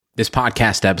This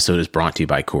podcast episode is brought to you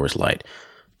by Coors Light.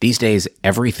 These days,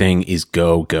 everything is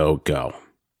go, go, go.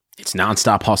 It's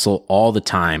nonstop hustle all the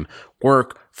time.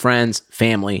 Work, friends,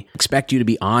 family expect you to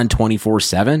be on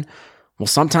 24/7. Well,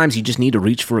 sometimes you just need to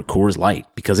reach for a Coors Light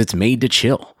because it's made to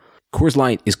chill. Coors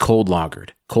Light is cold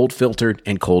lagered, cold filtered,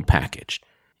 and cold packaged.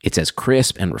 It's as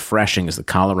crisp and refreshing as the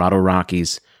Colorado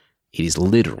Rockies. It is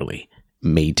literally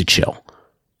made to chill.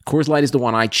 Coors Light is the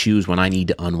one I choose when I need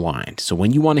to unwind. So when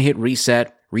you want to hit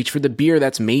reset, reach for the beer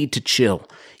that's made to chill.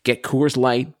 Get Coors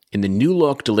Light in the new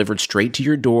look delivered straight to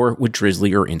your door with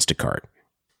Drizzly or Instacart.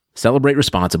 Celebrate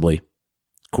responsibly.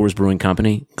 Coors Brewing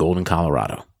Company, Golden,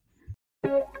 Colorado.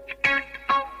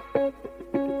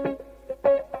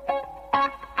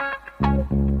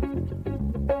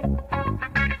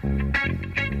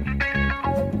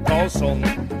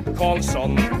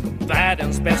 Karlsson,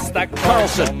 världens bästa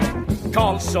Karlsson,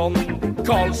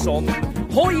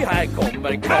 hoj här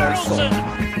kommer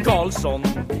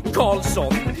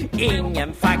Karlsson,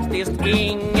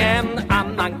 ingen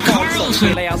annan Karlsson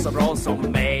spelar jag så bra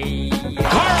som mig.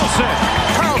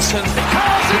 Karlsson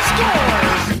scores!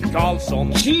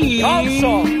 Karlsson,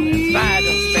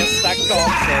 världens bästa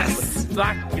Karlsson.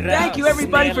 Thank you,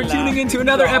 everybody, for tuning in to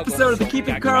another episode of the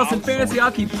Keeping Karlsson Fantasy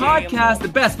Hockey Podcast, the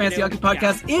best fantasy hockey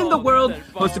podcast in the world,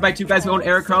 hosted by two guys who own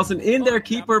Erik Karlsson in their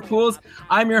keeper pools.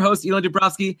 I'm your host, Elon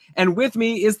Dubrowski, and with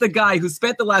me is the guy who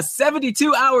spent the last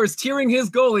 72 hours tiering his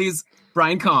goalies,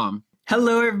 Brian Kalm.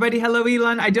 Hello, everybody. Hello,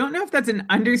 Elon. I don't know if that's an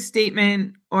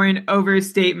understatement or an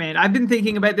overstatement. I've been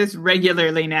thinking about this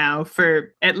regularly now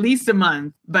for at least a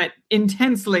month, but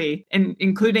intensely, and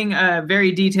including a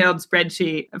very detailed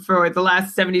spreadsheet for the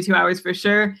last 72 hours for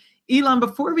sure. Elon,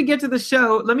 before we get to the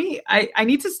show, I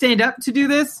need to stand up to do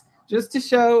this just to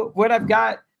show what I've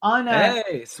got on.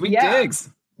 Hey, sweet digs.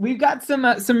 We've got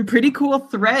some pretty cool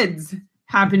threads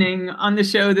happening on the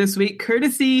show this week,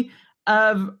 courtesy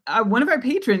of one of our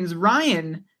patrons,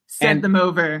 Ryan, sent them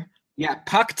over. Yeah,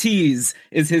 Puck Tees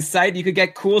is his site. You could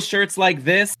get cool shirts like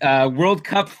this, World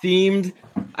Cup themed.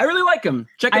 I really like them.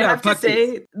 Check it out. I have to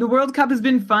say, the World Cup has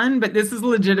been fun, but this is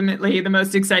legitimately the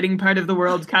most exciting part of the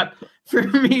World Cup for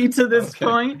me to this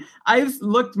point. I've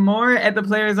looked more at the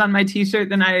players on my t-shirt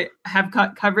than I have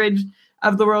cut coverage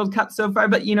of the World Cup so far,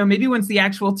 but maybe once the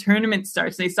actual tournament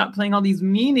starts, they stop playing all these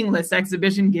meaningless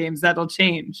exhibition games, that'll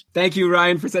change. Thank you,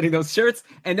 Ryan, for sending those shirts.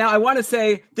 And now I want to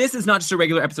say, this is not just a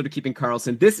regular episode of Keeping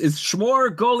Karlsson. This is Schmore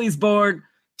Goalies Board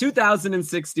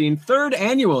 2016, third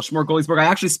annual Schmore Goalies Board. I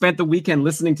actually spent the weekend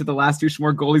listening to the last two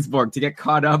Schmore Goalies Board to get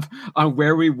caught up on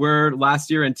where we were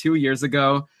last year and 2 years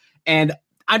ago. And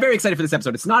I'm very excited for this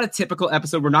episode. It's not a typical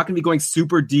episode. We're not going to be going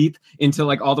super deep into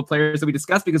all the players that we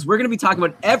discussed, because we're going to be talking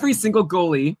about every single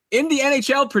goalie in the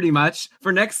NHL pretty much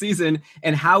for next season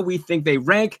and how we think they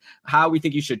rank, how we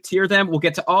think you should tier them. We'll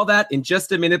get to all that in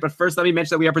just a minute. But first, let me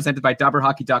mention that we are presented by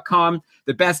DobberHockey.com,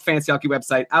 the best fantasy hockey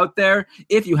website out there.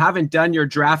 If you haven't done your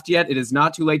draft yet, it is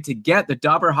not too late to get the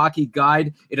Dobber Hockey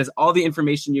Guide. It has all the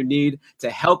information you need to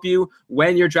help you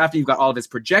when you're drafting. You've got all of his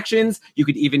projections. You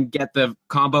could even get the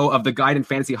combo of the guide and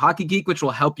Fantasy Hockey Geek, which will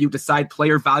help you decide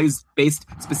player values based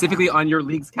specifically on your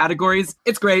league's categories.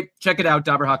 It's great. Check it out,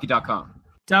 DobberHockey.com.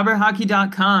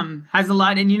 DobberHockey.com has a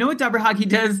lot. And you know what Dobber Hockey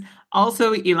does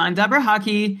also, Elon? Dobber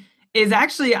Hockey is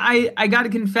actually, I got to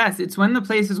confess, it's one of the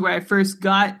places where I first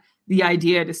got the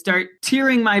idea to start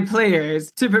tiering my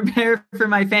players to prepare for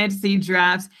my fantasy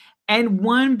drafts. And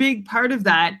one big part of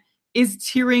that is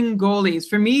tiering goalies.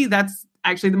 For me, that's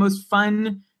actually the most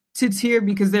fun to tier,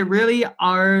 because there really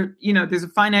are, there's a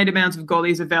finite amount of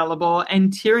goalies available,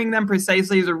 and tiering them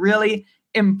precisely is a really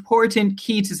important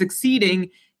key to succeeding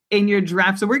in your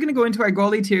draft. So we're going to go into our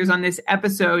goalie tiers on this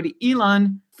episode.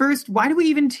 Elon, first, why do we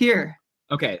even tier?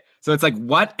 Okay, so it's like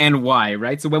what and why,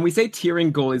 right? So when we say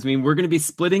tiering goalies, we're going to be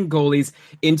splitting goalies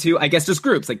into, I guess, just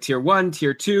groups like tier 1,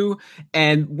 tier 2,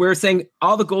 and we're saying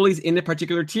all the goalies in a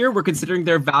particular tier, we're considering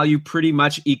their value pretty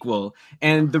much equal.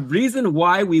 And the reason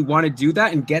why we want to do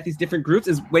that and get these different groups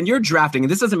is when you're drafting, and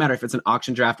this doesn't matter if it's an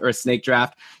auction draft or a snake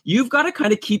draft, you've got to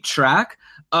kind of keep track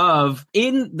of,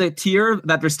 in the tier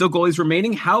that there's still goalies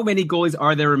remaining, how many goalies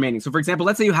are there remaining? So for example,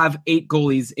 let's say you have 8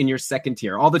 goalies in your second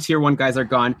tier. All the tier 1 guys are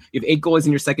gone. You have 8 goalies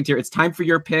in your second tier. It's time for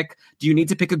your pick. Do you need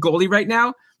to pick a goalie right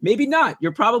now? Maybe not.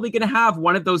 You're probably going to have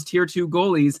one of those tier 2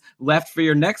 goalies left for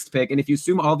your next pick. And if you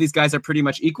assume all these guys are pretty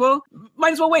much equal,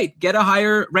 might as well wait, get a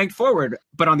higher ranked forward.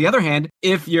 But on the other hand,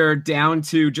 if you're down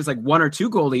to just like 1 or 2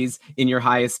 goalies in your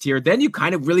highest tier, then you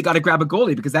kind of really got to grab a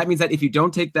goalie, because that means that if you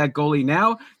don't take that goalie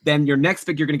now, then your next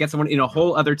pick, you're going to get someone in a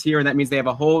whole other tier. And that means they have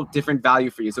a whole different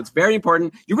value for you. So it's very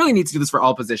important. You really need to do this for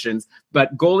all positions,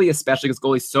 but goalie especially, because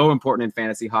goalie is so important in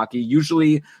fantasy hockey.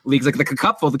 Usually leagues like the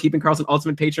Cupful, the Keeping Karlsson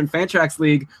Ultimate Patron Fantrax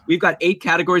League, we've got 8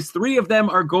 categories. 3 of them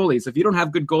are goalies. So if you don't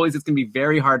have good goalies, it's going to be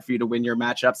very hard for you to win your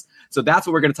matchups. So that's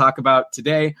what we're going to talk about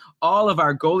today. All of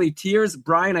our goalie tiers.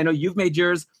 Brian, I know you've made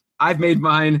yours. I've made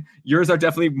mine. Yours are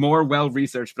definitely more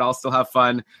well-researched, but I'll still have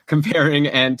fun comparing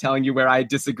and telling you where I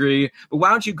disagree. But why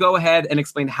don't you go ahead and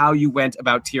explain how you went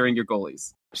about tiering your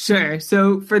goalies? Sure.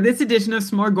 So for this edition of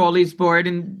S'more Goalies Board,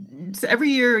 and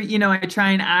every year, I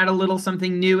try and add a little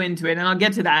something new into it, and I'll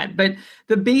get to that. But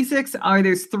the basics are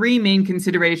there's 3 main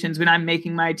considerations when I'm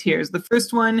making my tiers. The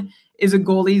first one is a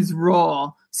goalie's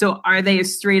role. So are they a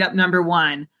straight up number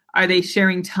 1? Are they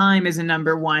sharing time as a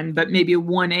number 1, but maybe a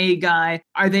 1A guy?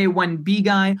 Are they a 1B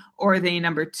guy? Or are they a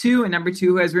number 2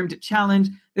 who has room to challenge?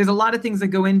 There's a lot of things that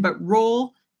go in, but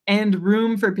role and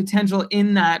room for potential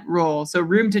in that role. So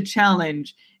room to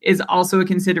challenge is also a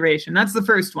consideration. That's the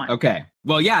first one. Okay.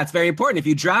 Well, yeah, it's very important. If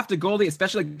you draft a goalie,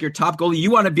 especially like your top goalie,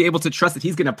 you want to be able to trust that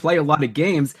he's going to play a lot of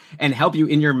games and help you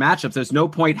in your matchups. There's no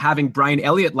point having Brian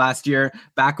Elliott last year,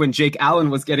 back when Jake Allen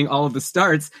was getting all of the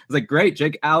starts. It's like, great,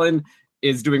 Jake Allen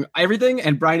is doing everything,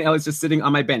 and Brian Elliott's just sitting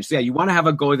on my bench. So yeah, you want to have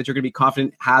a goalie that you're going to be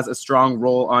confident has a strong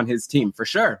role on his team, for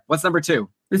sure. What's number 2?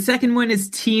 The second one is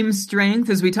team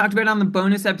strength. As we talked about on the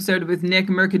bonus episode with Nick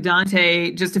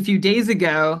Mercadante just a few days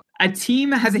ago, a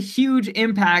team has a huge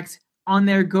impact on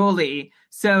their goalie.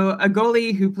 So a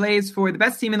goalie who plays for the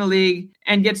best team in the league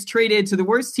and gets traded to the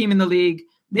worst team in the league,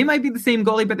 they might be the same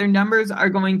goalie, but their numbers are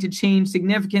going to change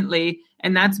significantly.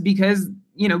 And that's because,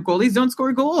 goalies don't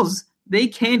score goals. They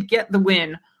can't get the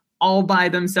win all by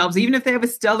themselves. Even if they have a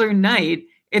stellar night,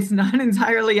 it's not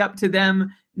entirely up to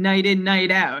them night in,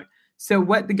 night out. So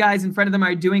what the guys in front of them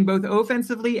are doing both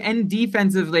offensively and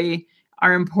defensively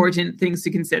are important things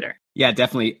to consider. Yeah,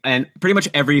 definitely. And pretty much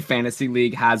every fantasy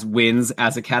league has wins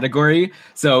as a category.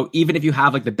 So even if you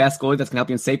have like the best goalie that's going to help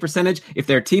you in save percentage, if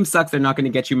their team sucks, they're not going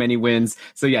to get you many wins.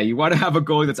 So yeah, you want to have a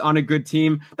goalie that's on a good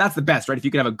team. That's the best, right? If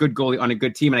you can have a good goalie on a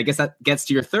good team. And I guess that gets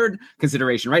to your third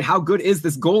consideration, right? How good is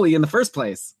this goalie in the first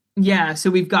place? Yeah,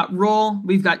 so we've got role,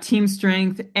 we've got team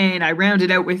strength, and I rounded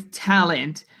out with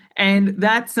talent. And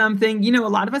that's something, a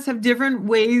lot of us have different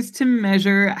ways to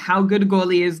measure how good a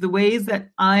goalie is. The ways that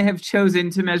I have chosen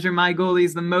to measure my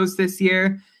goalies the most this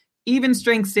year, even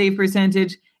strength save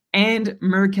percentage and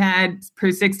Mercad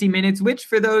per 60 minutes, which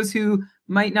for those who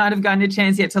might not have gotten a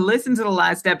chance yet to listen to the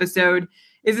last episode,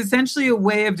 is essentially a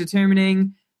way of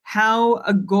determining how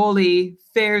a goalie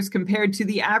fares compared to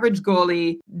the average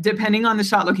goalie, depending on the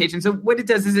shot location. So what it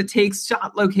does is it takes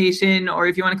shot location, or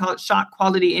if you want to call it shot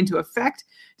quality, into effect,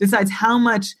 decides how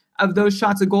much of those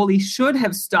shots a goalie should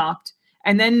have stopped,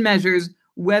 and then measures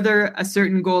whether a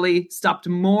certain goalie stopped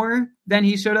more than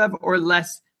he should have or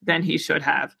less than he should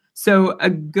have. So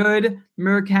a good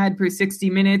Mercad per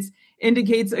 60 minutes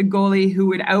indicates a goalie who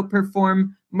would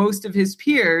outperform most of his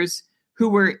peers who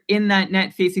were in that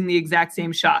net facing the exact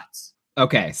same shots.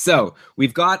 Okay, so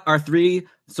we've got our 3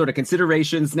 sort of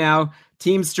considerations now: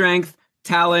 team strength,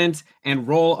 talent, and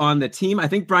role on the team. I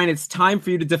think, Brian, it's time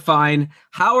for you to define,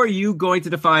 how are you going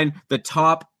to define the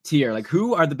top tier? Like,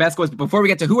 who are the best goalies? But before we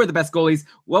get to who are the best goalies,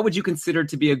 what would you consider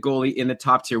to be a goalie in the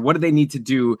top tier? What do they need to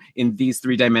do in these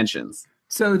 3 dimensions?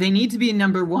 So they need to be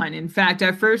number 1. In fact,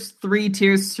 our first 3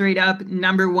 tiers straight up,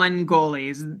 number 1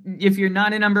 goalies. If you're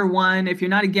not a number 1, if you're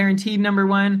not a guaranteed number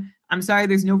 1, I'm sorry,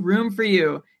 there's no room for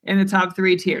you in the top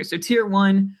 3 tiers. So tier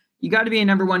 1, you got to be a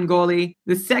number 1 goalie.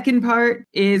 The second part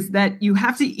is that you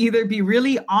have to either be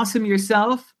really awesome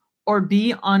yourself or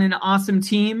be on an awesome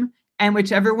team. And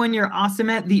whichever one you're awesome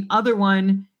at, the other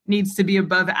one needs to be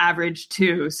above average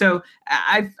too. So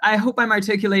I hope I'm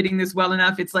articulating this well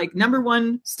enough. It's like number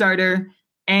 1 starter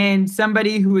and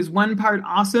somebody who is 1 part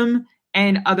awesome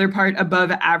and other part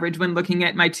above average when looking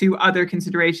at my 2 other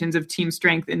considerations of team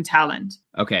strength and talent.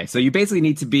 Okay, so you basically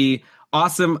need to be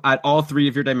awesome at all 3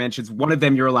 of your dimensions. One of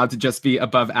them you're allowed to just be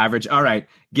above average. All right,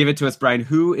 give it to us, Brian.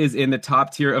 Who is in the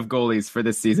top tier of goalies for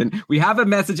this season? We have a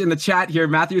message in the chat here.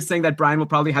 Matthew's saying that Brian will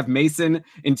probably have Mason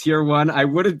in tier 1. I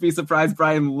wouldn't be surprised.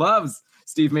 Brian loves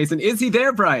Steve Mason. Is he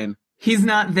there, Brian? He's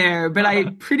not there, but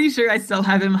I'm pretty sure I still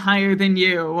have him higher than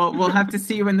you. We'll have to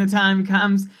see when the time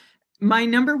comes. My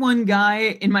number 1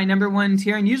 guy in my number 1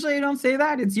 tier, and usually I don't say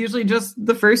that, it's usually just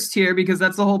the first tier because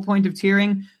that's the whole point of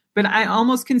tiering. but I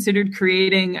almost considered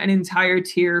creating an entire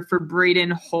tier for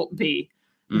Braden Holtby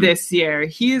this year.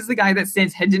 He is the guy that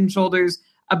stands head and shoulders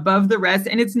above the rest.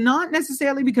 And it's not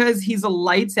necessarily because he's a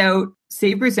lights out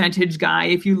save percentage guy.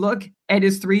 If you look at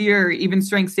his 3-year even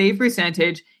strength save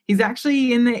percentage, he's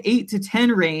actually in the 8 to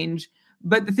 10 range.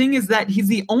 But the thing is that he's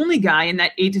the only guy in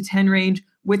that 8 to 10 range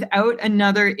without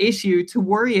another issue to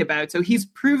worry about. So he's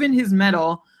proven his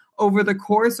mettle over the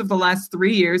course of the last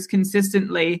 3 years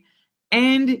consistently.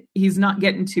 And he's not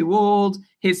getting too old.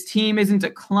 His team isn't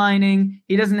declining.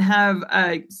 He doesn't have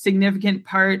a significant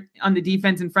part on the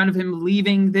defense in front of him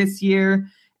leaving this year.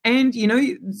 And,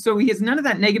 so he has none of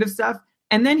that negative stuff.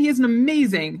 And then he has an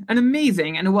amazing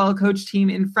and a well-coached team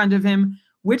in front of him,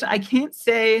 which I can't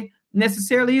say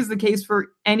necessarily is the case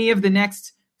for any of the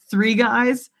next 3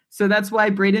 guys. So that's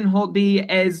why Braden Holtby,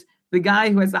 as the guy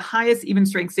who has the highest even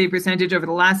strength save percentage over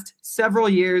the last several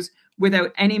years,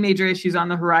 without any major issues on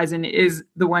the horizon, is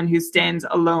the one who stands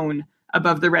alone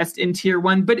above the rest in tier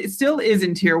 1, but it still is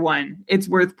in tier 1. It's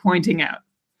worth pointing out.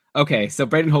 Okay, so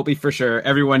Braden Holtby for sure.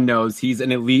 Everyone knows he's an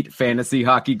elite fantasy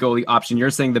hockey goalie option. You're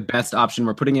saying the best option.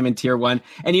 We're putting him in tier 1.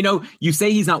 And you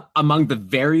say he's not among the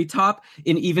very top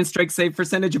in even strength save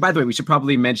percentage. And by the way, we should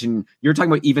probably mention you're talking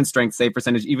about even strength save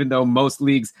percentage, even though most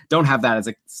leagues don't have that as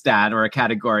a stat or a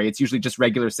category. It's usually just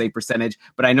regular save percentage.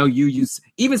 But I know you use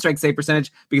even strength save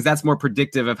percentage because that's more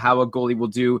predictive of how a goalie will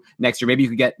do next year. Maybe you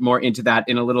could get more into that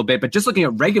in a little bit. But just looking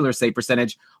at regular save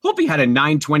percentage, Holtby had a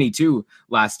 922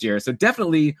 last year. So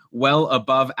definitely well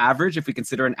above average if we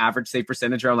consider an average save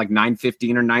percentage around like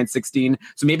 915 or 916.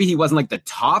 So maybe he wasn't like the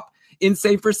top in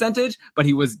save percentage, but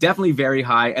he was definitely very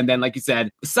high. And then, like you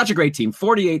said, such a great team,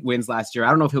 48 wins last year. I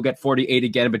don't know if he'll get 48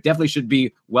 again, but definitely should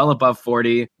be well above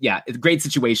 40. Yeah, it's a great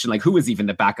situation. Like, who is even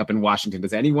the backup in Washington?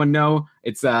 Does anyone know?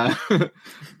 It's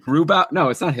Grubauer. No,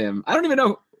 it's not him. I don't even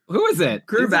know. Who is it?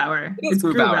 Grubauer. It's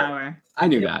Grubauer. I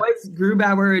knew that. It was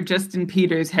Grubauer, Justin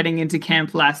Peters heading into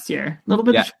camp last year. A little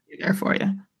bit of trivia there for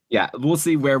you. Yeah, we'll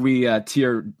see where we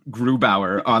tier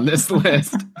Grubauer on this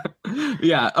list.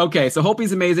 Yeah, okay, so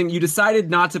Holtby's amazing. You decided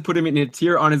not to put him in a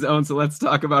tier on his own, so let's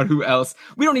talk about who else.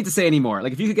 We don't need to say anymore.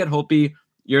 Like, if you could get Holtby,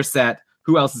 you're set.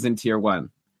 Who else is in tier 1?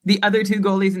 The other 2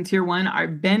 goalies in tier 1 are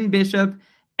Ben Bishop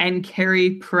and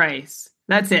Carey Price.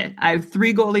 That's it. I have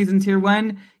 3 goalies in tier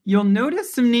 1. You'll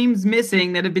notice some names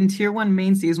missing that have been tier 1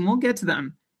 mainstays, and we'll get to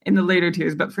them in the later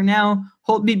tiers. But for now,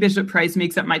 Holtby, Bishop, Price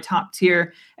makes up my top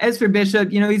tier. As for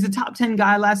Bishop, he's a top 10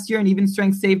 guy last year and even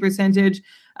strength save percentage.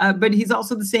 But he's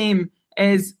also the same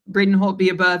as Braden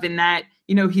Holtby above in that,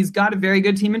 he's got a very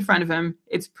good team in front of him.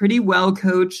 It's pretty well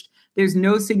coached. There's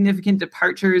no significant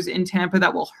departures in Tampa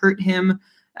that will hurt him.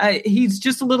 He's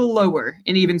just a little lower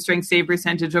in even strength save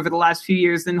percentage over the last few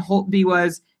years than Holtby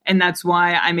was. And that's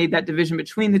why I made that division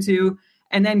between the 2.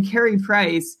 And then Carey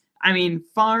Price,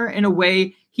 far and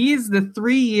away, he is the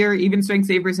 3-year even strength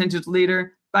save percentage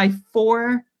leader by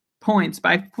 4 points,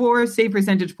 by 4 save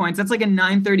percentage points. That's like a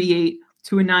 938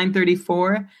 to a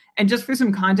 934. And just for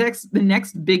some context, the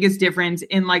next biggest difference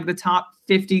in like the top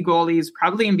 50 goalies,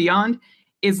 probably and beyond,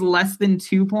 is less than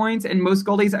 2 points. And most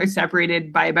goalies are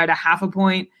separated by about a half a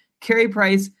point. Carey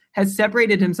Price has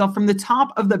separated himself from the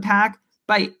top of the pack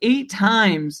by 8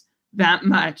 times that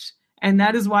much. And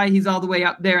that is why he's all the way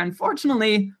up there.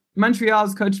 Unfortunately, Montreal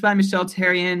is coached by Michel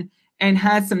Therrien and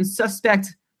has some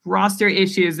suspect roster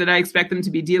issues that I expect them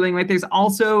to be dealing with. There's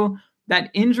also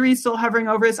that injury still hovering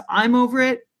over us. I'm over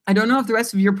it. I don't know if the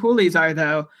rest of your poolies are,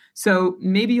 though. So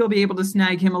maybe you'll be able to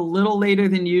snag him a little later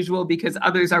than usual because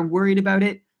others are worried about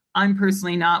it. I'm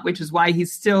personally not, which is why he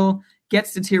still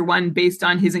gets to tier 1 based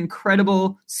on his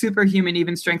incredible superhuman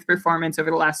even strength performance over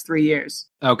the last 3 years.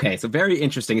 Okay, so very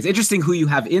interesting. It's interesting who you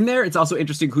have in there. It's also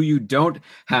interesting who you don't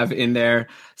have in there.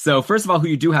 So first of all, who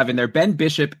you do have in there, Ben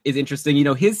Bishop is interesting.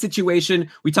 His situation,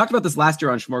 we talked about this last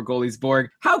year on Schmore Goalies Borg.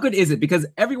 How good is it? Because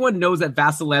everyone knows that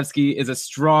Vasilevsky is a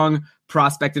strong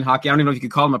prospect in hockey. I don't even know if you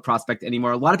could call him a prospect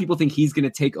anymore. A lot of people think he's going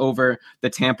to take over the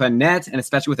Tampa net, and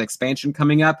especially with expansion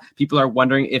coming up, people are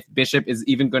wondering if Bishop is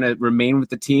even going to remain with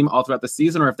the team all throughout the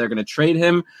season or if they're going to trade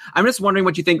him. I'm just wondering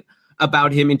what you think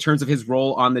about him in terms of his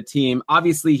role on the team.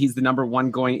 Obviously, he's the number 1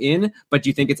 going in, but do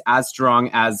you think it's as strong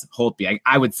as Holtby?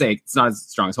 I would say it's not as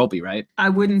strong as Holtby, right? I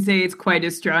wouldn't say it's quite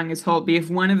as strong as Holtby. If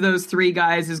one of those 3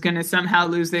 guys is going to somehow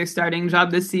lose their starting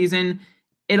job this season,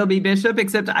 it'll be Bishop,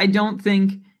 except I don't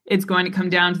think it's going to come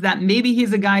down to that. Maybe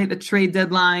he's a guy at the trade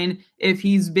deadline if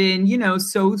he's been,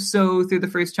 so-so through the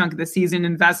first chunk of the season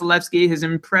and Vasilevsky has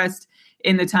impressed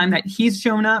in the time that he's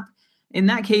shown up. In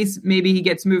that case, maybe he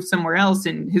gets moved somewhere else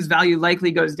and his value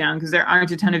likely goes down because there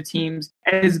aren't a ton of teams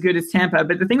as good as Tampa.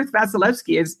 But the thing with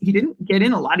Vasilevsky is he didn't get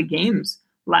in a lot of games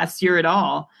last year at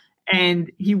all.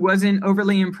 and he wasn't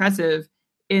overly impressive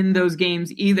in those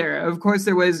games either. Of course,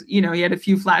 there was, he had a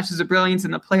few flashes of brilliance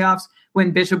in the playoffs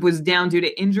when Bishop was down due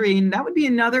to injury. And that would be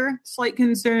another slight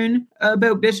concern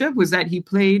about Bishop, was that he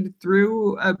played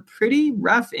through a pretty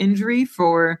rough injury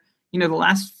for, the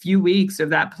last few weeks of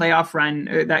that playoff run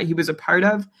that he was a part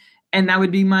of. And that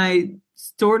would be my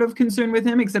sort of concern with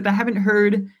him, except I haven't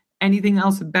heard anything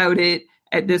else about it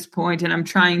at this point, and I'm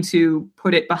trying to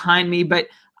put it behind me. But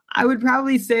I would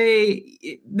probably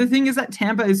say the thing is that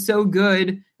Tampa is so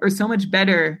good, or so much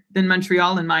better than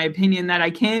Montreal, in my opinion, that I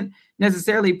can't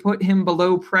necessarily put him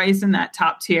below Price in that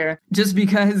top tier just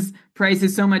because Price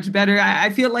is so much better.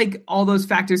 I feel like all those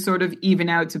factors sort of even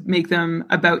out to make them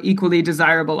about equally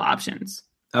desirable options.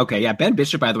 Okay, yeah, Ben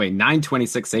Bishop, by the way,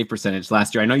 926 save percentage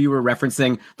last year. I know you were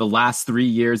referencing the last 3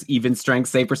 years even strength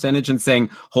save percentage and saying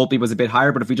Holtby was a bit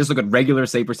higher, but if we just look at regular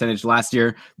save percentage last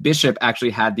year, Bishop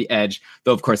actually had the edge,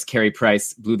 though of course Carey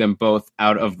Price blew them both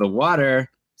out of the water.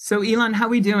 So Elon, how are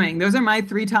we doing? Those are my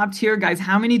 3 top tier guys.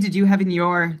 How many did you have in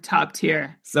your top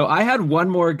tier? So I had one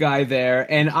more guy there,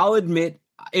 and I'll admit,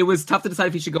 it was tough to decide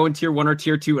if he should go in tier 1 or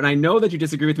tier 2. And I know that you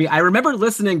disagree with me. I remember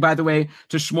listening, by the way,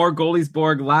 to Schmore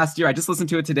Goaliesborg last year. I just listened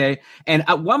to it today. And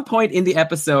at one point in the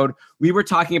episode, we were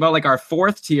talking about like our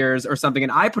 4th tiers or something.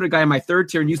 And I put a guy in my 3rd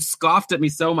tier and you scoffed at me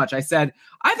so much. I said,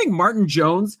 I think Martin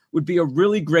Jones would be a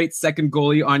really great second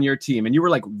goalie on your team. And you were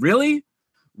like, really?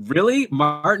 Really?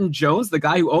 Martin Jones, the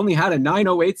guy who only had a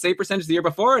 908 save percentage the year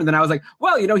before? And then I was like,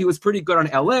 well, he was pretty good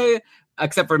on LA,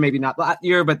 except for maybe not that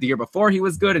year, but the year before he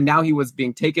was good. And now he was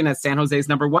being taken as San Jose's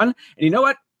number 1. And you know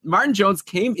what? Martin Jones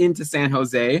came into San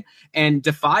Jose and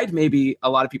defied maybe a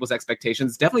lot of people's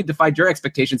expectations, definitely defied your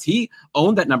expectations. He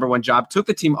owned that number 1 job, took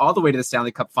the team all the way to the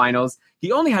Stanley Cup Finals.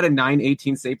 He only had a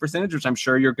 918 save percentage, which I'm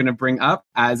sure you're going to bring up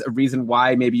as a reason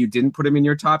why maybe you didn't put him in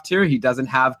your top tier. He doesn't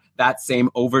have that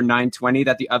same over 920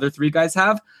 that the other 3 guys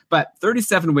have, but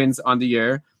 37 wins on the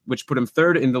year, which put him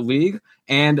 3rd in the league.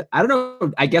 And I don't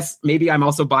know, I guess maybe I'm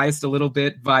also biased a little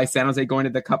bit by San Jose going to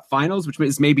the Cup Finals, which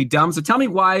is maybe dumb. So tell me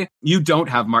why you don't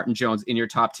have Martin Jones in your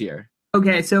top tier.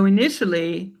 Okay, so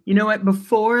initially, you know what,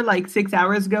 before like 6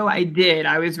 hours ago,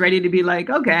 I was ready to be like,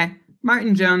 okay,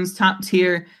 Martin Jones, top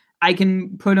tier. I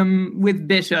can put him with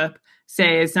Bishop,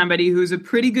 say, as somebody who's a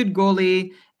pretty good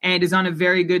goalie and is on a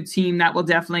very good team that will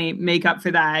definitely make up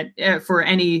for that, for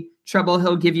any trouble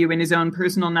he'll give you in his own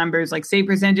personal numbers, like save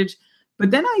percentage. But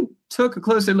then I took a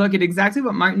closer look at exactly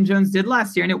what Martin Jones did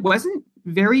last year, and it wasn't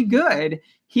very good.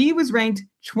 He was ranked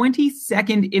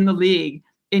 22nd in the league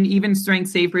in even strength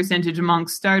save percentage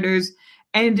amongst starters.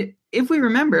 And if we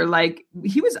remember, like,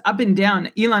 he was up and down.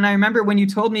 Elon, I remember when you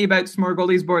told me about Schmore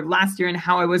Goaliesborg last year and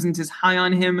how I wasn't as high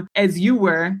on him as you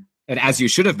were. And as you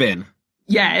should have been.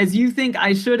 Yeah, as you think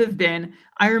I should have been.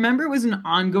 I remember it was an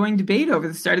ongoing debate over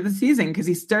the start of the season because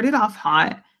he started off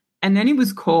hot and then he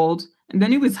was cold and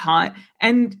then he was hot.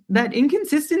 And that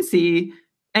inconsistency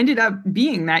ended up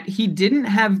being that he didn't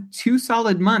have 2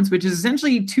 solid months, which is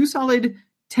essentially 2 solid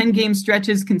 10-game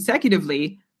stretches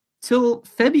consecutively till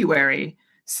February.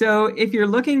 So if you're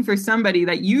looking for somebody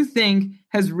that you think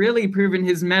has really proven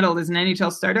his mettle as an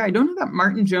NHL starter, I don't know that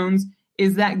Martin Jones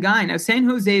is that guy. Now, San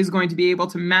Jose is going to be able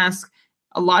to mask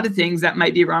a lot of things that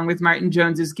might be wrong with Martin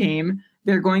Jones's game.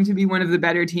 They're going to be one of the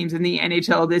better teams in the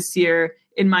NHL this year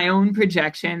in my own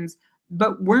projections.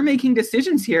 But we're making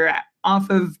decisions here off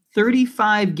of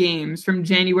 35 games from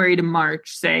January to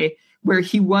March, say, where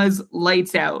he was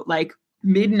lights out, like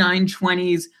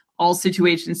mid-920s, all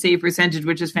situation save percentage,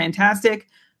 which is fantastic.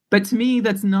 But to me,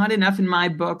 that's not enough in my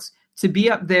books to be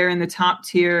up there in the top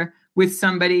tier with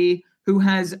somebody who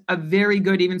has a very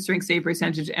good even strength save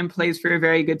percentage and plays for a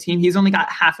very good team. He's only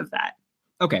got half of that.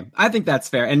 Okay, I think that's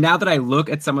fair. And now that I look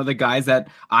at some of the guys that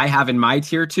I have in my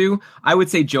tier 2, I would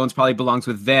say Jones probably belongs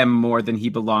with them more than he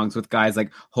belongs with guys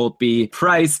like Holtby,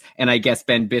 Price, and I guess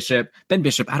Ben Bishop. Ben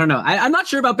Bishop, I don't know. I'm not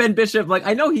sure about Ben Bishop. Like,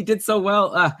 I know he did so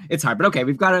well. It's hard, but okay,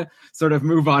 we've got to sort of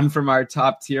move on from our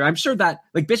top tier. I'm sure that,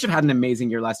 like, Bishop had an amazing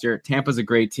year last year. Tampa's a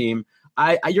great team.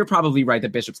 You're probably right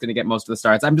that Bishop's going to get most of the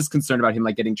starts. I'm just concerned about him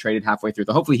like getting traded halfway through.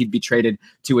 Hopefully he'd be traded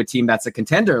to a team that's a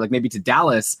contender, like maybe to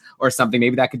Dallas or something.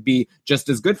 Maybe that could be just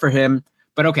as good for him.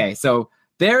 But okay, so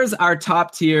there's our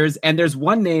top tiers, and there's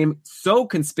one name so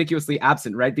conspicuously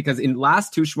absent, right? Because in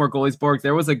last 2 Schmore Goaliesborg,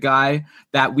 there was a guy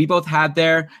that we both had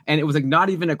there, and it was like not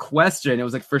even a question. It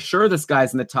was like for sure this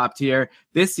guy's in the top tier.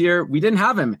 This year, we didn't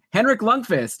have him. Henrik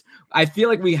Lundqvist. I feel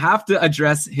like we have to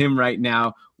address him right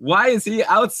now. Why is he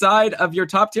outside of your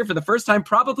top tier for the first time,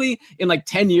 probably in like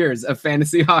 10 years of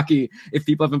fantasy hockey, if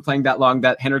people have been playing that long,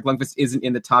 that Henrik Lundqvist isn't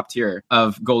in the top tier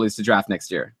of goalies to draft next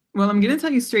year? Well, I'm going to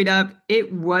tell you straight up,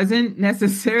 it wasn't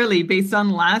necessarily based on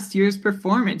last year's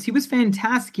performance. He was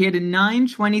fantastic. He had a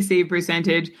 920 save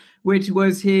percentage, which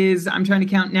was his, I'm trying to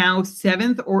count now,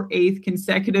 7th or 8th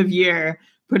consecutive year,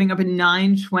 putting up a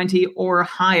 920 or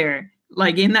higher.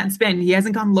 Like in that span, he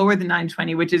hasn't gone lower than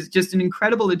 920, which is just an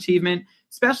incredible achievement,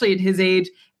 especially at his age.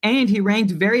 And he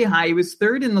ranked very high. He was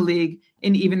 3rd in the league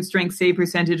in even strength save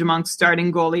percentage amongst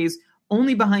starting goalies,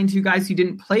 only behind 2 guys who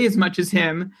didn't play as much as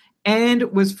him,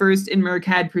 and was 1st in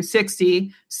Mercad per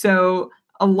 60. So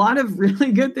a lot of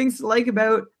really good things to like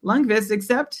about Lundqvist,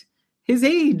 except his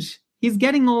age. He's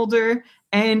getting older.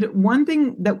 And one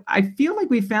thing that I feel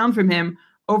like we found from him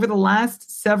over the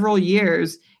last several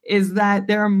years is that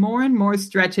there are more and more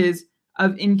stretches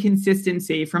of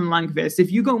inconsistency from Lundqvist.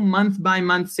 If you go month by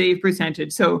month save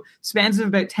percentage, so spans of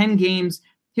about 10 games,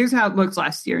 here's how it looks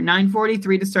last year.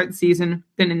 943 to start the season,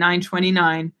 then a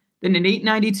 929, then an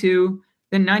 892,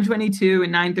 then 922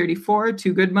 and 934,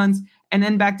 2 good months, and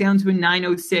then back down to a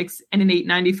 906 and an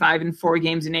 895 in 4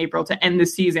 games in April to end the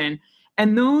season.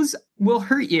 And those will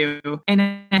hurt you in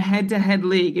a head-to-head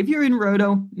league. If you're in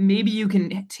Roto, maybe you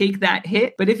can take that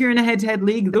hit. But if you're in a head-to-head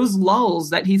league, those lulls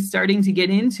that he's starting to get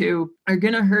into are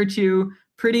going to hurt you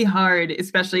pretty hard,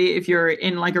 especially if you're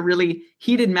in like a really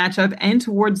heated matchup. And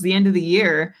towards the end of the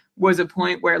year was a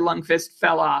point where Lundqvist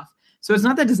fell off. So it's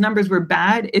not that his numbers were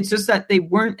bad. It's just that they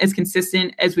weren't as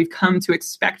consistent as we've come to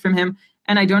expect from him.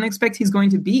 And I don't expect he's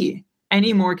going to be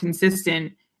any more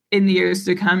consistent in the years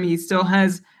to come. He still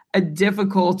has a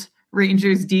difficult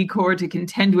Rangers D-core to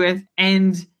contend with.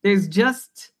 And there's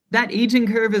just that aging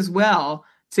curve as well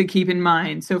to keep in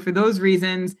mind. So for those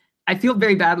reasons, I feel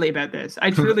very badly about this. I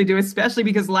truly do, especially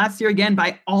because last year, again,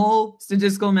 by all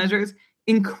statistical measures,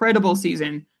 incredible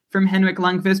season from Henrik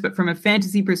Lundqvist. But from a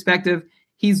fantasy perspective,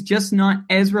 he's just not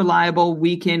as reliable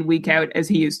week in, week out as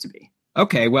he used to be.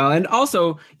 Okay, well, and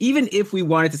also, even if we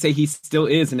wanted to say he still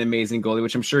is an amazing goalie,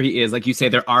 which I'm sure he is, like you say,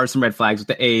 there are some red flags with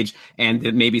the age and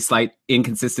maybe slight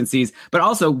inconsistencies, but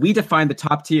also we define the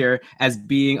top tier as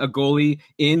being a goalie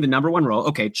in the number 1 role.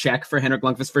 Okay, check for Henrik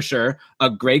Lundqvist for sure. A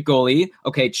great goalie.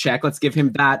 Okay, check. Let's give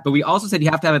him that. But we also said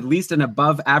you have to have at least an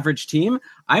above average team.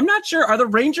 I'm not sure. Are the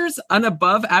Rangers an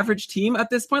above average team at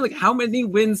this point? Like, how many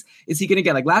wins is he going to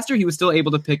get? Like last year, he was still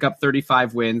able to pick up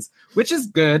 35 wins, which is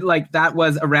good. Like that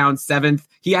was around 7th.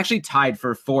 He actually tied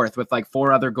for 4th with like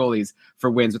 4 other goalies for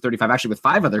wins with 35, actually with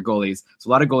 5 other goalies. So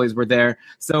a lot of goalies were there.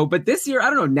 So, but this year, I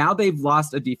don't know. Now they've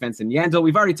lost a defense in Yandel.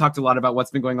 We've already talked a lot about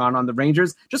what's been going on the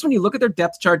Rangers. Just when you look at their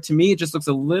depth chart, to me, it just looks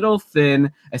a little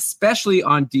thin, especially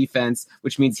on defense,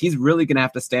 which means he's really going to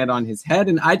have to stand on his head.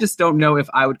 And I just don't know if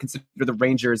I would consider the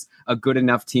Rangers a good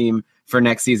enough team for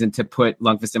next season to put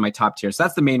Lundqvist in my top tier. So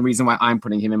that's the main reason why I'm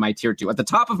putting him in my tier 2. At the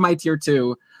top of my tier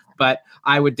 2, but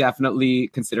I would definitely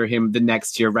consider him the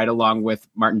next tier right along with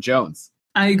Martin Jones.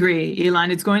 I agree,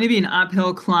 Elon. It's going to be an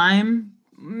uphill climb.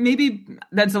 Maybe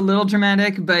that's a little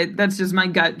dramatic, but that's just my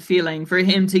gut feeling for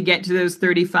him to get to those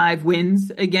 35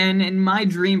 wins again. And my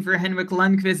dream for Henrik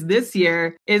Lundqvist this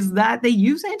year is that they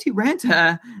use Antti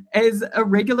Raanta as a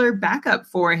regular backup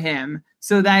for him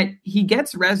so that he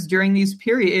gets rest during these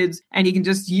periods and he can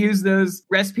just use those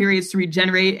rest periods to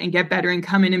regenerate and get better and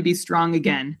come in and be strong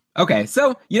again. Okay,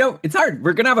 so, it's hard.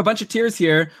 We're going to have a bunch of tiers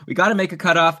here. We got to make a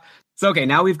cutoff. So, okay,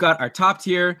 now we've got our top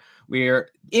tier. We're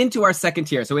into our second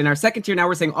tier. So in our second tier, now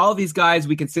we're saying all of these guys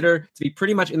we consider to be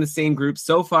pretty much in the same group.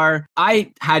 So far,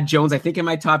 I had Jones, I think, in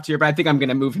my top tier, but I think I'm going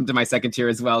to move him to my second tier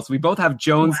as well. So we both have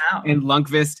Jones and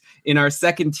Lundqvist in our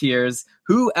second tiers.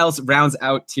 Who else rounds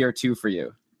out tier 2 for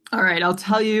you? All right, I'll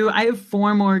tell you, I have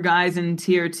 4 more guys in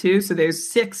tier 2. So there's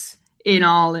 6 in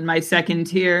all in my second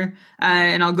tier.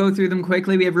 And I'll go through them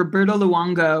quickly. We have Roberto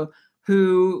Luongo,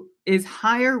 who is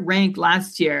higher ranked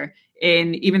last year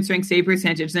in even strength save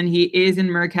percentage than he is in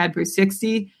Mercad per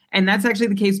 60. And that's actually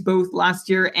the case both last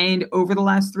year and over the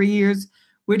last 3 years,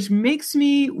 which makes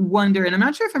me wonder, and I'm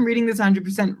not sure if I'm reading this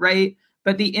 100% right,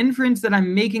 but the inference that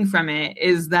I'm making from it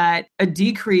is that a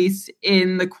decrease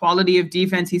in the quality of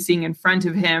defense he's seeing in front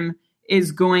of him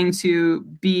is going to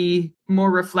be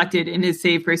more reflected in his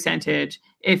save percentage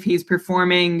if he's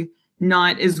performing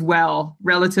not as well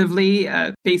relatively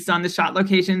based on the shot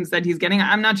locations that he's getting.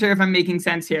 I'm not sure if I'm making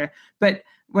sense here, but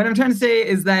what I'm trying to say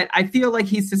is that I feel like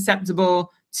he's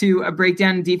susceptible to a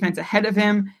breakdown in defense ahead of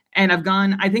him. And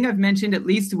I think I've mentioned at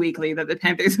least weekly that the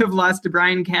Panthers have lost to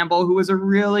Brian Campbell, who was a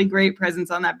really great presence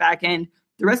on that back end.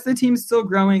 The rest of the team's still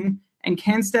growing and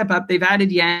can step up. They've added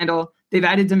Yandel, they've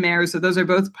added Demers, so those are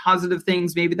both positive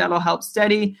things. Maybe that'll help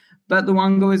steady, but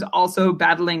Luongo is also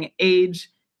battling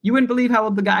age. You wouldn't believe how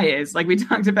old the guy is. Like we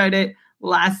talked about it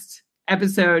last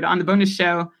episode on the bonus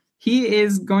show. He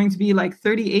is going to be like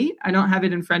 38. I don't have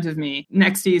it in front of me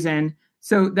next season.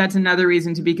 So that's another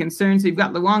reason to be concerned. So you've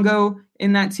got Luongo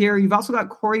in that tier. You've also got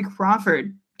Corey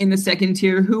Crawford in the second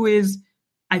tier, who is,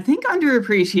 I think,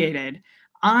 underappreciated.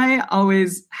 I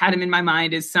always had him in my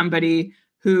mind as somebody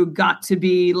who got to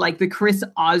be like the Chris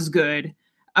Osgood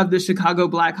of the Chicago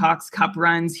Blackhawks Cup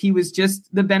runs. He was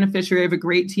just the beneficiary of a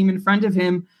great team in front of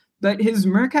him. But his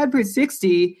Mercad per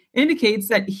 60 indicates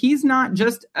that he's not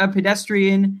just a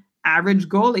pedestrian average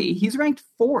goalie. He's ranked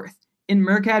 4th in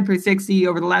Mercad per 60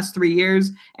 over the last 3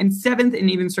 years and 7th in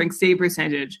even strength save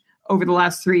percentage over the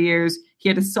last 3 years. He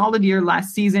had a solid year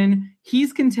last season.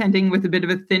 He's contending with a bit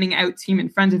of a thinning out team in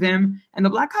front of him. And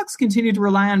the Blackhawks continue to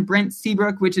rely on Brent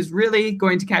Seabrook, which is really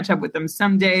going to catch up with them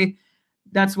someday.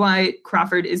 That's why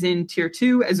Crawford is in tier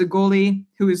 2 as a goalie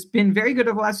who has been very good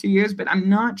over the last few years, but I'm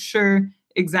not sure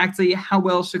exactly how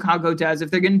well Chicago does, if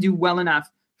they're going to do well enough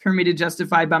for me to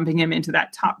justify bumping him into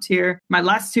that top tier. My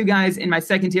last two guys in my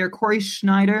second tier, Corey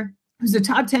Schneider, who's a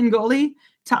top 10 goalie,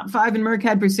 top 5 in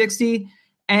Mercad per 60,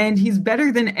 and he's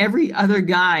better than every other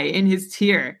guy in his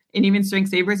tier in even strength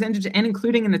save percentage and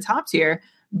including in the top tier,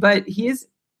 but he is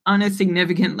on a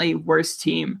significantly worse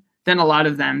team than a lot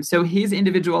of them. So his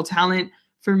individual talent,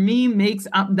 for me, makes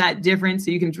up that difference.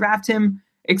 So you can draft him,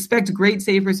 expect great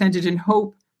save percentage, and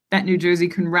hope that New Jersey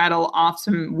can rattle off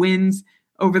some wins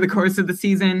over the course of the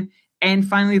season. And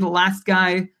finally, the last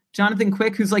guy, Jonathan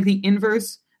Quick, who's like the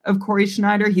inverse of Corey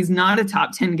Schneider. He's not a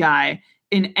top 10 guy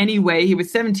in any way. He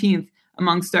was 17th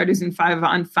among starters in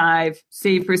 5-on-5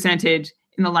 save percentage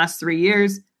in the last 3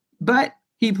 years, but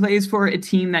he plays for a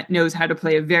team that knows how to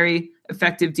play a very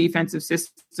effective defensive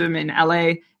system in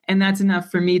LA, and that's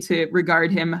enough for me to regard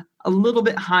him a little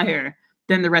bit higher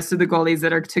than the rest of the goalies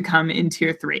that are to come in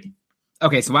tier 3.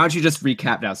 Okay, so why don't you just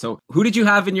recap now? So who did you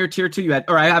have in your tier 2? You had,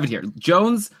 or I have it here: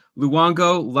 Jones,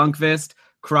 Luongo, Lundqvist,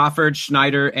 Crawford,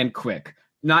 Schneider, and Quick.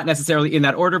 Not necessarily in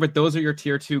that order, but those are your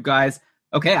tier 2 guys.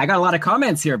 Okay, I got a lot of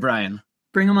comments here, Brian.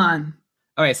 Bring them on.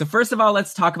 Okay, so first of all,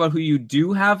 let's talk about who you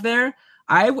do have there.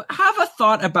 I have a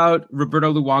thought about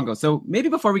Roberto Luongo. So maybe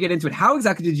before we get into it, how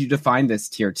exactly did you define this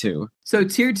tier 2? So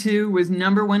tier 2 was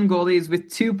number 1 goalies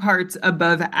with 2 parts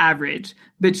above average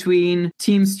between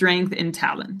team strength and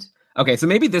talent. Okay, so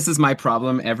maybe this is my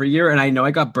problem every year, and I know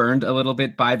I got burned a little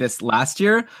bit by this last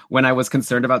year when I was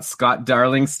concerned about Scott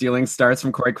Darling stealing starts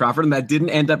from Corey Crawford, and that didn't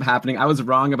end up happening. I was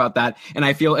wrong about that, and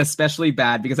I feel especially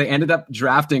bad because I ended up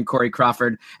drafting Corey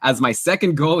Crawford as my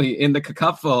second goalie in the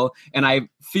Cupful, and I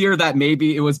fear that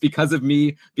maybe it was because of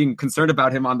me being concerned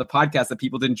about him on the podcast that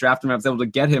people didn't draft him. I was able to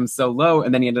get him so low,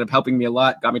 and then he ended up helping me a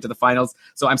lot, got me to the finals.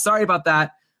 So I'm sorry about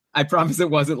that. I promise it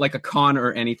wasn't like a con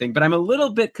or anything, but I'm a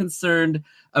little bit concerned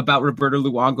about Roberto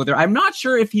Luongo there. I'm not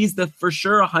sure if he's the for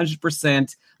sure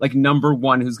 100% like number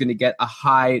 1 who's going to get a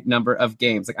high number of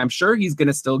games. Like I'm sure he's going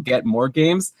to still get more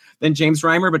games than James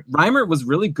Reimer, but Reimer was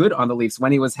really good on the Leafs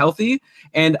when he was healthy.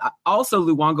 And also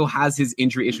Luongo has his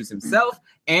injury issues himself.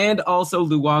 And also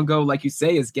Luongo, like you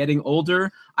say, is getting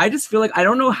older. I just feel like I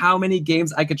don't know how many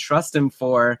games I could trust him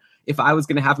for if I was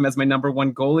going to have him as my number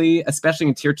 1 goalie, especially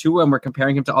in tier 2 when we're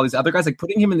comparing him to all these other guys, like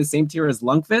putting him in the same tier as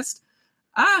Lundqvist.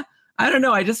 I don't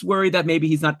know. I just worry that maybe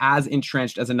he's not as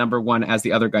entrenched as a number 1 as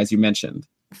the other guys you mentioned.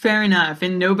 Fair enough.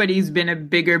 And nobody's been a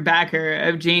bigger backer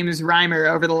of James Reimer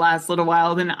over the last little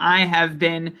while than I have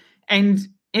been. And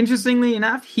interestingly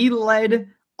enough, he led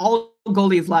all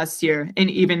goalies last year in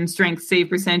even strength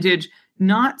save percentage.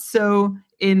 Not so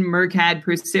in Mercad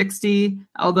per 60,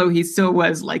 although he still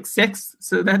was like 6th,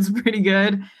 so that's pretty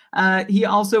good. He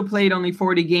also played only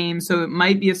 40 games, so it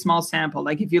might be a small sample.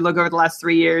 Like if you look over the last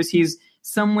 3 years, he's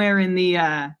somewhere in the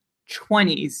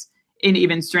 20s in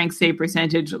even strength save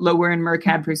percentage, lower in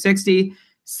Mercad per 60.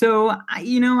 So,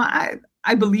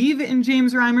 I believe in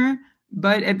James Reimer,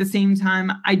 but at the same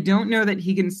time, I don't know that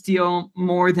he can steal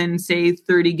more than, say,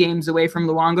 30 games away from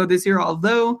Luongo this year,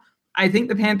 although I think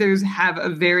the Panthers have a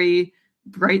very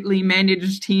brightly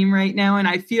managed team right now, and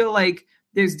I feel like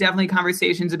there's definitely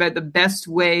conversations about the best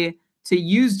way to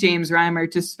use James Reimer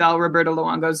to spell Roberto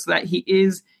Luongo so that he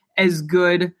is as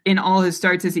good in all his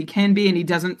starts as he can be, and he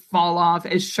doesn't fall off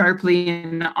as sharply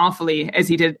and awfully as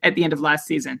he did at the end of last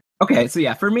season. Okay, so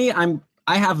yeah, for me,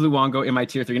 I have Luongo in my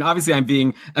tier 3, and obviously I'm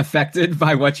being affected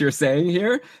by what you're saying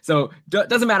here, so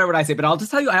doesn't matter what I say, but I'll just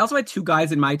tell you, I also had 2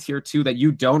 guys in my tier 2 that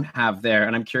you don't have there,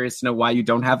 and I'm curious to know why you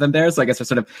don't have them there, so I guess we're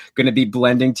sort of going to be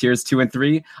blending tiers 2 and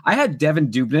 3. I had Devin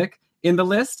Dubnyk in the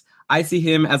list. I see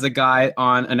him as a guy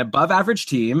on an above-average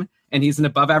team, and he's an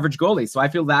above average goalie. So I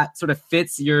feel that sort of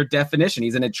fits your definition.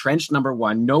 He's an entrenched number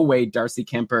one. No way Darcy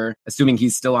Kemper, assuming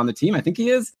he's still on the team, I think he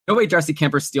is. No way Darcy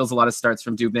Kemper steals a lot of starts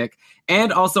from Dubnyk.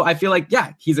 And also I feel like,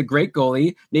 yeah, he's a great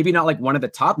goalie. Maybe not like one of the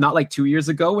top, not like 2 years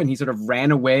ago when he sort of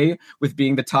ran away with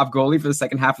being the top goalie for the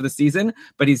second half of the season,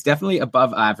 but he's definitely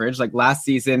above average. Like last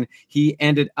season, he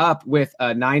ended up with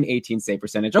a .918 save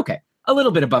percentage. Okay, a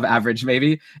little bit above average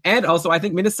maybe. And also I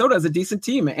think Minnesota is a decent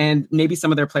team, and maybe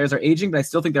some of their players are aging, but I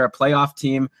still think they're a playoff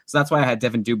team. So that's why I had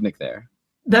Devan Dubnyk there.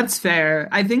 That's fair.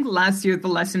 I think last year the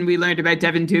lesson we learned about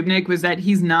Devan Dubnyk was that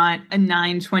he's not a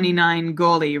 .929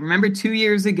 goalie. Remember 2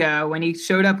 years ago when he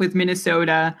showed up with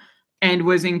Minnesota and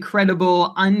was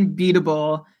incredible,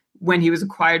 unbeatable when he was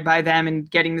acquired by them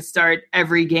and getting the start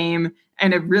every game,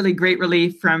 and a really great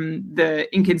relief from the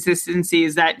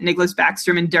inconsistencies that Nicklas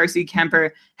Backstrom and Darcy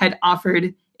Kemper had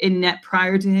offered in net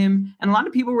prior to him. And a lot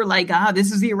of people were like,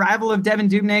 this is the arrival of Devan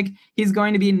Dubnyk. He's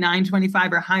going to be a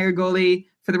 .925 or higher goalie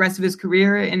for the rest of his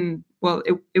career. And well,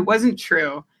 it wasn't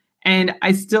true. And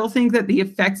I still think that the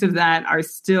effects of that are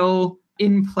still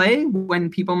in play when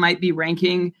people might be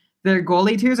ranking their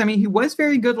goalie tiers. I mean, he was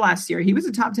very good last year. He was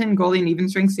a top 10 goalie in even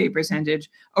strength save percentage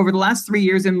over the last 3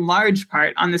 years, in large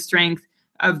part on the strength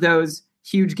of those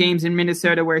huge games in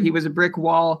Minnesota where he was a brick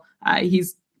wall.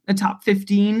 He's a top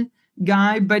 15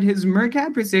 guy, but his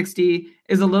Mercat per 60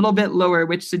 is a little bit lower,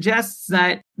 which suggests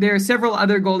that there are several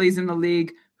other goalies in the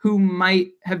league who might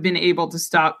have been able to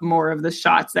stop more of the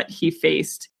shots that he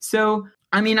faced. So,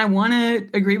 I mean, I want to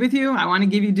agree with you. I want to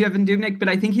give you Devan Dubnyk, but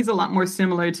I think he's a lot more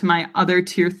similar to my other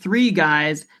tier 3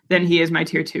 guys than he is my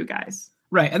tier 2 guys.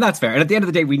 Right, and that's fair. And at the end of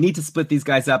the day, we need to split these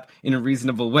guys up in a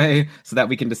reasonable way so that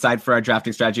we can decide for our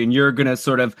drafting strategy. And you're going to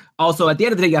sort of also, at the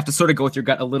end of the day, you have to sort of go with your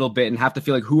gut a little bit and have to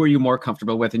feel like, who are you more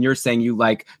comfortable with? And you're saying you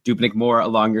like Dubnyk more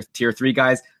along your tier 3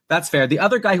 guys. That's fair. The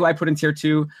other guy who I put in tier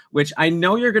 2, which I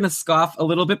know you're going to scoff a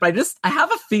little bit, but I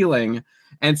have a feeling.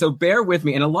 And so bear with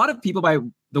me. And a lot of people, by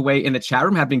the way, in the chat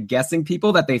room have been guessing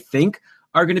people that they think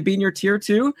are going to be in your tier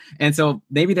 2. And so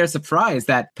maybe they're surprised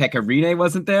that Pekka Rinne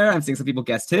wasn't there. I'm seeing some people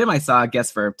guessed him. I saw a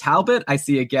guess for Talbot. I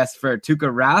see a guess for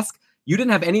Tuukka Rask. You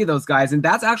didn't have any of those guys. And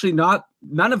that's actually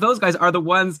none of those guys are the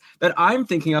ones that I'm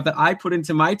thinking of that I put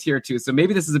into my tier 2. So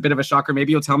maybe this is a bit of a shocker.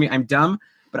 Maybe you'll tell me I'm dumb.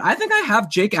 But I think I have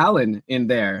Jake Allen in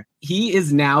there. He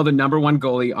is now the number 1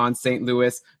 goalie on St.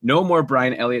 Louis. No more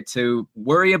Brian Elliott to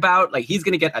worry about. Like, he's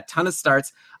going to get a ton of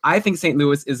starts. I think St.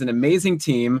 Louis is an amazing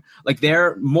team. Like,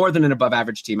 they're more than an above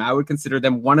average team. I would consider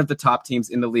them one of the top teams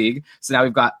in the league. So now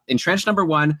we've got entrenched number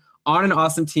 1 on an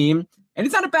awesome team. And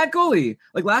he's not a bad goalie.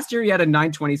 Like, last year he had a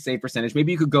 .920 save percentage.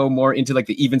 Maybe you could go more into like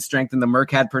the even strength and the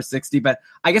Mercat per 60. But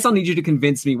I guess I'll need you to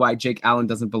convince me why Jake Allen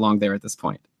doesn't belong there at this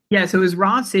point. Yeah, so his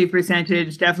raw save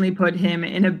percentage definitely put him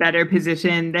in a better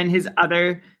position than his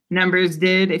other numbers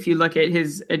did. If you look at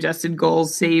his adjusted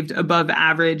goals saved above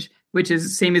average, which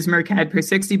is same as Mercat per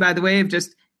 60, by the way, of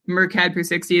just Mercat per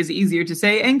 60 is easier to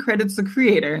say and credits the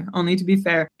creator, only to be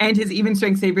fair. And his even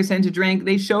strength save percentage rank,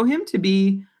 they show him to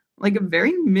be like a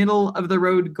very middle of the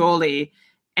road goalie.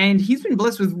 And he's been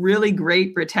blessed with really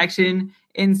great protection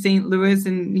in St. Louis,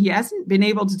 and he hasn't been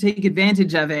able to take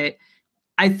advantage of it.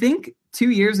 I think 2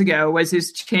 years ago was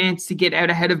his chance to get out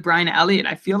ahead of Brian Elliott.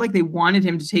 I feel like they wanted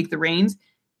him to take the reins,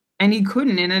 and he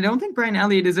couldn't. And I don't think Brian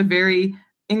Elliott is a very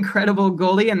incredible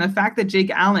goalie. And the fact that Jake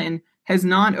Allen has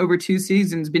not, over 2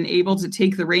 seasons, been able to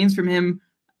take the reins from him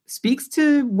speaks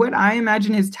to what I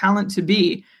imagine his talent to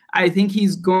be. I think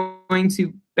he's going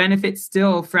to benefit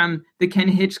still from the Ken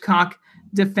Hitchcock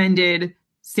defended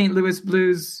St. Louis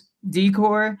Blues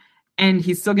decor, and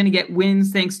he's still going to get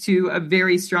wins thanks to a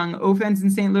very strong offense in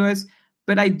St. Louis.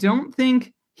 But I don't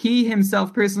think he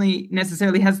himself personally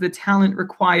necessarily has the talent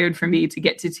required for me to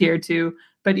get to tier 2.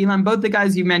 But Elon, both the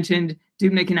guys you mentioned,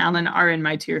 Dubnyk and Allen, are in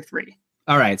my tier 3.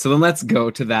 All right, so then let's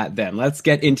go to that then. Let's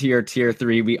get into your tier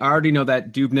 3. We already know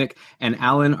that Dubnyk and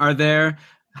Allen are there.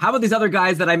 How about these other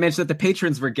guys that I mentioned that the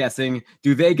patrons were guessing?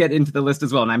 Do they get into the list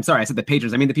as well? And I'm sorry, I said the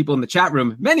patrons. I mean the people in the chat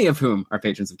room, many of whom are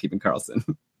patrons of Keeping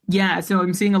Karlsson. Yeah, so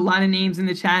I'm seeing a lot of names in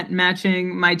the chat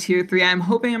matching my tier 3. I'm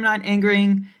hoping I'm not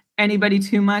angering anybody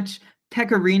too much.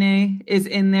 Pekka Rinne is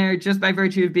in there just by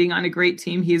virtue of being on a great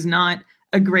team. He's not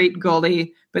a great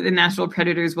goalie, but the Nashville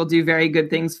Predators will do very good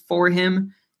things for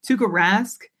him. Tuukka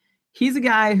Rask, he's a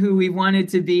guy who we wanted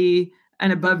to be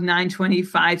an above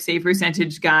 .925 save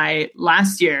percentage guy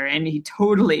last year, and he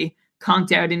totally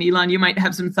conked out. And Elon, you might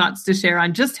have some thoughts to share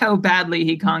on just how badly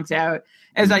he conked out.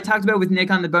 As I talked about with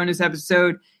Nick on the bonus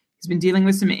episode, he's been dealing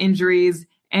with some injuries,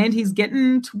 and he's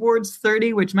getting towards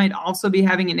 30, which might also be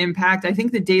having an impact. I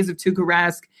think the days of Tuukka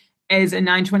Rask as a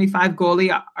 925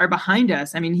 goalie are behind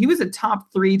us. I mean, he was a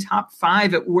top 3, top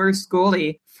 5 at worst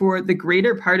goalie for the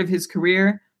greater part of his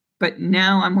career. But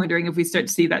now I'm wondering if we start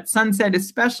to see that sunset,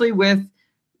 especially with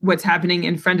what's happening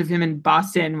in front of him in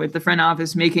Boston, with the front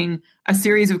office making a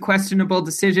series of questionable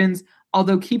decisions.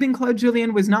 Although keeping Claude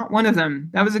Julien was not one of them.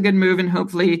 That was a good move, and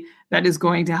hopefully that is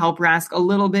going to help Rask a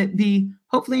little bit be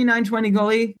hopefully a 920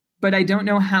 goalie. But I don't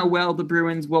know how well the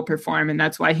Bruins will perform, and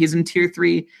that's why he's in Tier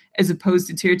 3 as opposed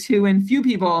to Tier 2. And few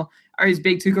people are as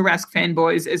big Tuukka Rask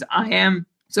fanboys as I am.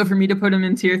 So for me to put him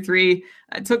in Tier 3,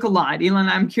 it took a lot. Elon,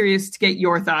 I'm curious to get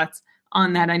your thoughts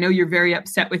on that. I know you're very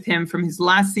upset with him from his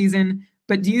last season,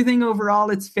 but do you think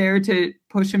overall it's fair to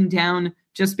push him down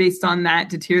just based on that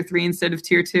to Tier 3 instead of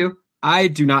Tier 2? I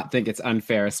do not think it's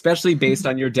unfair, especially based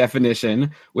on your definition,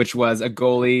 which was a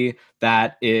goalie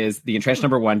that is the entrenched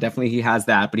number 1. Definitely he has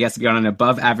that, but he has to be on an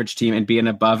above average team and be an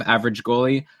above average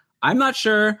goalie. I'm not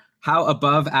sure how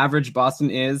above average Boston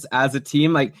is as a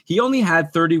team. Like, he only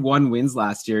had 31 wins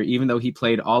last year, even though he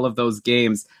played all of those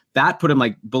games. That put him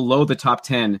like below the top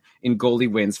 10 in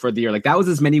goalie wins for the year. Like, that was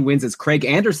as many wins as Craig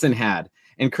Anderson had.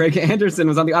 And Craig Anderson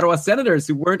was on the Ottawa Senators,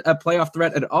 who weren't a playoff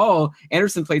threat at all.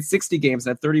 Anderson played 60 games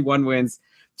and had 31 wins.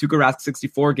 Tuukka Rask,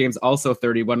 64 games, also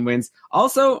 31 wins.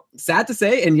 Also, sad to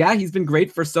say, and yeah, he's been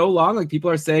great for so long. Like,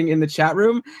 people are saying in the chat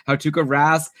room how Tuukka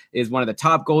Rask is one of the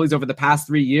top goalies over the past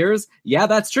 3 years. Yeah,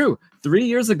 that's true. 3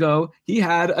 years ago, he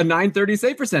had a 930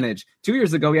 save percentage. 2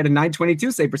 years ago, he had a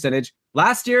 922 save percentage.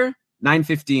 Last year,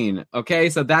 915. Okay,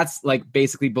 so that's like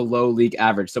basically below league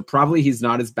average. So probably he's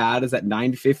not as bad as that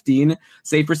 915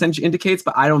 save percentage indicates,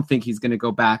 but I don't think he's going to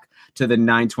go back to the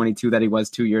 922 that he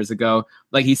was 2 years ago.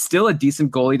 Like, he's still a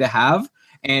decent goalie to have,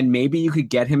 and maybe you could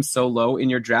get him so low in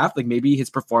your draft. Like, maybe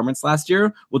his performance last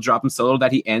year will drop him so low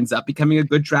that he ends up becoming a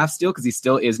good draft steal, because he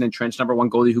still is an entrenched number 1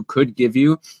 goalie who could give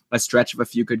you a stretch of a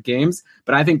few good games.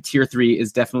 But I think Tier 3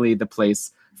 is definitely the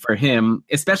place for him,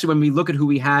 especially when we look at who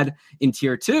we had in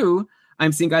Tier 2.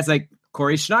 I'm seeing guys like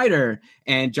Corey Schneider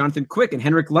and Jonathan Quick and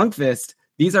Henrik Lundqvist.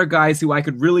 These are guys who I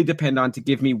could really depend on to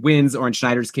give me wins, or in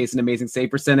Schneider's case, an amazing save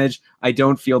percentage. I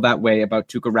don't feel that way about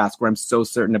Tuukka Rask, where I'm so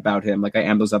certain about him, like I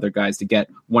am those other guys, to get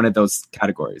one of those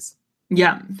categories.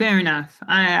 Yeah, fair enough.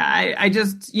 I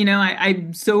just,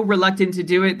 I'm so reluctant to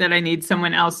do it that I need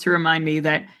someone else to remind me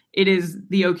that it is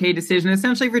the okay decision.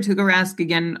 Essentially for Tuukka Rask,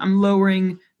 again, I'm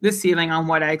lowering the ceiling on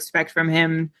what I expect from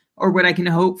him, or what I can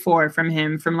hope for from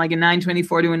him, from like a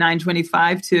 924 to a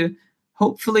 925 to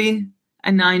hopefully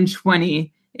a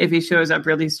 920 if he shows up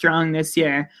really strong this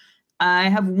year. I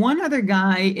have one other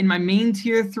guy in my main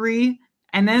Tier 3,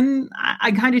 and then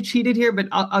I kind of cheated here, but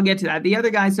I'll get to that. The other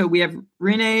guy, so we have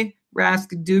Rinne, Rask,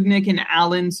 Dubnyk, and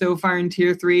Allen so far in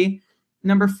Tier 3.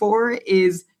 Number 4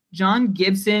 is John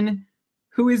Gibson,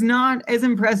 who is not as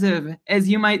impressive as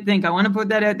you might think. I want to put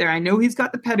that out there. I know he's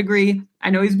got the pedigree. I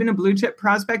know he's been a blue chip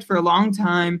prospect for a long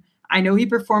time. I know he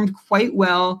performed quite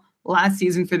well last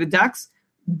season for the Ducks,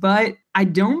 but I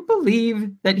don't believe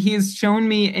that he has shown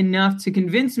me enough to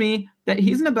convince me that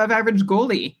he's an above average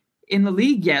goalie in the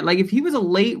league yet. Like, if he was a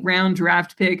late round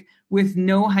draft pick with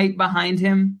no hype behind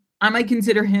him, I might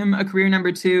consider him a career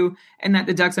number 2, and that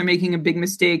the Ducks are making a big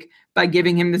mistake by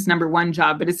giving him this number 1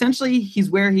 job. But essentially, he's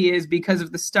where he is because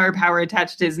of the star power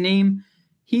attached to his name.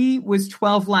 He was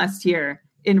 12th last year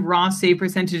in raw save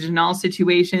percentage in all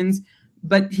situations,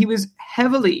 but he was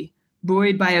heavily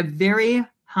buoyed by a very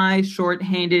high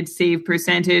shorthanded save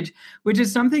percentage, which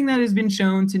is something that has been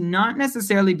shown to not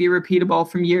necessarily be repeatable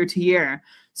from year to year.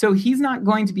 So he's not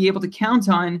going to be able to count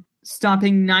on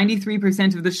stopping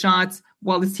 93% of the shots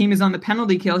while his team is on the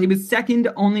penalty kill. He was second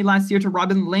only last year to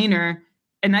Robin Lehner,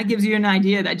 and that gives you an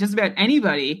idea that just about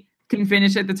anybody can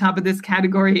finish at the top of this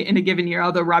category in a given year,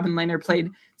 although Robin Lehner played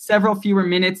several fewer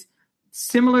minutes.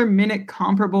 Similar minute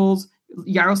comparables,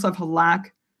 Yaroslav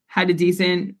Halak had a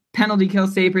decent penalty kill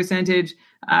save percentage.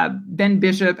 Ben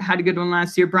Bishop had a good one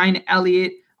last year. Brian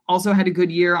Elliott also had a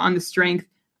good year on the strength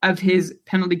of his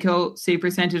penalty kill save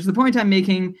percentage. The point I'm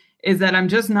making is that I'm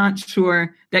just not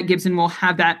sure that Gibson will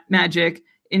have that magic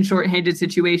in shorthanded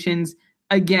situations.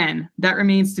 Again, that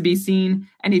remains to be seen.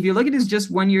 And if you look at his just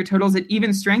 1 year totals at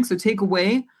even strength, so take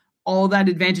away all that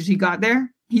advantage he got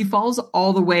there, he falls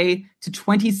all the way to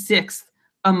 26th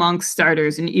amongst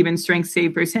starters in even strength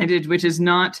save percentage, which is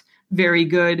not very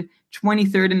good.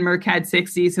 23rd in Mercat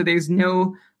 60, so there's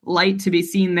no light to be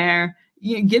seen there.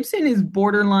 Gibson is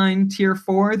borderline Tier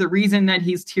 4. The reason that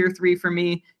he's Tier 3 for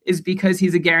me is because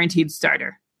he's a guaranteed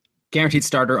starter. Guaranteed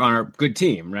starter on a good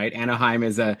team, right? Anaheim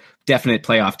is a definite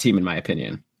playoff team, in my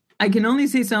opinion. I can only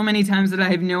say so many times that I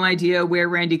have no idea where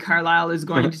Randy Carlyle is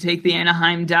going to take the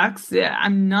Anaheim Ducks.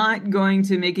 I'm not going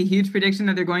to make a huge prediction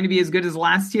that they're going to be as good as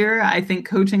last year. I think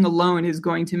coaching alone is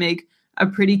going to make a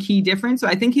pretty key difference. So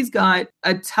I think he's got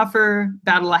a tougher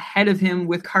battle ahead of him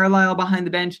with Carlyle behind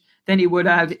the bench than he would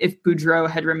have if Boudreau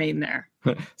had remained there.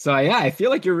 So yeah, I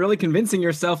feel like you're really convincing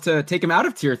yourself to take him out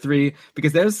of tier 3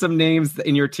 because there's some names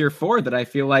in your tier 4 that I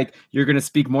feel like you're going to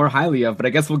speak more highly of, but I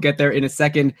guess we'll get there in a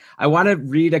second. I want to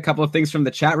read a couple of things from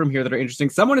the chat room here that are interesting.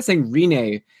 Someone is saying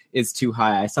Rene is too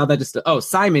high. I saw that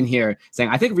Simon here saying,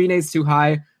 I think Rene's too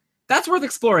high. That's worth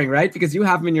exploring, right? Because you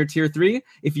have him in your tier 3.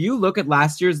 If you look at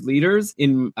last year's leaders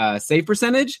in save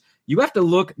percentage, you have to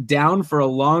look down for a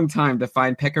long time to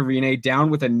find Pekka Rinne down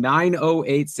with a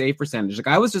 908 save percentage. Like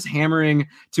I was just hammering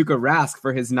Tuukka Rask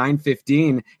for his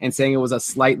 915 and saying it was a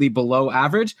slightly below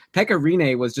average. Pekka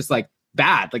Rinne was just like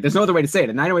bad. Like there's no other way to say it.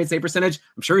 A 908 save percentage,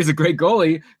 I'm sure he's a great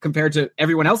goalie compared to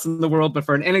everyone else in the world, but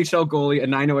for an NHL goalie, a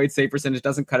 908 save percentage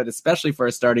doesn't cut it, especially for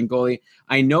a starting goalie.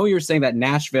 I know you're saying that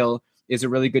Nashville is a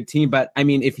really good team, but I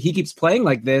mean, if he keeps playing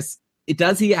like this,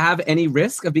 does he have any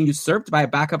risk of being usurped by a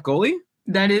backup goalie?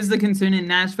 That is the concern in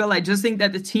Nashville. I just think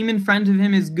that the team in front of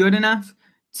him is good enough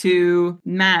to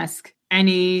mask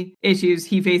any issues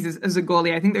he faces as a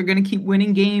goalie. I think they're going to keep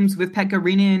winning games with Pekka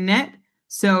Rinne in net.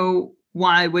 So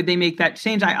why would they make that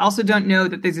change? I also don't know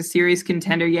that there's a serious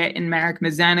contender yet in Marek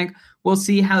Mazanek. We'll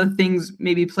see how things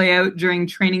maybe play out during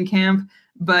training camp.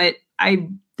 But I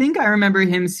think I remember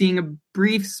him seeing a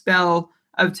brief spell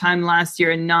of time last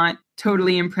year and not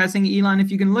totally impressing. Elon,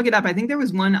 if you can look it up, I think there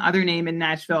was one other name in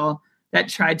Nashville that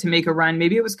tried to make a run.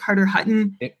 Maybe it was Carter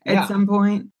Hutton at some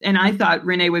point. And I thought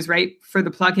Rinne was right for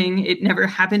the plucking. It never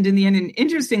happened in the end. And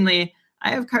interestingly,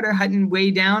 I have Carter Hutton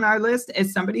way down our list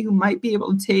as somebody who might be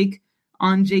able to take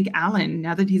on Jake Allen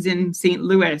now that he's in St.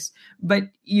 Louis. But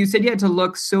you said you had to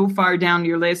look so far down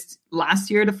your list last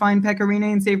year to find Pekka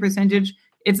Rinne in save percentage.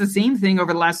 It's the same thing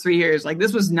over the last 3 years. Like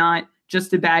this was not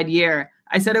just a bad year.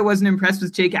 I said I wasn't impressed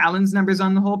with Jake Allen's numbers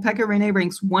on the whole. Pekka Rinne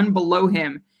ranks one below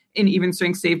him in even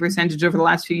strength save percentage over the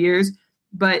last few years.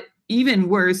 But even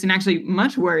worse, and actually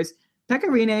much worse, Pekka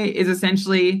Rinne is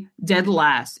essentially dead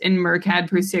last in Mercad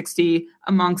per 60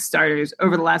 amongst starters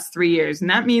over the last 3 years. And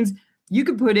that means you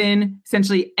could put in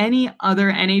essentially any other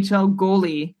NHL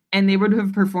goalie and they would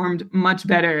have performed much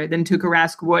better than Tuukka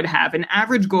Rask would have. An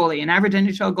average goalie, an average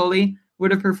NHL goalie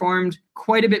would have performed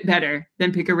quite a bit better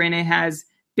than Pekka Rinne has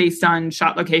based on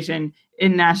shot location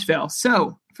in Nashville.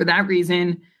 So for that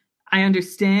reason, I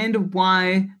understand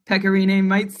why Pekka Rinne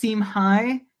might seem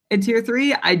high at tier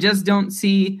 3. I just don't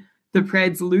see the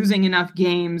Preds losing enough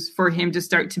games for him to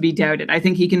start to be doubted. I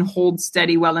think he can hold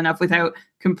steady well enough without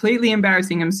completely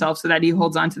embarrassing himself so that he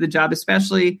holds on to the job,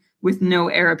 especially with no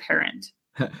heir apparent.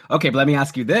 Okay, but let me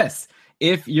ask you this.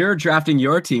 If you're drafting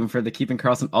your team for the Keeping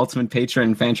Karlsson Ultimate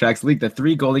Patron Fantrax League, the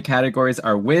 3 goalie categories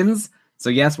are wins. So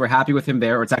yes, we're happy with him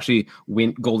there, or it's actually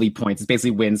win goalie points. It's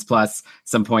basically wins plus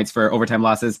some points for overtime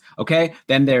losses. Okay,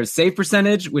 then there's save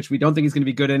percentage, which we don't think he's going to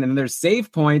be good in. And then there's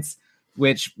save points,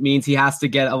 which means he has to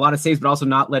get a lot of saves, but also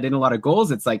not let in a lot of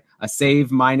goals. It's like a save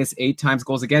minus 8 times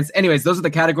goals against. Anyways, those are the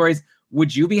categories.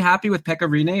 Would you be happy with Pekka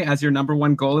Rinne as your number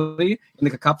 1 goalie in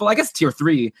the couple? I guess tier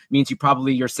 3 means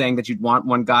you're saying that you'd want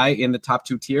one guy in the top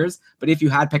 2 tiers. But if you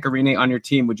had Pekka Rinne on your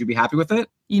team, would you be happy with it?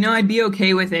 You know, I'd be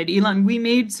okay with it. Elon, we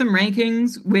made some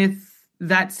rankings with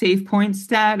that save point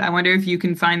stat. I wonder if you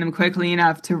can find them quickly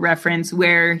enough to reference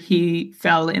where he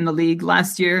fell in the league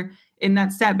last year in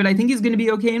that stat. But I think he's going to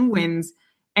be okay in wins.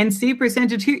 And save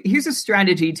percentage, here's a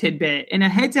strategy tidbit. In a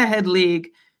head-to-head league,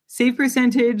 save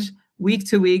percentage week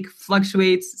to week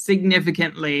fluctuates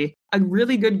significantly. A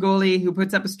really good goalie who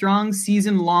puts up a strong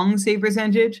season-long save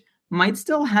percentage might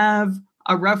still have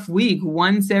a rough week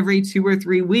once every 2 or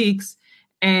 3 weeks,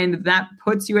 and that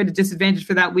puts you at a disadvantage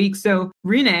for that week. So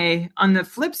Rinne, on the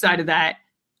flip side of that,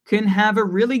 can have a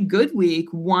really good week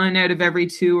 1 out of every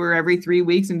 2 or every 3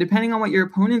 weeks, and depending on what your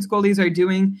opponent's goalies are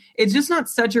doing, it's just not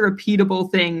such a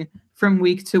repeatable thing from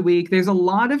week to week. There's a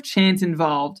lot of chance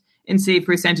involved in save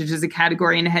percentage as a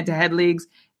category in head-to-head leagues.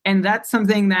 And that's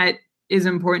something that is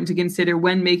important to consider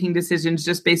when making decisions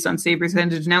just based on save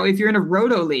percentage. Now, if you're in a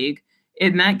roto league,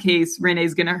 in that case, Rinne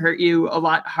is going to hurt you a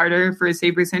lot harder for a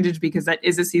save percentage because that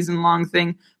is a season-long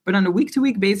thing. But on a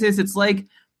week-to-week basis, it's like,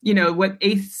 you know, what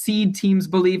 8th seed teams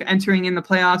believe entering in the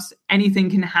playoffs, anything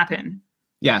can happen.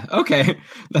 Yeah, okay.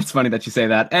 That's funny that you say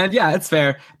that. And yeah, it's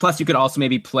fair. Plus, you could also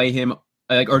maybe play him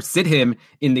or sit him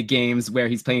in the games where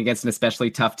he's playing against an especially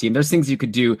tough team. There's things you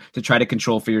could do to try to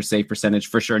control for your save percentage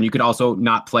for sure. And you could also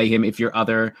not play him if your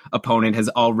other opponent has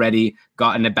already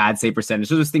gotten a bad save percentage.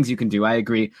 So there's things you can do. I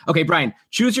agree. Okay, Brian,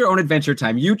 choose your own Adventure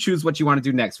Time. You choose what you want to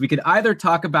do next. We could either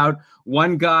talk about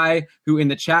one guy who in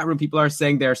the chat room, people are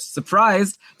saying they're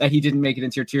surprised that he didn't make it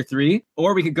into your tier 3,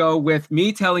 or we could go with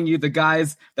me telling you the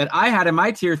guys that I had in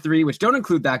my tier 3, which don't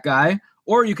include that guy.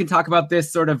 Or you can talk about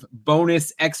this sort of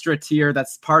bonus extra tier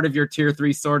that's part of your tier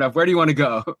 3, sort of. Where do you want to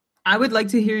go? I would like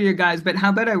to hear your guys, but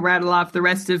how about I rattle off the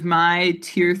rest of my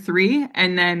tier 3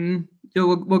 and then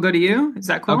we'll go to you? Is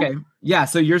that cool? Okay. Yeah.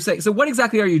 So you're saying, so what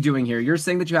exactly are you doing here? You're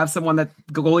saying that you have someone that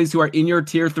goalies who are in your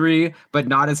tier 3, but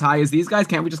not as high as these guys.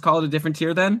 Can't we just call it a different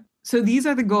tier then? So these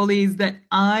are the goalies that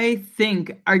I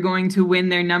think are going to win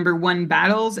their number 1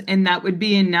 battles, and that would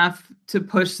be enough to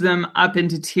push them up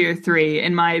into tier 3,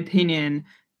 in my opinion.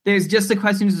 There's just the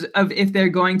questions of if they're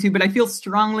going to, but I feel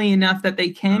strongly enough that they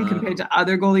can compared to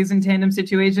other goalies in tandem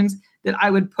situations that I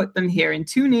would put them here. And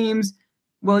 2 names,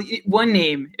 well, one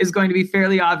name is going to be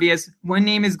fairly obvious. One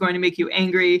name is going to make you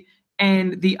angry,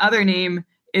 and the other name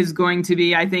is going to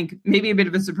be, I think, maybe a bit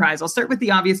of a surprise. I'll start with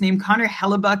the obvious name, Connor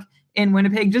Hellebuyck in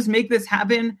Winnipeg. Just make this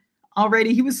happen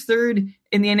already. He was 3rd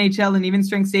in the NHL in even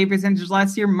strength save percentage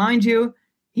last year. Mind you,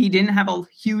 he didn't have a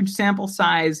huge sample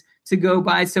size to go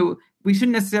by, so we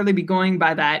shouldn't necessarily be going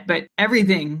by that, but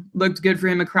everything looked good for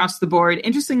him across the board.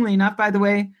 Interestingly enough, by the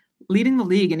way, leading the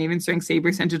league in even strength save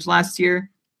percentage last year,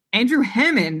 Andrew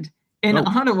Hammond in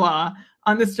Ottawa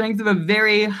on the strength of a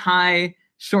very high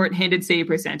short-handed save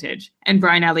percentage. And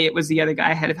Brian Elliott was the other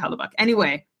guy ahead of Hellebuyck.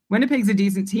 Anyway, Winnipeg's a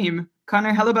decent team.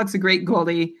 Connor Hellebuyck's a great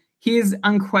goalie. He is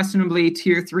unquestionably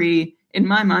tier 3 in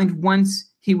my mind once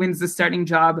he wins the starting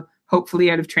job,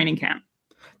 hopefully out of training camp.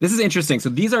 This is interesting. So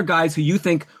these are guys who you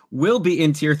think will be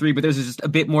in tier 3, but there's just a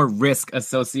bit more risk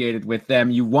associated with them.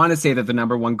 You want to say that the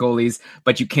number 1 goalies,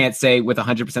 but you can't say with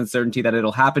 100% certainty that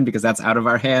it'll happen because that's out of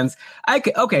our hands.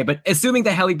 Okay, but assuming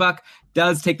that Hellebuyck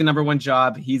does take the number 1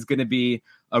 job, he's going to be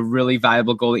a really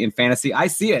valuable goalie in fantasy. I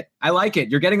see it. I like it.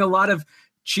 You're getting a lot of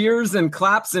cheers and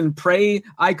claps and pray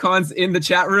icons in the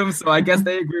chat room, so I guess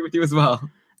they agree with you as well.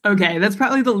 Okay, that's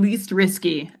probably the least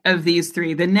risky of these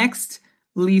 3. The next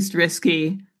least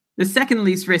risky, the second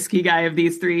least risky guy of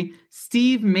these 3,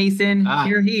 Steve Mason.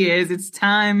 Here he is. It's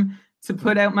time to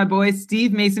put out my boy,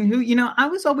 Steve Mason, who, I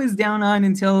was always down on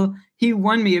until he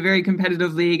won me a very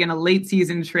competitive league in a late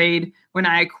season trade when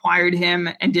I acquired him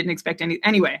and didn't expect any.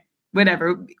 Anyway,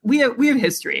 whatever. We have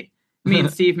history, me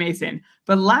and Steve Mason.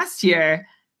 But last year,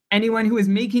 anyone who was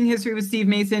making history with Steve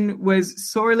Mason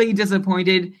was sorely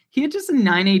disappointed. He had just a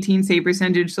 .918 save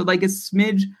percentage, so like a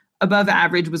smidge above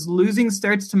average, was losing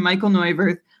starts to Michael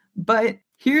Neuwirth. But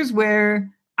here's where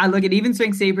I look at even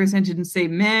strength save percentage and say,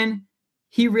 man,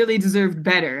 he really deserved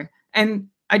better. And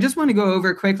I just want to go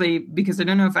over quickly, because I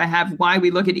don't know if I have, why we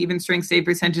look at even strength save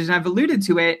percentage, and I've alluded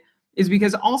to it, is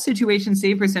because all situation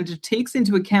save percentage takes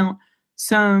into account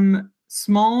some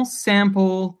small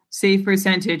sample save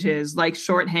percentages like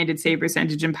shorthanded save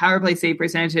percentage and power play save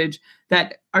percentage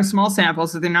that are small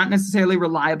samples, so they're not necessarily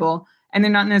reliable and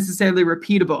they're not necessarily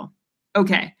repeatable.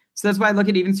 Okay, so that's why I look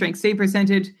at even strength save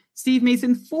percentage. Steve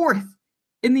Mason, 4th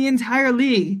in the entire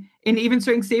league in even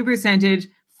strength save percentage,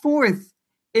 4th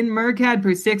in Mercad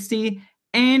per 60,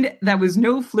 and that was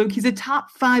no fluke. He's a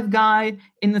top 5 guy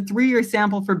in the 3-year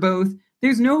sample for both.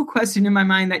 There's no question in my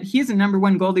mind that he is a number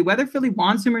 1 goalie. Whether Philly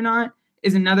wants him or not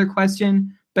is another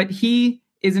question, but he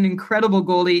is an incredible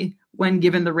goalie when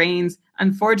given the reins.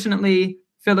 Unfortunately,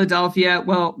 Philadelphia,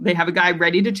 well, they have a guy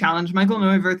ready to challenge. Michael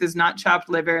Neuwirth is not chopped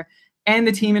liver, and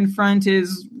the team in front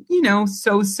is,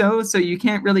 so you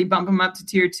can't really bump him up to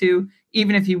tier 2,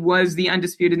 even if he was the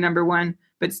undisputed number 1.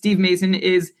 But Steve Mason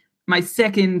is my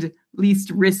second least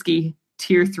risky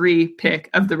tier 3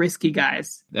 pick of the risky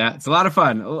guys. Yeah, it's a lot of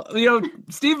fun.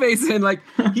 Steve Mason,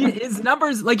 his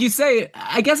numbers, like you say,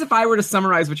 I guess if I were to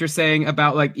summarize what you're saying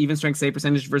about even strength save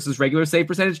percentage versus regular save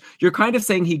percentage, you're kind of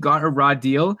saying he got a raw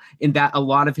deal in that a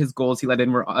lot of his goals he let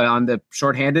in were on the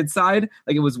shorthanded side.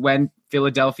 Like, it was when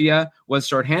Philadelphia was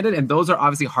shorthanded, and those are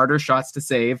obviously harder shots to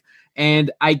save. And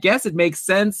I guess it makes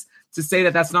sense to say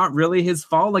that that's not really his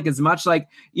fault. As much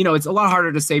it's a lot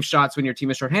harder to save shots when your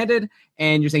team is shorthanded,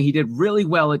 and you're saying he did really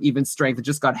well at even strength and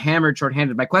just got hammered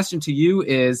shorthanded. My question to you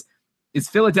is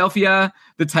Philadelphia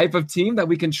the type of team that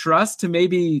we can trust to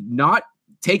maybe not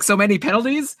take so many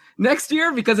penalties next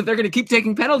year? Because if they're going to keep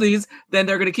taking penalties, then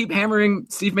they're going to keep hammering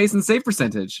Steve Mason's save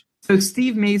percentage. So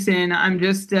Steve Mason, I'm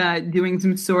just doing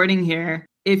some sorting here.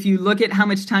 If you look at how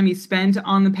much time he spent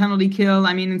on the penalty kill,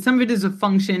 and some of it is a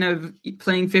function of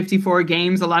playing 54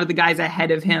 games. A lot of the guys ahead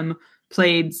of him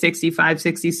played 65,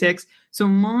 66. So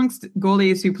amongst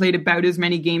goalies who played about as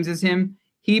many games as him,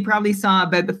 he probably saw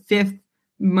about the 5th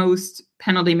most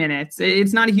penalty minutes.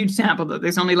 It's not a huge sample, though.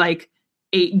 There's only like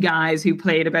 8 guys who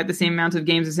played about the same amount of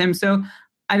games as him. So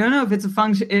I don't know if it's a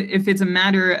function, if it's a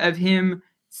matter of him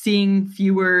seeing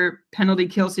fewer penalty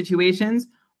kill situations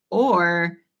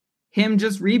or him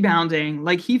just rebounding.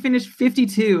 Like, he finished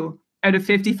 52 out of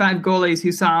 55 goalies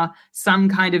who saw some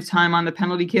kind of time on the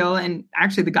penalty kill. And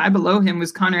actually the guy below him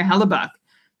was Connor Hellebuck.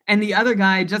 And the other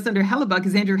guy just under Hellebuck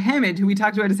is Andrew Hammond, who we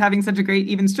talked about as having such a great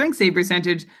even strength save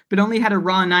percentage, but only had a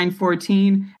raw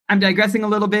 914. I'm digressing a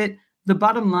little bit. The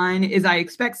bottom line is I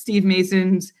expect Steve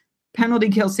Mason's penalty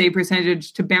kill save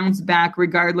percentage to bounce back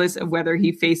regardless of whether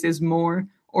he faces more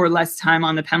or less time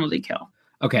on the penalty kill.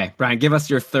 Okay, Brian, give us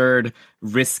your third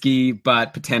risky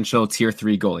but potential tier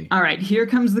 3 goalie. All right, here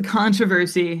comes the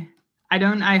controversy.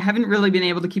 I haven't really been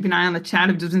able to keep an eye on the chat.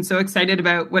 I've just been so excited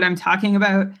about what I'm talking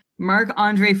about.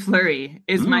 Marc-Andre Fleury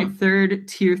is my third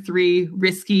tier 3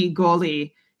 risky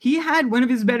goalie. He had one of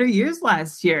his better years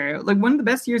last year, like one of the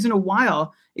best years in a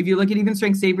while, if you look at even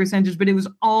strength save percentage, but it was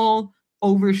all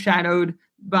overshadowed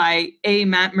by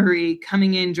Matt Murray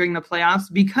coming in during the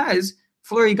playoffs because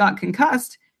Fleury got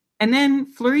concussed. And then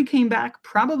Fleury came back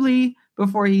probably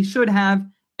before he should have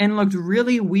and looked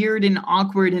really weird and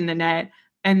awkward in the net.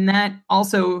 And that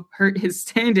also hurt his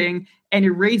standing and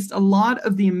erased a lot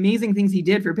of the amazing things he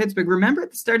did for Pittsburgh. Remember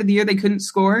at the start of the year, they couldn't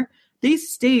score. They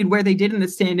stayed where they did in the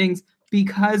standings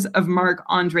because of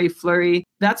Marc-Andre Fleury.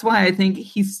 That's why I think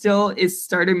he still is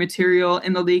starter material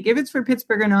in the league. If it's for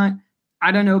Pittsburgh or not,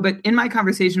 I don't know. But in my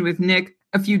conversation with Nick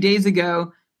a few days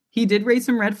ago, he did raise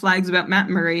some red flags about Matt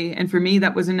Murray. And for me,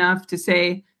 that was enough to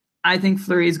say, I think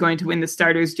Fleury is going to win the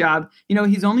starter's job. You know,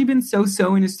 he's only been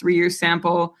so-so in his 3-year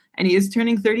sample, and he is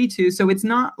turning 32. So it's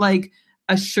not like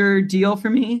a sure deal for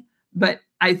me. But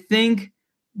I think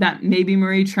that maybe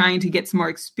Murray trying to get some more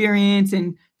experience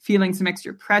and feeling some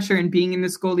extra pressure and being in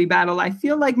this goalie battle, I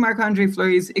feel like Marc-Andre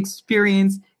Fleury's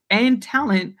experience and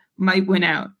talent might win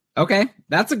out. Okay,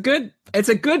 it's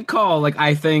a good call, like,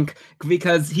 I think,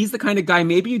 because he's the kind of guy,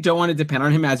 maybe you don't want to depend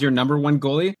on him as your number 1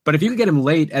 goalie, but if you could get him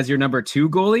late as your number 2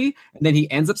 goalie, and then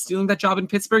he ends up stealing that job in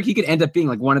Pittsburgh, he could end up being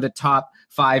like one of the top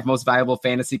 5 most valuable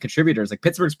fantasy contributors. Like,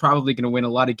 Pittsburgh's probably going to win a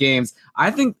lot of games.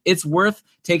 I think it's worth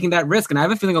taking that risk, and I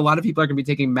have a feeling a lot of people are going to be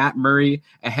taking Matt Murray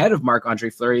ahead of Marc-Andre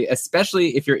Fleury,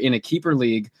 especially if you're in a keeper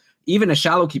league. Even a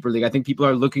shallow keeper league, I think people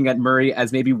are looking at Murray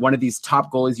as maybe one of these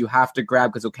top goalies you have to grab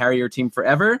because he'll carry your team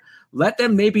forever. Let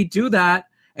them maybe do that,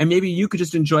 and maybe you could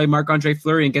just enjoy Marc-Andre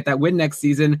Fleury and get that win next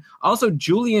season. Also,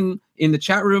 Julian in the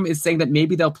chat room is saying that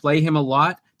maybe they'll play him a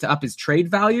lot to up his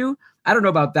trade value. I don't know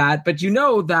about that, but you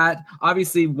know that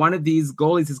obviously one of these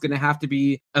goalies is going to have to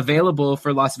be available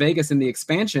for Las Vegas in the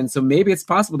expansion. So maybe it's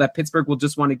possible that Pittsburgh will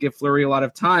just want to give Fleury a lot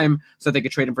of time so they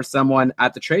could trade him for someone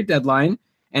at the trade deadline.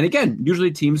 And again,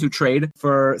 usually teams who trade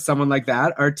for someone like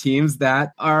that are teams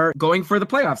that are going for the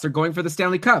playoffs or going for the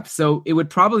Stanley Cup. So it would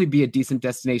probably be a decent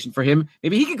destination for him.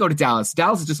 Maybe he could go to Dallas.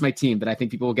 Dallas is just my team that I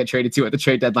think people will get traded to at the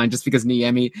trade deadline just because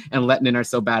Niemi and Lehtinen are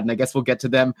so bad. And I guess we'll get to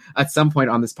them at some point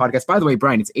on this podcast. By the way,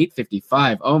 Brian, it's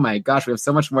 8:55. Oh my gosh, we have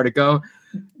so much more to go.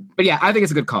 But yeah, I think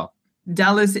it's a good call.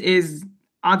 Dallas is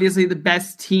obviously the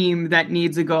best team that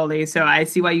needs a goalie. So I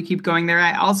see why you keep going there.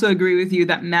 I also agree with you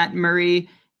that Matt Murray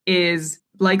is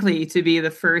likely to be the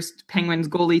first Penguins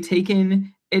goalie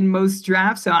taken in most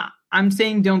drafts. So I'm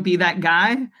saying don't be that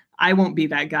guy. I won't be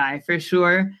that guy for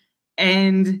sure.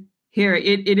 And here,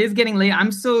 it is getting late.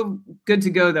 I'm still good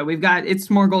to go, though. It's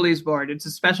more goalies board. It's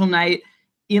a special night.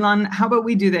 Elon, how about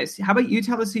we do this? How about you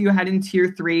tell us who you had in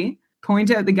tier 3, point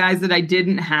out the guys that I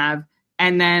didn't have,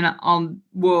 and then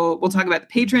we'll talk about the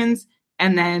patrons,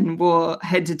 and then we'll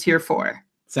head to tier 4.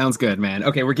 Sounds good, man.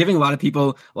 Okay, we're giving a lot of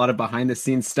people a lot of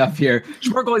behind-the-scenes stuff here.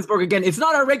 Schmore Goaliesburg, again, it's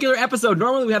not our regular episode.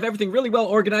 Normally, we have everything really well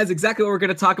organized, exactly what we're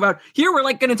going to talk about. Here, we're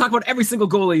going to talk about every single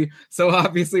goalie. So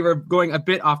obviously, we're going a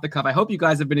bit off the cuff. I hope you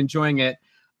guys have been enjoying it.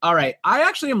 All right, I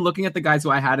actually am looking at the guys who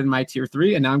I had in my tier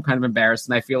 3, and now I'm kind of embarrassed,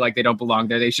 and I feel like they don't belong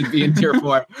there. They should be in tier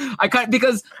 4.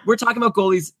 Because we're talking about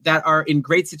goalies that are in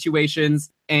great situations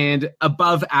and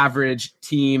above average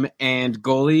team and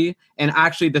goalie. And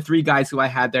actually, the 3 guys who I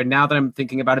had there, now that I'm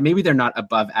thinking about it, maybe they're not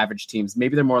above average teams.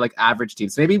 Maybe they're more like average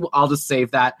teams. Maybe I'll just save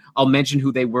that. I'll mention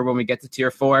who they were when we get to tier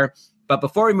 4. But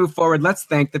before we move forward, let's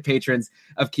thank the patrons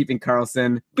of Keeping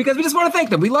Karlsson, because we just want to thank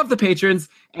them. We love the patrons,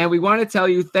 and we want to tell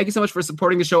you thank you so much for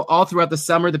supporting the show all throughout the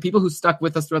summer. The people who stuck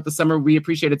with us throughout the summer, we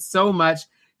appreciate it so much.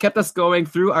 kept us going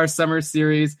through our summer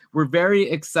series. We're very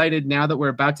excited now that we're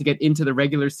about to get into the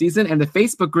regular season, and the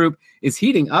Facebook group is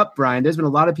heating up, Brian. There's been a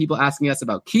lot of people asking us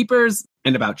about keepers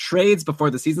and about trades before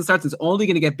the season starts. It's only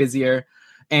going to get busier.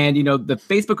 And, you know, the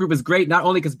Facebook group is great, not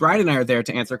only because Brian and I are there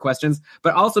to answer questions,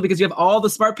 but also because you have all the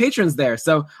smart patrons there.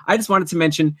 So I just wanted to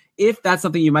mention, if that's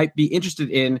something you might be interested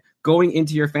in going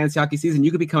into your fantasy hockey season,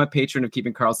 you could become a patron of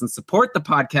Keeping Karlsson, support the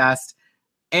podcast,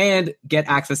 and get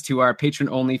access to our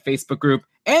patron-only Facebook group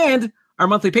and our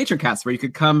monthly patron cast, where you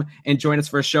could come and join us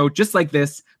for a show just like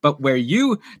this, but where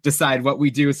you decide what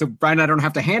we do. So Brian and I don't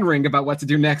have to hand-wring about what to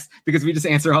do next, because we just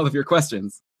answer all of your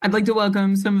questions. I'd like to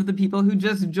welcome some of the people who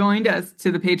just joined us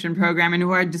to the patron program and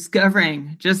who are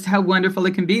discovering just how wonderful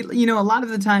it can be. You know, a lot of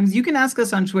the times you can ask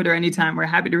us on Twitter anytime. We're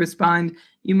happy to respond.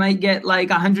 You might get like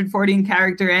 140 in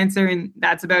character answer, and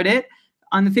that's about it.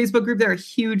 On the Facebook group, there are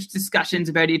huge discussions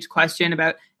about each question,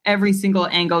 about every single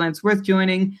angle, and it's worth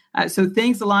joining. So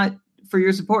thanks a lot for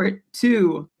your support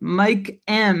to Mike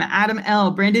M, Adam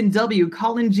L, Brandon W,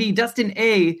 Colin G, Dustin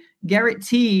A, Garrett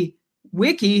T,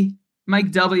 Wiki,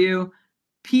 Mike W,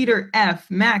 Peter F,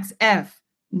 Max F,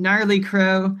 Gnarly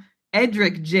Crow,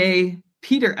 Edric J,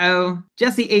 Peter O,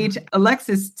 Jesse H,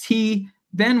 Alexis T,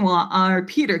 Benoit R,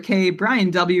 Peter K,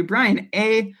 Brian W, Brian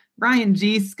A, Ryan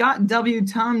G, Scott W,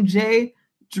 Tom J,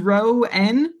 Dro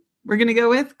N, we're going to go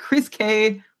with Chris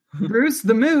K, Bruce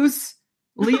the Moose,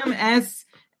 Liam S,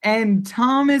 and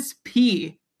Thomas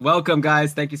P. Welcome,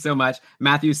 guys. Thank you so much.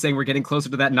 Matthew's saying we're getting closer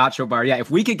to that nacho bar. Yeah, if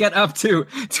we could get up to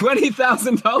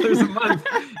 $20,000 a month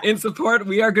in support,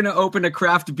 we are going to open a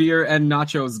craft beer and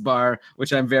nachos bar,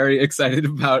 which I'm very excited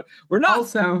about. We're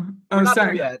not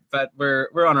there yet, but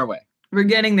we're on our way. We're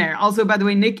getting there. Also, by the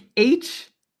way, Nick H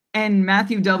and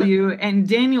Matthew W and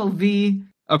Daniel V.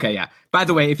 Okay, yeah. By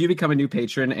the way, if you become a new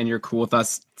patron and you're cool with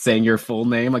us saying your full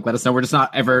name, like, let us know. We're just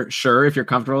not ever sure if you're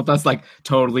comfortable with us, like,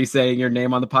 totally saying your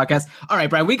name on the podcast. All right,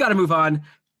 Brian, we got to move on.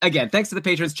 Again, thanks to the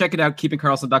patrons. Check it out,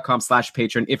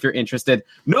 keepingkarlsson.com/patron if you're interested.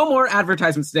 No more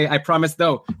advertisements today, I promise,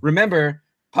 though. Remember,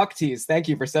 Puck Tees, thank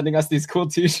you for sending us these cool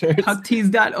t-shirts.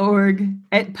 Pucktees.org,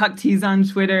 at Pucktees on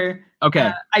Twitter.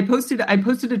 Okay. I posted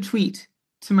a tweet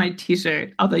to my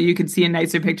t-shirt, although you could see a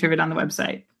nicer picture of it on the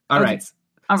website. All right.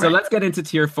 So let's get into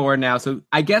tier 4 now. So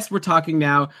I guess we're talking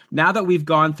now that we've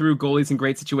gone through goalies in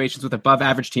great situations with above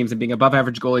average teams and being above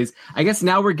average goalies, I guess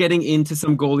now we're getting into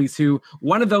some goalies who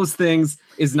one of those things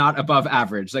is not above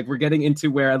average. Like, we're getting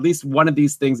into where at least one of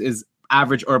these things is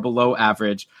average or below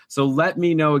average. So let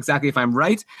me know exactly if I'm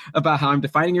right about how I'm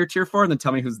defining your tier 4, and then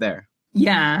tell me who's there.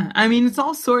 Yeah, I mean, it's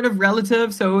all sort of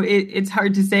relative, so it's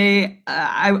hard to say.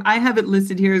 I have it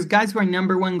listed here as guys who are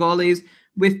number one goalies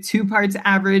with 2 parts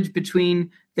average between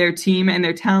their team and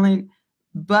their talent,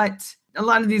 but a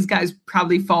lot of these guys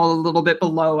probably fall a little bit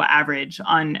below average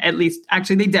on at least,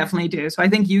 actually they definitely do. So I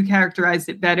think you characterized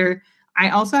it better. I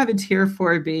also have a tier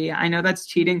 4B. I know that's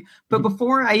cheating, but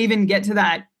before I even get to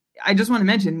that, I just want to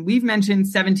mention, we've mentioned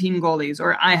 17 goalies,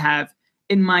 or I have,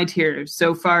 in my tiers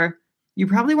so far. You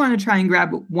probably want to try and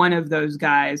grab one of those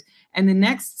guys. And the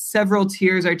next several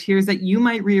tiers are tiers that you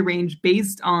might rearrange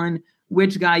based on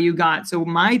which guy you got. So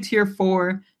my tier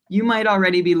 4, you might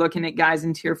already be looking at guys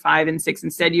in tier 5 and 6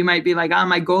 instead. You might be like,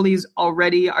 my goalies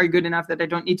already are good enough that I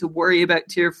don't need to worry about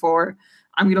tier 4.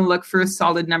 I'm going to look for a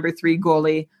solid number 3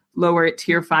 goalie, lower at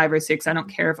tier 5 or 6. I don't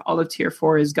care if all of tier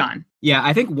 4 is gone. Yeah,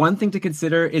 I think one thing to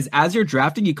consider is as you're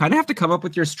drafting, you kind of have to come up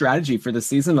with your strategy for the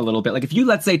season a little bit. Like, if you,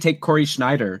 let's say, take Corey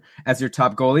Schneider as your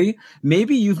top goalie,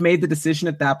 maybe you've made the decision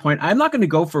at that point, I'm not going to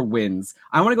go for wins.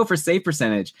 I want to go for save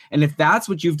percentage. And if that's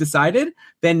what you've decided,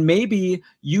 then maybe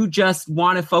you just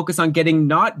want to focus on getting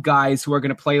not guys who are going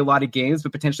to play a lot of games,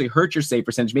 but potentially hurt your save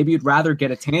percentage. Maybe you'd rather get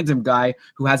a tandem guy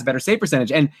who has a better save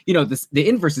percentage. And, you know, the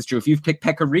inverse is true. If you've picked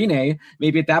Pekka Rinne,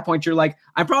 maybe at that point you're like,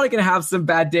 I'm probably going to have some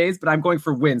bad days, but I'm going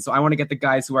for wins. So I want to get the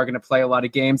guys who are going to play a lot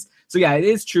of games. So yeah, it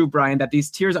is true, Brian, that these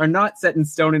tiers are not set in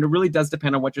stone, and it really does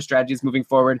depend on what your strategy is moving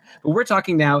forward. But we're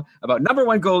talking now about number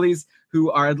 1 goalies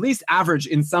who are at least average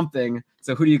in something.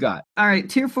 So who do you got? All right,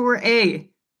 tier 4A,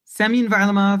 Semyon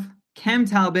Varlamov, Cam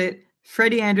Talbot,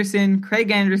 Freddie Anderson, Craig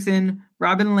Anderson,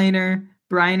 Robin Lehner,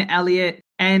 Brian Elliott,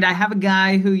 and I have a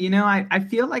guy who, you know, I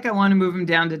feel like I want to move him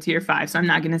down to tier 5, so I'm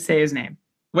not going to say his name.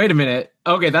 Wait a minute.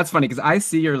 Okay, that's funny because I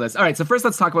see your list. All right, so first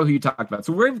let's talk about who you talked about.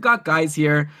 So we've got guys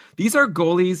here. These are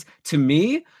goalies, to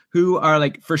me, who are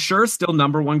like for sure still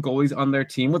number 1 goalies on their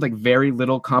team with like very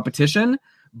little competition,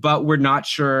 but we're not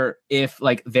sure if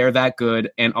like they're that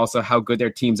good and also how good their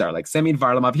teams are. Like Semyon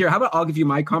Varlamov here. How about I'll give you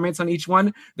my comments on each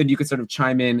one, then you can sort of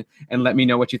chime in and let me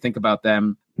know what you think about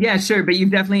them. Yeah, sure. But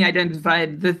you've definitely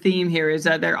identified the theme here is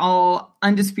that they're all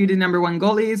undisputed number 1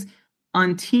 goalies.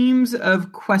 on teams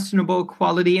of questionable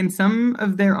quality, and some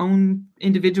of their own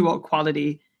individual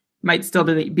quality might still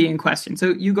be in question. So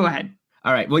you go ahead.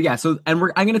 All right. Well, yeah. So, I'm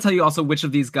going to tell you also which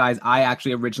of these guys I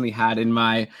actually originally had in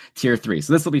my tier 3.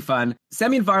 So this will be fun.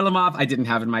 Semyon Varlamov, I didn't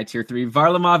have in my tier 3.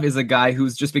 Varlamov is a guy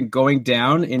who's just been going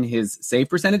down in his save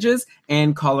percentages,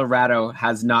 and Colorado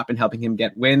has not been helping him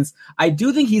get wins. I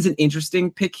do think he's an interesting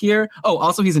pick here. Oh,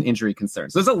 also he's an injury concern.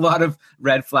 So there's a lot of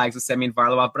red flags with Semyon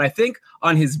Varlamov, but I think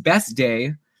on his best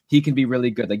day, he can be really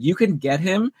good. Like, you can get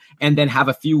him and then have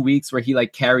a few weeks where he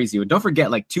like carries you. And don't forget,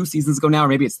 like 2 seasons ago now, or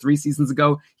maybe it's 3 seasons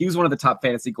ago, he was one of the top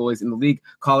fantasy goalies in the league.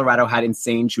 Colorado had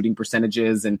insane shooting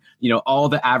percentages, and, you know, all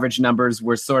the average numbers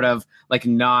were sort of like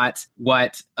not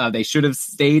what they should have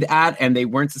stayed at, and they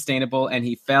weren't sustainable. And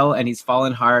he fell, and he's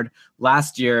fallen hard.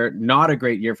 Last year, not a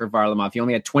great year for Varlamov. He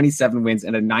only had 27 wins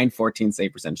and a .914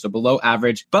 save percentage, so below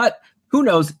average. But who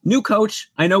knows? New coach.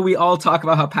 I know we all talk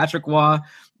about how Patrick Waugh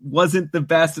wasn't the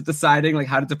best at deciding like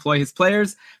how to deploy his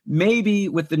players. Maybe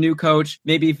with the new coach,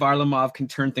 maybe Varlamov can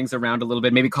turn things around a little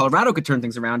bit. Maybe Colorado could turn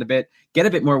things around a bit, get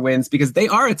a bit more wins, because they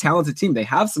are a talented team. They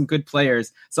have some good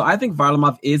players. So I think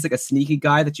Varlamov is like a sneaky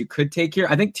guy that you could take here.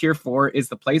 I think tier 4 is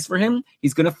the place for him.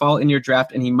 He's going to fall in your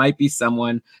draft, and he might be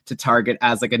someone to target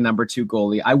as like a number 2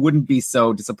 goalie. I wouldn't be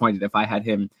so disappointed if I had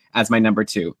him as my number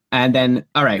 2. And then,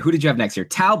 all right, who did you have next here?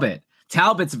 Talbot.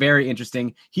 Talbot's very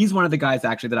interesting. He's one of the guys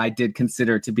actually that I did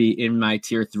consider to be in my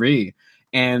tier 3.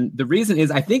 And the reason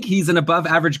is I think he's an above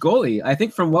average goalie. I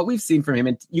think from what we've seen from him,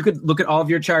 and you could look at all of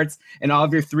your charts and all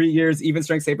of your 3 years, even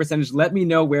strength save percentage, let me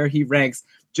know where he ranks.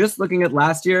 Just looking at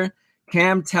last year,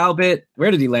 Cam Talbot,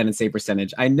 where did he land in save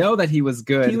percentage? I know that he was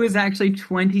good. He was actually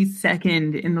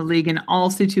 22nd in the league in all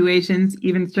situations,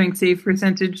 even strength save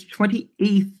percentage,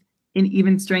 28th in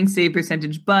even strength save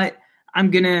percentage. But I'm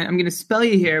gonna spell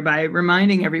you here by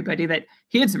reminding everybody that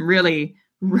he had some really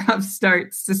rough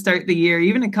starts to start the year,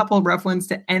 even a couple of rough ones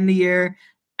to end the year.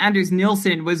 Anders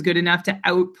Nilsson was good enough to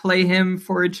outplay him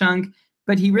for a chunk,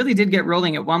 but he really did get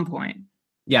rolling at one point.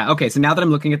 Yeah, okay, so now that I'm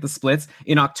looking at the splits,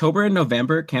 in October and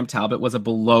November, Cam Talbot was a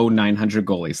below 900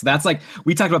 goalie. So that's like,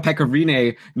 we talked about Pekka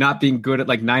Rinne not being good at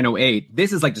like 908.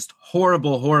 This is like just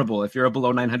horrible. If you're a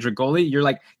below 900 goalie, you're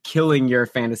like killing your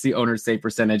fantasy owner's save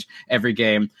percentage every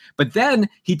game. But then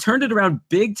he turned it around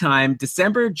big time.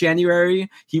 December, January,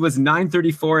 he was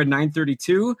 934 and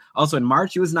 932. Also in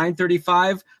March, he was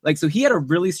 935. Like, so he had a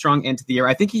really strong end to the year.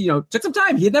 I think he, took some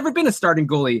time. He had never been a starting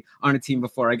goalie on a team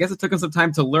before. I guess it took him some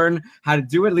time to learn how to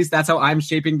do it. At least that's how I'm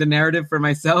shaping the narrative for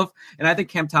myself. And I think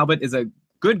Cam Talbot is a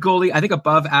good goalie. I think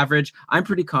above average. I'm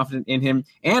pretty confident in him.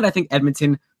 And I think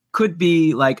Edmonton could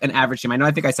be like an average team.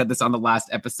 I think I said this on the last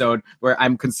episode where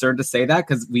I'm concerned to say that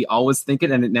because we always think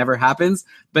it and it never happens.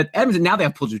 But Edmonton, now they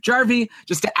have Puljujärvi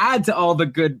just to add to all the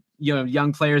good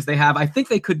young players they have. I think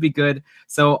they could be good.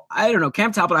 So I don't know.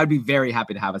 Cam Talbot, I'd be very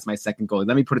happy to have as my second goalie.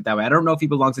 Let me put it that way. I don't know if he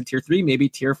belongs in tier 3. Maybe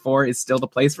tier 4 is still the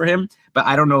place for him, but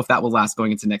I don't know if that will last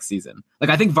going into next season.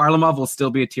 Like, I think Varlamov will still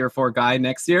be a tier 4 guy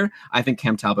next year. I think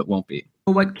Cam Talbot won't be.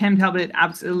 What Cam Talbot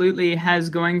absolutely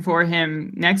has going for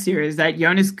him next year is that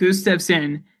Jonas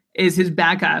Gustafsson is his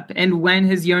backup. And when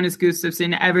has Jonas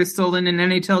Gustafsson ever stolen an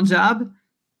NHL job?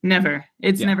 Never.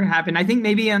 It's never happened. I think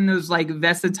maybe on those like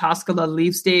Vesa Toskala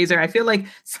Leafs days, or I feel like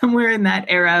somewhere in that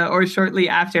era or shortly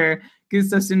after,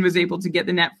 Gustafsson was able to get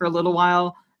the net for a little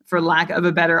while for lack of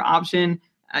a better option.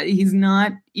 He's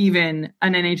not even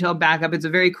an NHL backup. It's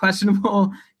a very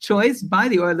questionable choice by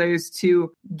the Oilers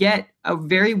to get a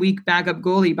very weak backup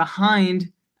goalie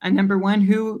behind a number one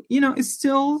who, is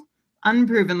still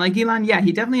unproven. Like Elon,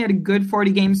 he definitely had a good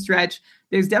 40-game stretch.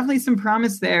 There's definitely some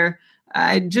promise there.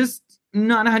 Just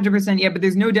not 100% yet, but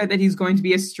there's no doubt that he's going to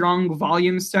be a strong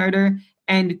volume starter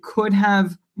and could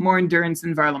have more endurance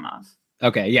than Varlamov.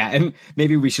 Okay, yeah, and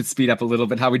maybe we should speed up a little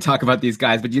bit how we talk about these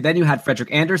guys. But then you had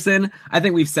Frederik Andersen. I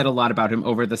think we've said a lot about him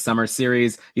over the summer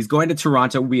series. He's going to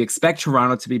Toronto. We expect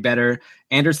Toronto to be better.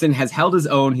 Andersen has held his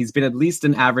own. He's been at least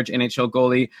an average NHL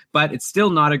goalie, but it's still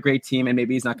not a great team, and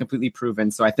maybe he's not completely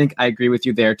proven. So I think I agree with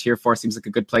you there. Tier 4 seems like a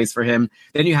good place for him.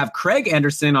 Then you have Craig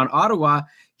Anderson on Ottawa.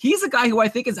 He's a guy who I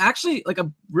think is actually like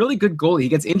a really good goalie. He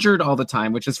gets injured all the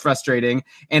time, which is frustrating.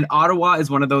 And Ottawa is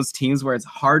one of those teams where it's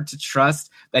hard to trust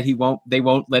that they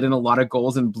won't let in a lot of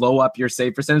goals and blow up your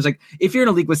save percentage. Like, if you're in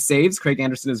a league with saves, Craig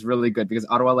Anderson is really good because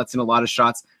Ottawa lets in a lot of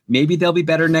shots. Maybe they'll be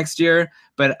better next year,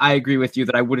 but I agree with you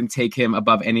that I wouldn't take him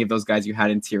above any of those guys you had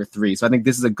in tier 3. So I think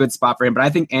this is a good spot for him. But I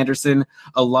think Anderson,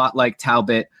 a lot like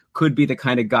Talbot, could be the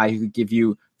kind of guy who could give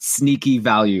you sneaky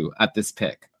value at this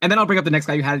pick. And then I'll bring up the next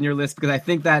guy you had in your list because I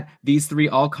think that these three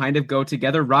all kind of go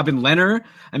together. Robin Lehner,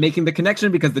 I'm making the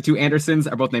connection because the two Andersons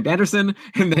are both named Anderson.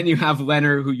 And then you have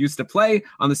Lehner, who used to play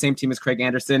on the same team as Craig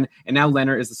Anderson. And now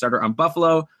Lehner is the starter on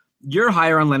Buffalo. You're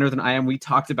higher on Lehner than I am. We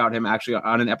talked about him actually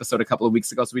on an episode a couple of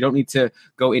weeks ago, so we don't need to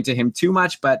go into him too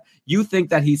much, but you think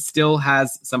that he still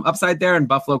has some upside there and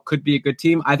Buffalo could be a good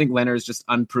team. I think Lehner is just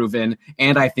unproven,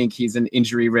 and I think he's an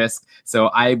injury risk, so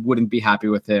I wouldn't be happy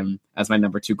with him as my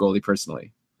number 2 goalie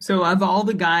personally. So of all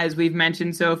the guys we've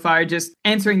mentioned so far, just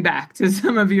answering back to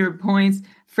some of your points,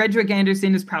 Frederik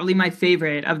Andersen is probably my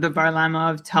favorite of the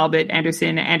Varlamov, Talbot,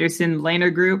 Anderson,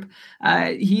 Lehner group.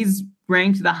 He's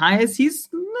ranked the highest. He's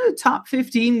the top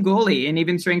 15 goalie in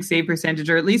even strength save percentage,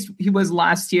 or at least he was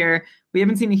last year. We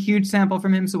haven't seen a huge sample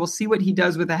from him, so we'll see what he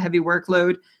does with a heavy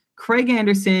workload. Craig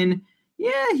Anderson,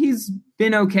 yeah, he's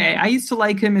been okay. I used to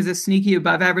like him as a sneaky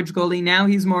above average goalie. Now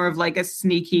he's more of like a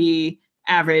sneaky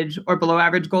average or below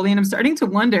average goalie. And I'm starting to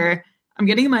wonder, I'm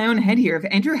getting in my own head here,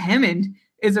 if Andrew Hammond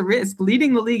is a risk,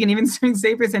 leading the league in even strength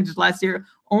save percentage last year,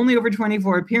 only over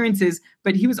 24 appearances,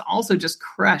 but he was also just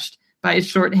crushed by his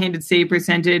shorthanded save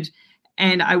percentage.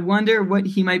 And I wonder what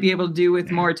he might be able to do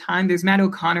with more time. There's Matt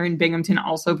O'Connor and Binghamton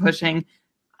also pushing.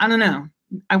 I don't know.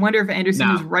 I wonder if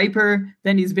Anderson is riper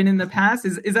than he's been in the past.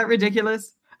 Is that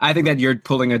ridiculous? I think that you're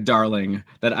pulling a Darling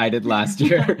that I did last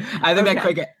year. I think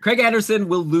that Craig Anderson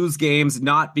will lose games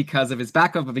not because of his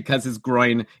backup, but because his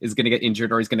groin is going to get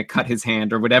injured or he's going to cut his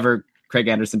hand or whatever Craig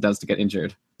Anderson does to get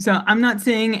injured. So I'm not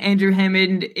saying Andrew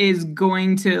Hammond is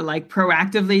going to like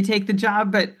proactively take the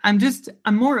job, but I'm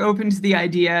more open to the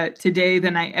idea today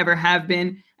than I ever have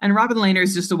been. And Robin Lehner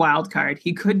is just a wild card.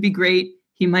 He could be great.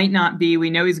 He might not be.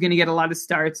 We know he's going to get a lot of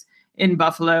starts in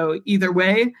Buffalo either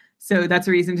way. So that's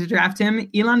a reason to draft him.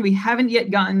 Elon, we haven't yet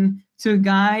gotten to a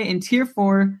guy in tier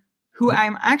 4 who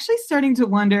I'm actually starting to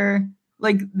wonder,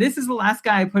 like, this is the last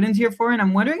guy I put in tier 4, and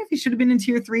I'm wondering if he should have been in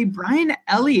tier 3. Brian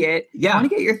Elliott. Yeah. I want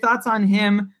to get your thoughts on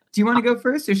him. Do you want to go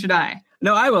first or should I?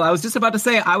 No, I will. I was just about to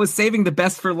say I was saving the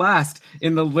best for last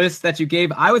in the list that you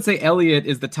gave. I would say Elliott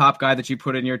is the top guy that you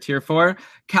put in your tier 4.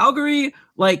 Calgary,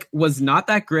 was not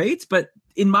that great, but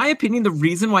in my opinion, the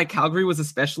reason why Calgary was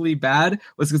especially bad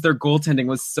was because their goaltending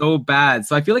was so bad.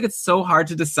 So I feel like it's so hard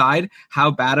to decide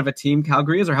how bad of a team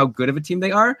Calgary is or how good of a team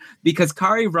they are because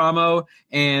Kari Ramo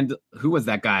and who was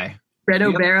that guy? Red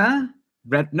O'Bara?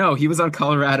 No, he was on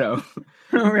Colorado.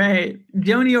 Oh, right.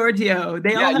 Joni Ortio.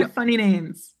 They all have funny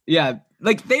names. Yeah.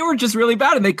 They were just really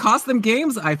bad and they cost them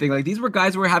games, I think. These were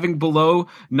guys who were having below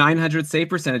 900 save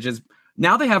percentages.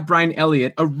 Now they have Brian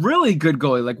Elliott, a really good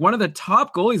goalie, one of the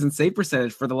top goalies in save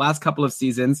percentage for the last couple of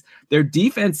seasons. Their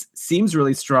defense seems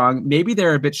really strong. Maybe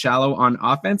they're a bit shallow on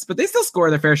offense, but they still score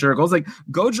their fair share of goals.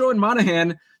 Gojo and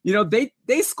Monahan,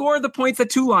 they score the points that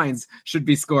two lines should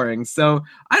be scoring. So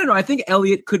I don't know. I think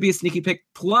Elliott could be a sneaky pick.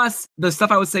 Plus the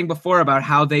stuff I was saying before about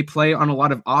how they play on a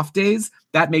lot of off days,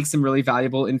 that makes him really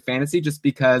valuable in fantasy just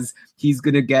because he's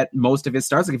going to get most of his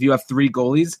starts. If you have 3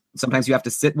 goalies, sometimes you have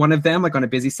to sit one of them on a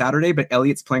busy Saturday, but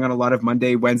Elliott's playing on a lot of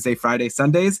Monday, Wednesday, Friday,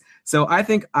 Sundays. So I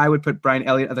think I would put Brian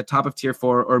Elliott at the top of tier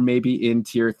 4 or maybe in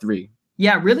tier 3.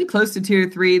 Yeah, really close to tier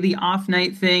 3. The off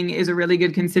night thing is a really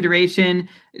good consideration.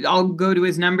 I'll go to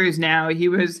his numbers now. He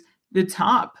was the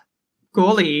top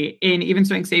goalie in even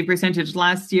strength save percentage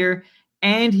last year,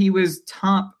 and he was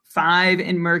top 5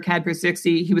 in Mercat per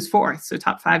 60. He was 4th, so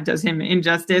top 5 does him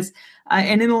injustice.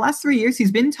 And in the last 3 years,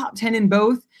 he's been top 10 in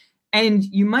both. And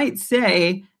you might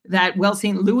say that,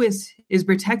 St. Louis is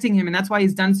protecting him, and that's why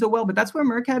he's done so well. But that's where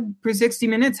Mercat per 60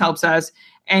 minutes helps us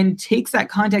and takes that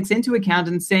context into account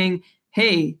and saying,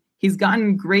 hey, he's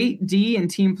gotten great D and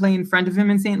team play in front of him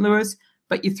in St. Louis,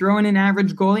 but you throw in an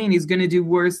average goalie and he's going to do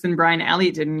worse than Brian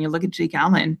Elliott did. And you look at Jake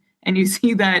Allen and you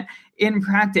see that in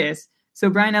practice. So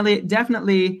Brian Elliott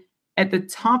definitely at the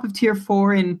top of tier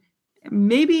 4 and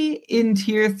maybe in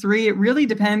tier 3. It really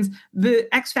depends. The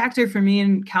X factor for me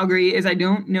in Calgary is I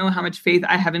don't know how much faith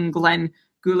I have in Glenn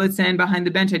Gulutzan behind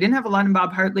the bench. I didn't have a lot in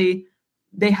Bob Hartley.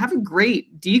 They have a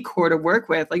great D-core to work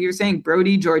with. Like you were saying,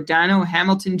 Brody, Giordano,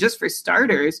 Hamilton, just for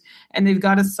starters. And they've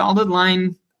got a solid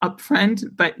line up front,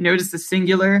 but notice the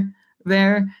singular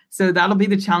there. So that'll be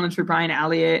the challenge for Brian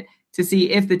Elliott to see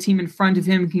if the team in front of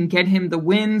him can get him the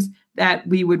wins that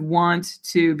we would want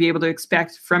to be able to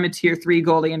expect from a tier 3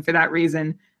 goalie. And for that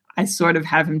reason, I sort of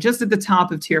have him just at the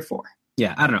top of tier 4.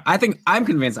 Yeah, I don't know. I think I'm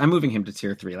convinced I'm moving him to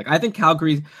tier 3. I think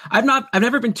Calgary, I've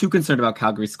never been too concerned about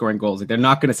Calgary scoring goals. They're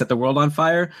not going to set the world on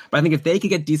fire, but I think if they could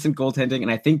get decent goaltending,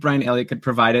 and I think Brian Elliott could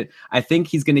provide it, I think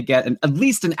he's going to get at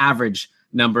least an average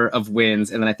number of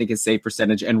wins. And then I think his save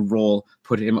percentage and role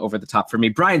put him over the top for me.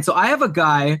 Brian, so I have a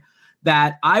guy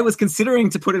that I was considering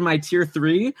to put in my tier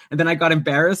 3, and then I got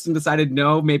embarrassed and decided,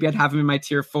 no, maybe I'd have him in my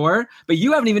tier 4. But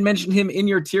you haven't even mentioned him in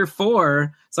your tier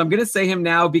 4. So I'm going to say him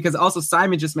now because also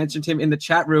Simon just mentioned him in the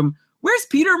chat room. Where's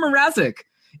Peter Mrazek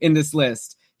in this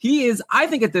list? He is, I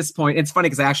think at this point, it's funny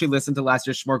because I actually listened to last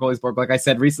year's Smorgasbord, like I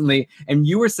said recently, and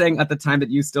you were saying at the time that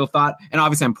you still thought, and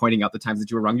obviously I'm pointing out the times that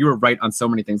you were wrong. You were right on so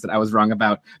many things that I was wrong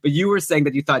about, but you were saying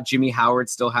that you thought Jimmy Howard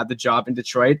still had the job in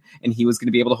Detroit and he was going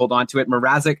to be able to hold on to it.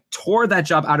 Mrazek tore that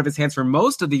job out of his hands for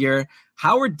most of the year.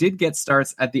 Howard did get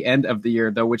starts at the end of the year,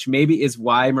 though, which maybe is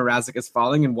why Mrazek is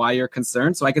falling and why you're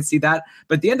concerned. So I can see that.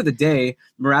 But at the end of the day,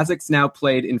 Mrazek's now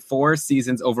played in 4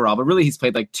 seasons overall, but really he's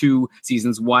played like 2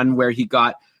 seasons, one where he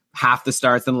got half the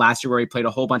starts than last year where he played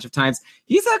a whole bunch of times.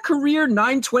 He's a career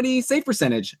 920 save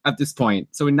percentage at this point.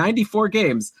 So in 94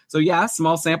 games. So yeah,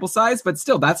 small sample size, but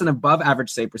still that's an above average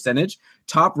save percentage,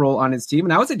 top role on his team.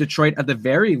 And I would say Detroit at the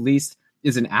very least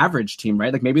is an average team,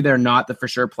 right? Like maybe they're not the for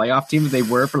sure playoff team that they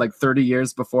were for like 30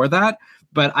 years before that,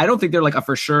 but I don't think they're like a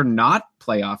for sure not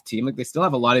playoff team. Like they still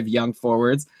have a lot of young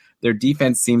forwards. Their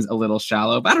defense seems a little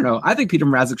shallow, but I don't know. I think Peter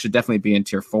Mrazek should definitely be in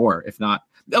tier 4, if not.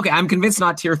 Okay, I'm convinced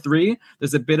not tier 3.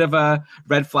 There's a bit of a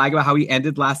red flag about how he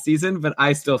ended last season, but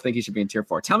I still think he should be in tier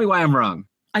 4. Tell me why I'm wrong.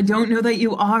 I don't know that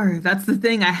you are. That's the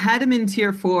thing. I had him in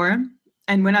tier 4.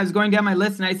 And when I was going down my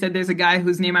list and I said there's a guy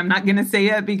whose name I'm not going to say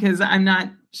yet because I'm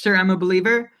not sure I'm a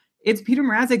believer, it's Peter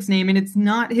Mrazek's name, and it's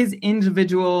not his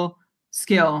individual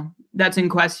skill that's in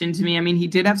question to me. I mean, he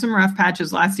did have some rough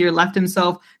patches last year, left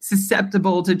himself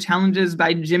susceptible to challenges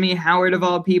by Jimmy Howard of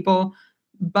all people.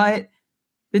 But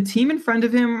the team in front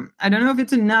of him, I don't know if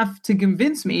it's enough to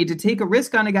convince me to take a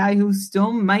risk on a guy who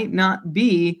still might not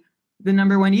be the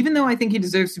number 1, even though I think he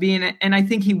deserves to be in it. And I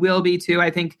think he will be too. I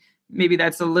think maybe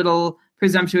that's a little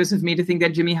presumptuous of me to think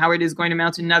that Jimmy Howard is going to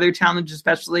mount another challenge,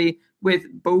 especially with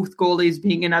both goalies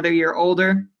being another year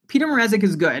older. Peter Mrazek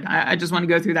is good. I just want to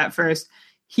go through that first.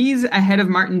 He's ahead of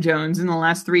Martin Jones in the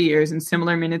last 3 years in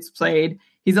similar minutes played.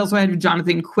 He's also ahead of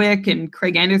Jonathan Quick and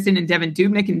Craig Anderson and Devin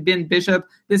Dubnyk and Ben Bishop.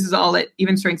 This is all at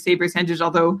even strength save percentage,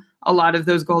 although a lot of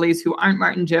those goalies who aren't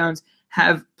Martin Jones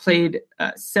have played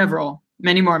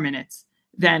many more minutes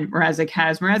than Mrazek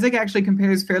has. Mrazek actually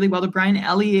compares fairly well to Brian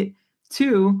Elliott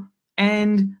too.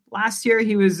 And last year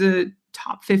he was a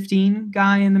top 15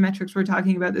 guy in the metrics we're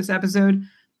talking about this episode.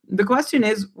 The question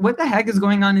is, what the heck is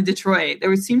going on in Detroit?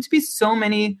 There seem to be so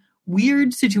many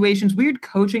weird situations, weird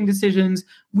coaching decisions,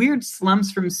 weird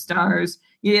slumps from stars.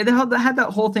 Yeah, they had that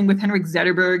whole thing with Henrik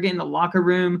Zetterberg in the locker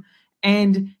room.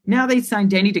 And now they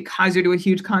signed Danny DeKeyser to a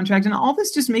huge contract. And all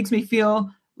this just makes me feel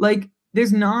like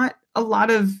there's not a lot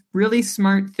of really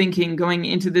smart thinking going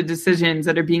into the decisions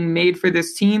that are being made for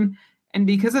this team. And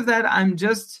because of that, I'm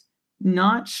just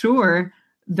not sure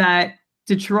that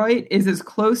Detroit is as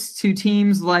close to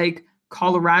teams like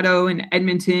Colorado and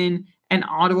Edmonton and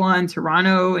Ottawa and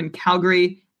Toronto and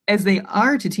Calgary as they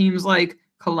are to teams like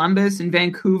Columbus and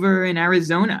Vancouver and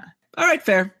Arizona. All right,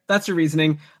 fair. That's your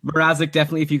reasoning. Mrazek,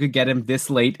 definitely, if you could get him this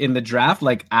late in the draft,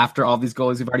 like after all these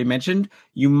goalies we've already mentioned,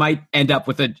 you might end up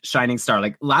with a shining star.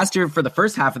 Like last year, for the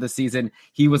first half of the season,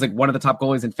 he was like one of the top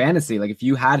goalies in fantasy. Like if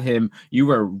you had him, you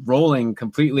were rolling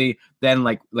completely. Then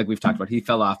like we've talked about, he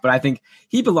fell off. But I think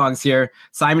he belongs here.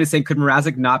 Simon is saying, could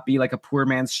Mrazek not be like a poor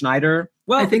man's Schneider?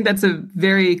 Well, I think that's a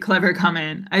very clever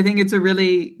comment. I think it's a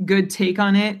really good take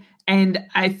on it. And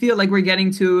I feel like we're getting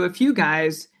to a few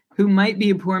guys who might be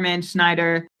a poor man's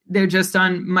Schneider. They're just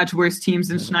on much worse teams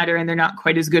than Schneider, and they're not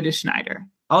quite as good as Schneider.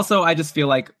 Also, I just feel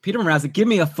like Peter Mrazek, give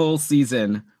me a full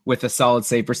season with a solid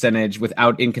save percentage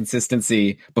without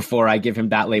inconsistency before I give him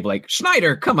that label. Like,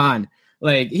 Schneider, come on.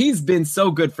 Like, he's been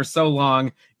so good for so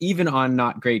long, even on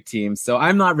not great teams. So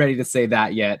I'm not ready to say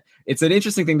that yet. It's an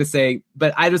interesting thing to say,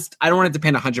 but I don't want to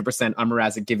depend 100% on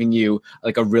Mrazek giving you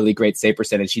like a really great save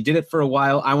percentage. He did it for a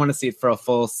while. I want to see it for a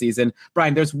full season.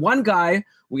 Brian, there's one guy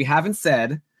we haven't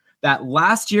said that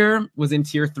last year was in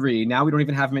tier 3. Now we don't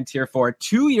even have him in tier 4.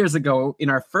 2 years ago,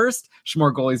 in our first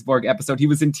Smorgasbord episode, he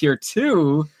was in tier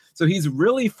 2. So he's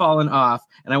really fallen off,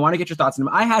 and I want to get your thoughts on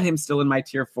him. I had him still in my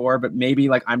tier 4, but maybe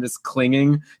like I'm just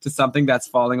clinging to something that's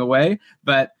falling away.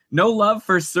 But no love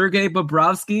for Sergei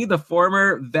Bobrovsky, the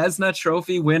former Vezina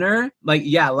Trophy winner. Like,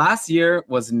 yeah, last year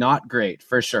was not great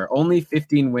for sure. Only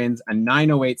 15 wins, a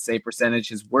 908 save percentage,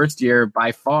 his worst year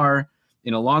by far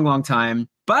in a long, long time.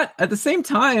 But at the same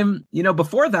time, you know,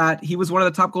 before that, he was one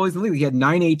of the top goalies in the league. He had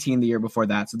 918 the year before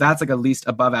that. So that's like at least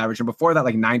above average. And before that,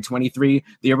 like 923.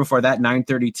 The year before that,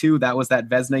 932. That was that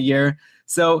Vezina year.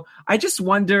 So I just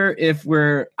wonder if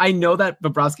I know that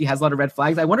Bobrovsky has a lot of red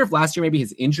flags. I wonder if last year maybe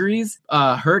his injuries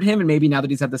hurt him, and maybe now that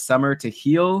he's had the summer to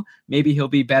heal, maybe he'll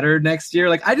be better next year.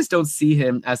 Like, I just don't see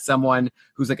him as someone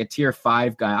who's like a tier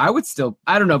 5 guy.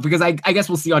 I don't know, because I guess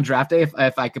we'll see on draft day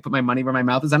if I could put my money where my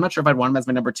mouth is. I'm not sure if I'd want him as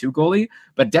my number 2 goalie,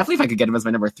 but definitely if I could get him as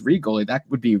my number 3 goalie, that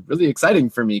would be really exciting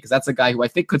for me, because that's a guy who I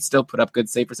think could still put up good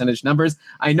save percentage numbers.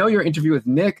 I know your interview with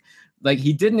Nick, like,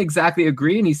 he didn't exactly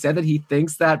agree, and he said that he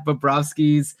thinks that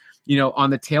Bobrovsky's, on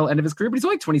the tail end of his career, but he's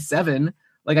only 27.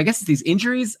 Like, I guess it's these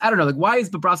injuries. I don't know. Like, why is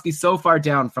Bobrovsky so far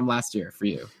down from last year for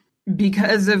you?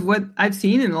 Because of what I've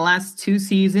seen in the last 2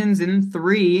 seasons and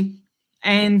 3,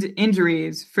 and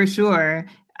injuries, for sure.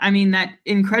 I mean, that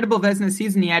incredible Vezina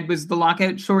season he had was the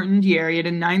lockout-shortened year. He had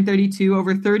a .932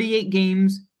 over 38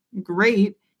 games.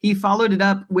 Great. He followed it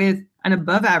up with an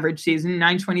above-average season,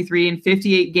 .923 in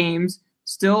 58 games.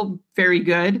 Still very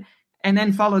good. And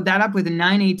then followed that up with a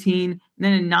 .918, and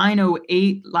then a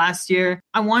 .908 last year.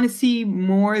 I want to see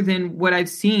more than what I've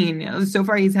seen. So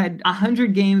far, he's had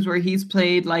 100 games where he's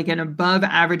played like an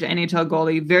above-average NHL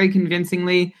goalie very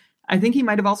convincingly. I think he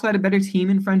might have also had a better team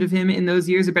in front of him in those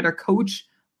years, a better coach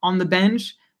on the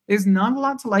bench. There's not a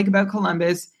lot to like about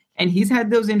Columbus, and he's had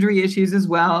those injury issues as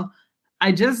well.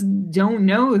 I just don't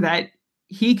know that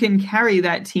he can carry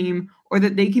that team, or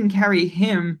that they can carry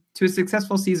him to a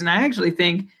successful season. I actually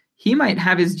think he might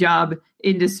have his job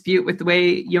in dispute with the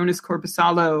way Joonas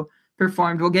Korpisalo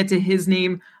performed. We'll get to his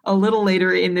name a little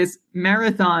later in this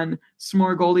marathon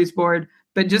Smore Goalies board.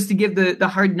 But just to give the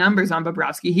hard numbers on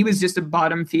Bobrovsky, he was just a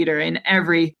bottom feeder in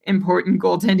every important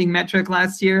goaltending metric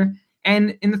last year.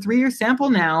 And in the 3-year sample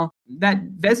now, that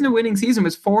Vezina winning season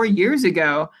was 4 years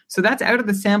ago. So that's out of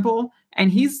the sample.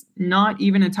 And he's not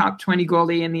even a top 20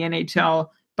 goalie in the NHL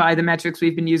by the metrics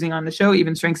we've been using on the show,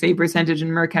 even strength save percentage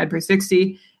and Mercad per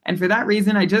 60. And for that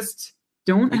reason, I just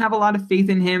don't have a lot of faith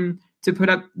in him to put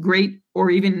up great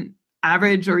or even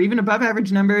average or even above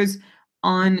average numbers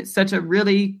on such a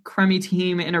really crummy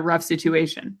team in a rough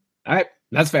situation. All right.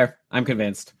 That's fair. I'm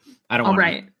convinced. I don't want All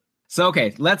right. him. So,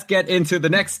 okay, let's get into the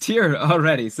next tier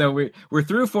already. So we're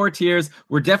through 4 tiers.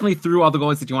 We're definitely through all the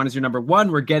goalies that you want as your number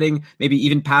 1. We're getting maybe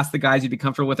even past the guys you'd be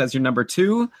comfortable with as your number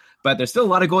 2. But there's still a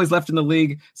lot of goalies left in the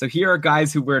league. So here are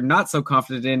guys who we're not so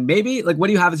confident in. Maybe, like, what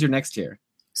do you have as your next tier?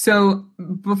 So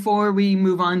before we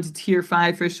move on to tier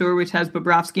 5 for sure, which has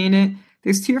Bobrovsky in it,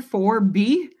 there's tier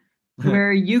 4B,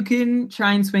 where you can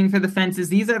try and swing for the fences.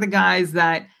 These are the guys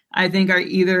that I think are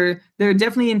they're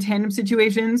definitely in tandem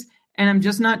situations, and I'm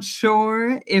just not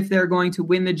sure if they're going to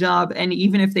win the job. And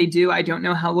even if they do, I don't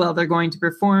know how well they're going to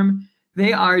perform.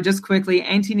 They are, just quickly,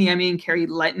 Antti Niemi and Kari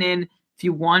Lehtonen. If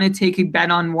you want to take a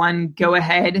bet on one, go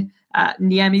ahead.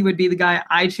 Niemi would be the guy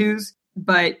I choose,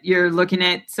 but you're looking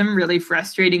at some really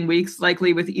frustrating weeks,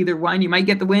 likely with either one. You might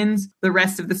get the wins. The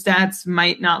rest of the stats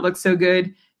might not look so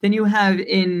good. Then you have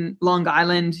in Long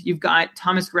Island, you've got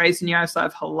Thomas Greiss and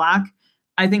Yaroslav Halak.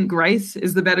 I think Greiss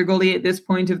is the better goalie at this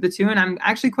point of the two, and I'm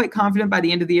actually quite confident by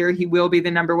the end of the year he will be the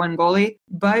number 1 goalie.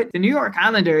 But the New York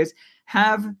Islanders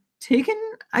have taken,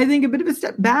 I think, a bit of a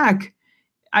step back.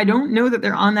 I don't know that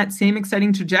they're on that same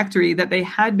exciting trajectory that they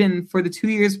had been for the 2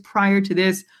 years prior to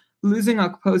this, losing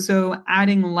Okposo,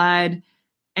 adding Ladd,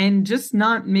 and just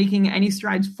not making any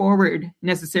strides forward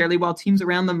necessarily, while teams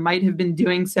around them might have been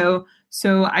doing so.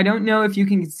 So I don't know if you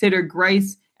can consider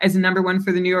Greiss as a number 1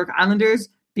 for the New York Islanders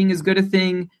being as good a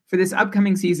thing for this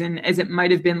upcoming season as it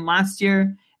might have been last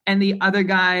year. And the other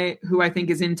guy who I think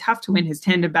is in tough to win his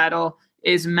tandem battle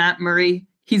is Matt Murray.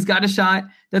 He's got a shot.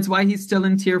 That's why he's still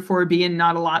in tier 4B and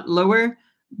not a lot lower.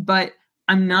 But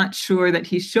I'm not sure that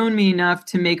he's shown me enough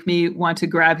to make me want to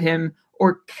grab him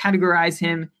or categorize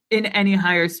him in any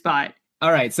higher spot.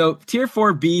 All right, so tier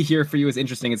 4B here for you is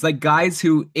interesting. It's like guys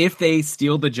who, if they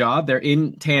steal the job, they're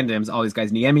in tandems. All these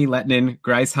guys, Niemi, Lehtonen,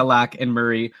 Greiss, Halak, and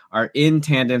Murray are in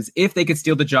tandems. If they could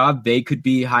steal the job, they could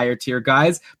be higher tier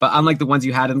guys. But unlike the ones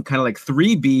you had in kind of like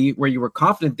 3B, where you were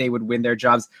confident they would win their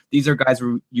jobs, these are guys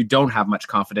where you don't have much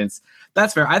confidence.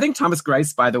 That's fair. I think Thomas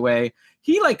Greiss, by the way,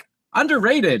 he like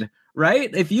underrated,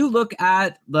 right? If you look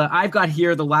at I've got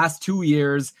here the last 2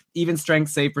 years, even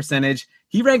strength save percentage,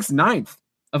 he ranks 9th.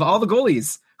 Of all the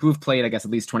goalies who have played, I guess,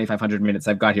 at least 2,500 minutes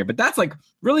I've got here. But that's like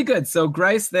really good. So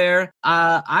Greiss there,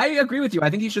 I agree with you. I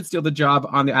think he should steal the job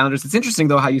on the Islanders. It's interesting,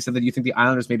 though, how you said that you think the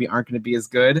Islanders maybe aren't going to be as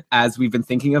good as we've been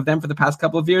thinking of them for the past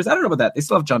couple of years. I don't know about that. They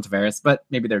still have John Tavares, but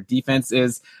maybe their defense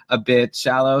is a bit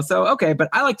shallow. So, okay, but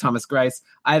I like Thomas Greiss.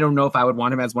 I don't know if I would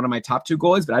want him as one of my top 2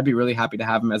 goalies, but I'd be really happy to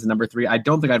have him as a number 3. I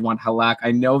don't think I'd want Halak.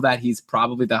 I know that he's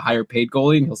probably the higher paid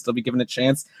goalie and he'll still be given a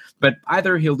chance, but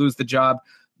either he'll lose the job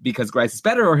because Greiss is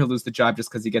better, or he'll lose the job just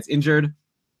because he gets injured.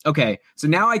 Okay, so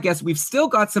now I guess we've still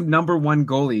got some number one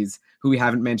goalies who we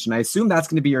haven't mentioned. I assume that's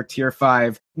going to be your tier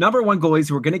 5. Number one goalies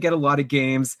who are going to get a lot of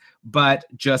games, but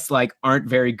just like aren't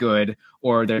very good,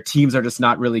 or their teams are just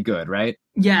not really good, right?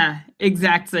 Yeah,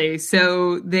 exactly.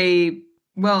 So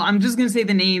I'm just going to say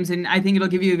the names, and I think it'll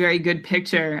give you a very good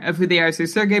picture of who they are. So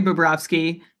Sergei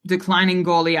Bobrovsky, declining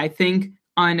goalie, I think,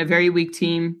 on a very weak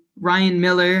team. Ryan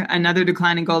Miller, another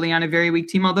declining goalie on a very weak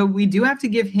team, although we do have to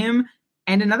give him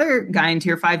and another guy in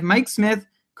tier 5, Mike Smith,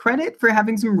 credit for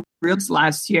having some reals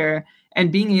last year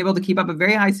and being able to keep up a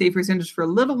very high save percentage for a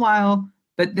little while,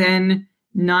 but then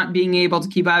not being able to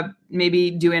keep up,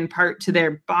 maybe due in part to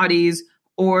their bodies,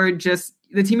 or just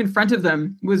the team in front of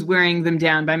them was wearing them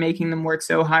down by making them work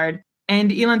so hard.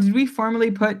 And Elon, did we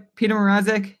formally put Peter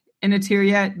Mrazek in a tier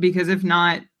yet? Because if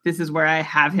not, this is where I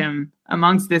have him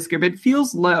amongst this group. It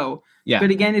feels low, but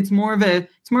again, it's more of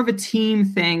a team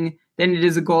thing than it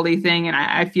is a goalie thing. And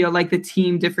I feel like the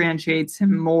team differentiates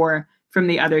him more from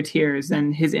the other tiers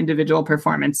than his individual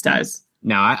performance does.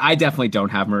 No, I definitely don't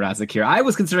have Mrazek here. I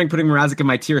was considering putting Mrazek in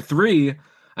my tier 3.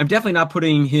 I'm definitely not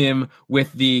putting him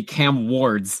with the Cam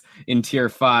Wards in tier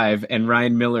 5 and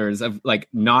Ryan Millers of like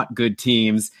not good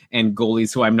teams and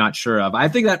goalies who I'm not sure of. I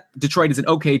think that Detroit is an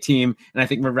okay team, and I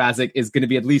think Mrazek is going to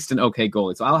be at least an okay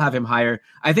goalie. So I'll have him higher.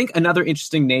 I think another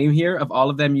interesting name here of all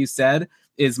of them you said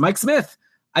is Mike Smith.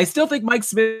 I still think Mike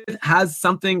Smith has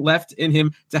something left in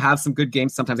him to have some good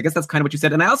games sometimes. I guess that's kind of what you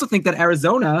said. And I also think that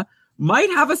Arizona might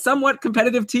have a somewhat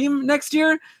competitive team next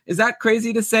year. Is that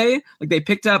crazy to say? Like, they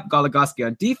picked up Goligoski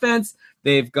on defense.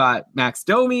 They've got Max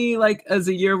Domi like as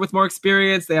a year with more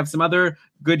experience. They have some other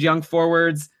good young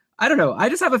forwards. I don't know. I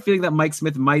just have a feeling that Mike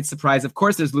Smith might surprise. Of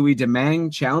course, there's Louis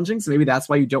Domingue challenging, so maybe that's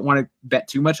why you don't want to bet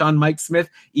too much on Mike Smith,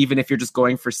 even if you're just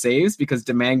going for saves, because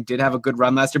Domingue did have a good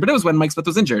run last year, but it was when Mike Smith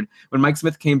was injured. When Mike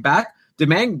Smith came back,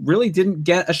 Domingue really didn't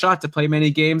get a shot to play many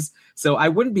games, so I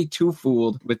wouldn't be too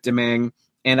fooled with Domingue,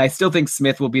 and I still think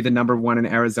Smith will be the number one in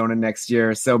Arizona next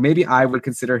year, so maybe I would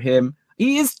consider him.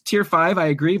 He is tier 5, I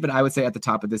agree, but I would say at the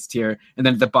top of this tier. And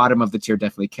then at the bottom of the tier,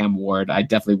 definitely Cam Ward. I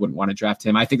definitely wouldn't want to draft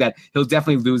him. I think that he'll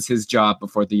definitely lose his job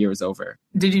before the year is over.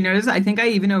 Did you notice? I think I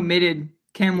even omitted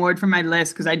Cam Ward from my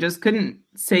list because I just couldn't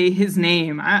say his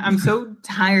name. I'm so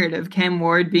tired of Cam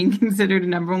Ward being considered a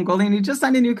number one goalie, and he just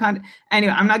signed a new contract.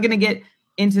 Anyway, I'm not going to get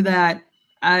into that.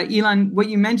 Elon, what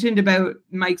you mentioned about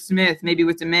Mike Smith, maybe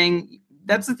with Domingue,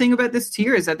 that's the thing about this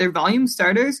tier is that they're volume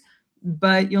starters.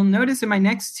 But you'll notice in my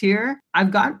next tier,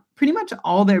 I've got pretty much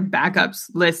all their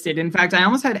backups listed. In fact, I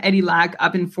almost had Eddie Lack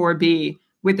up in 4B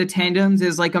with the tandems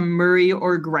as like a Murray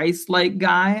or Greiss-like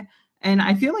guy. And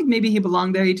I feel like maybe he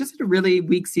belonged there. He just had a really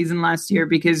weak season last year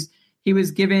because he was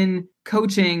given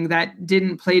coaching that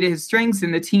didn't play to his strengths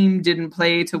and the team didn't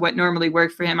play to what normally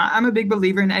worked for him. I'm a big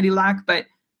believer in Eddie Lack, but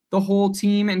the whole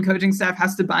team and coaching staff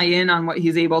has to buy in on what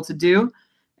he's able to do.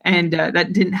 And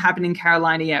that didn't happen in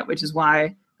Carolina yet, which is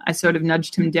why I sort of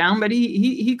nudged him down, but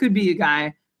he could be a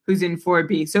guy who's in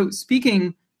 4B. So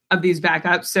speaking of these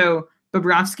backups, so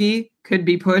Bobrovsky could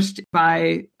be pushed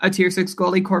by a tier 6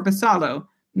 goalie, Korpisalo.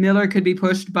 Miller could be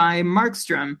pushed by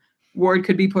Markstrom. Ward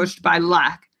could be pushed by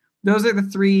Lack. Those are the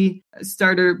 3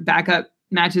 starter backup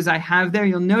matches I have there.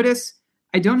 You'll notice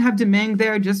I don't have Domingue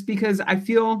there just because I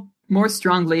feel more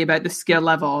strongly about the skill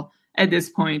level at this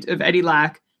point of Eddie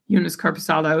Lack, Jonas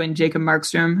Korpisalo, and Jacob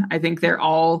Markstrom. I think they're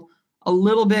all a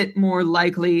little bit more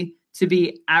likely to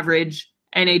be average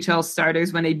NHL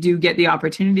starters when they do get the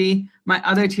opportunity. My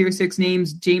other tier 6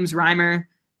 names, James Reimer,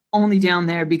 only down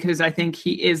there because I think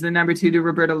he is the number 2 to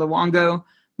Roberto Luongo.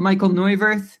 Michael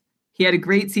Neuwirth, he had a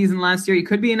great season last year. He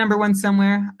could be a number 1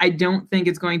 somewhere. I don't think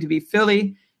it's going to be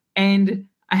Philly. And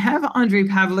I have Andrei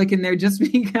Pavlik in there just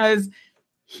because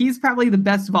he's probably the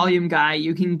best volume guy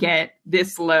you can get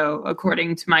this low,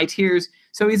 according to my tiers.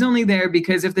 So he's only there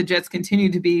because if the Jets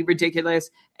continue to be ridiculous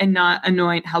and not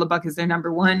anoint Hellebuyck as their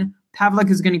number 1, Pavlik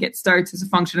is going to get starts as a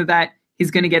function of that.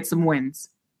 He's going to get some wins.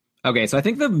 Okay, so I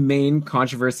think the main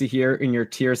controversy here in your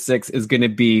tier 6 is going to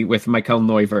be with Michael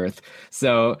Neuwirth.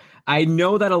 So I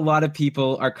know that a lot of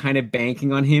people are kind of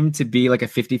banking on him to be like a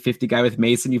 50-50 guy with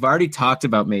Mason. You've already talked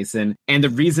about Mason and the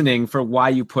reasoning for why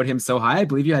you put him so high. I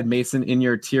believe you had Mason in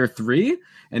your tier 3,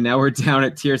 and now we're down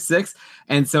at tier 6.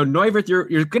 And so Neuwirth,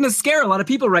 you're going to scare a lot of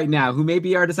people right now who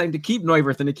maybe are deciding to keep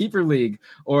Neuwirth in a keeper league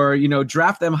or,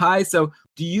 draft them high. So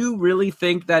do you really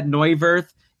think that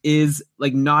Neuwirth is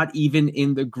like not even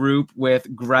in the group with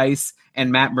Greiss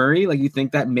and Matt Murray? Like, you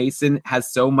think that Mason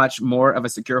has so much more of a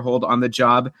secure hold on the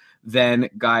job than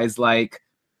guys like,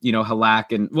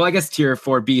 Halak and, well, I guess tier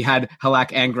 4B had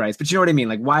Halak and Greiss, but you know what I mean?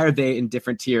 Like, why are they in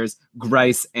different tiers,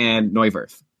 Greiss and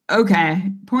Neuwirth? Okay,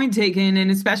 point taken,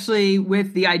 and especially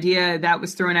with the idea that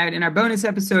was thrown out in our bonus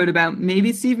episode about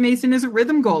maybe Steve Mason is a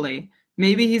rhythm goalie.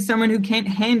 Maybe he's someone who can't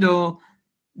handle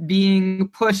being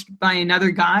pushed by another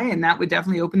guy, and that would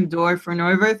definitely open the door for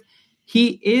Neuwirth.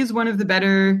 He is one of the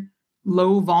better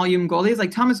low-volume goalies.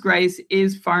 Like Thomas Greiss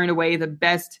is far and away the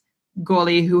best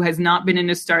goalie who has not been in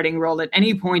a starting role at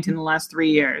any point in the last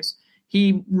 3 years.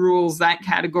 He rules that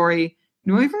category.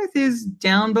 Neuwirth is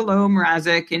down below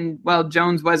Mrazek, and well,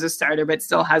 Jones was a starter, but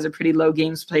still has a pretty low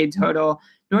games played total.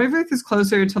 Neuwirth is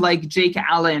closer to like Jake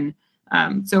Allen.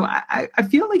 So I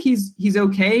feel like he's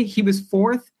okay. He was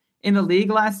 4th in the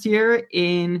league last year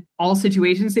in all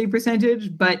situation save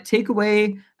percentage, but take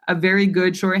away a very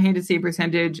good shorthanded save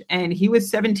percentage, and he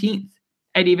was 17th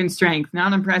at even strength.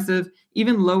 Not impressive.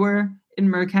 Even lower in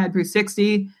Mercad per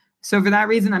 60. So for that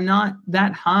reason, I'm not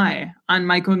that high on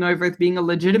Michael Neuwirth being a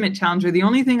legitimate challenger. The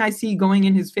only thing I see going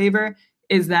in his favor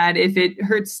is that if it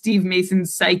hurts Steve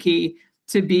Mason's psyche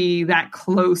to be that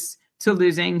close to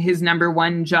losing his number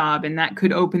one job, and that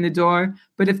could open the door.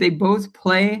 But if they both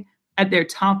play at their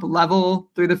top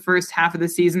level through the first half of the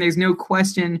season, there's no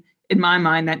question in my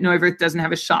mind that Neuwirth doesn't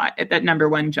have a shot at that number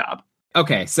one job.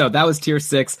 Okay, so that was tier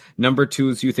 6. Number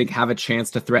 2s you think have a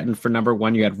chance to threaten for number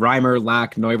 1. You had Reimer,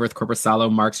 Lack, Neuwirth, Korpisalo,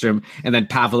 Markstrom, and then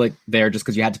Pavelec there just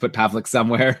because you had to put Pavelec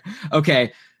somewhere.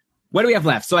 Okay, what do we have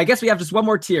left? So I guess we have just one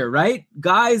more tier, right?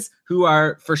 Guys who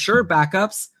are for sure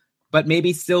backups, but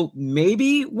maybe still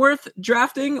worth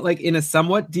drafting, like in a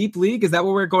somewhat deep league. Is that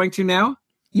what we're going to now?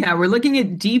 Yeah, we're looking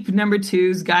at deep number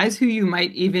 2s, guys who you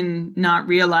might even not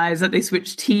realize that they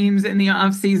switched teams in the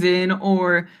offseason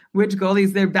or which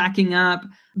goalies they're backing up,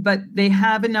 but they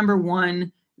have a number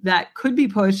 1 that could be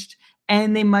pushed,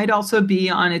 and they might also be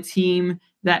on a team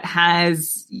that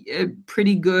has a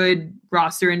pretty good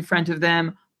roster in front of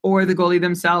them, or the goalie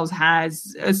themselves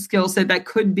has a skill set that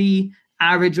could be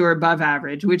average or above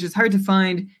average, which is hard to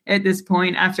find at this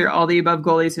point after all the above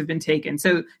goalies have been taken.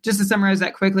 So just to summarize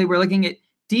that quickly, we're looking at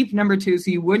deep number 2,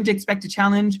 so you wouldn't expect a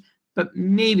challenge, but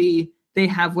maybe they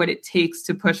have what it takes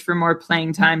to push for more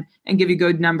playing time and give you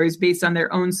good numbers based on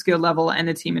their own skill level and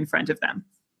the team in front of them.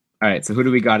 All right, so who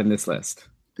do we got in this list?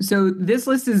 So this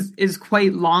list is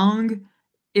quite long.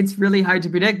 It's really hard to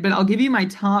predict, but I'll give you my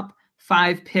top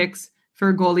 5 picks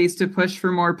for goalies to push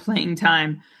for more playing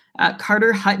time.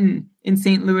 Carter Hutton in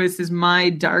St. Louis is my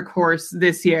dark horse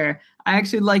this year. I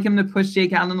actually like him to push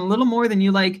Jake Allen a little more than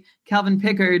you like Calvin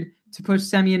Pickard to push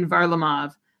Semyon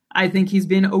Varlamov. I think he's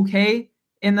been okay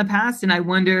in the past, and I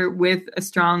wonder with a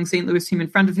strong St. Louis team in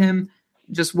front of him,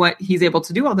 just what he's able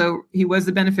to do, although he was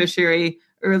the beneficiary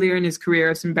earlier in his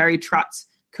career of some Barry Trotz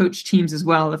coach teams as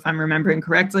well, if I'm remembering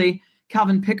correctly.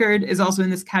 Calvin Pickard is also in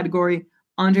this category.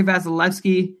 Andrei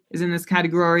Vasilevsky is in this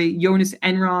category. Jonas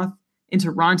Enroth in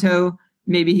Toronto.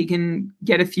 Maybe he can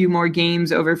get a few more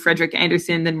games over Frederik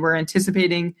Andersen than we're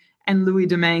anticipating. And Louis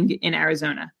Domingue in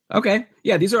Arizona. Okay.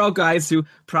 Yeah, these are all guys who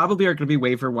probably are going to be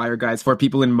waiver wire guys for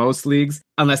people in most leagues,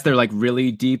 unless they're like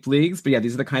really deep leagues. But yeah,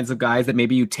 these are the kinds of guys that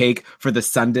maybe you take for the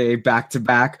Sunday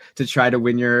back-to-back to try to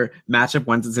win your matchup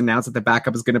once it's announced that the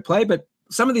backup is going to play. But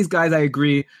some of these guys, I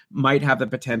agree, might have the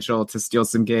potential to steal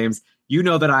some games. You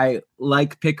know that I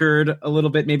like Pickard a little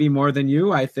bit, maybe more than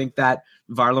you. I think that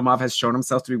Varlamov has shown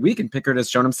himself to be weak and Pickard has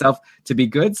shown himself to be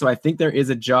good. So I think there is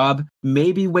a job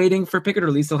maybe waiting for Pickard, or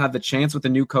at least he'll have the chance with the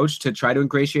new coach to try to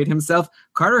ingratiate himself.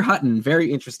 Carter Hutton,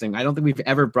 very interesting. I don't think we've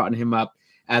ever brought him up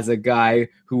as a guy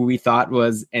who we thought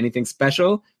was anything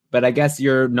special, but I guess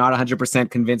you're not 100%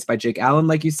 convinced by Jake Allen,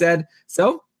 like you said.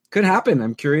 So could happen.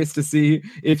 I'm curious to see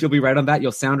if you'll be right on that.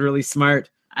 You'll sound really smart.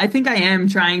 I think I am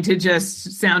trying to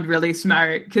just sound really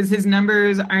smart because his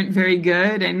numbers aren't very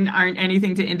good and aren't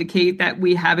anything to indicate that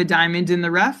we have a diamond in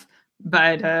the rough.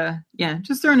 But yeah,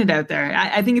 just throwing it out there.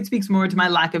 I think it speaks more to my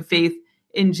lack of faith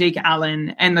in Jake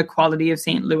Allen and the quality of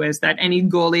St. Louis, that any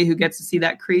goalie who gets to see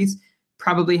that crease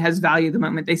probably has value the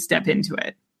moment they step into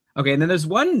it. Okay, and then there's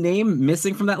one name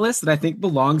missing from that list that I think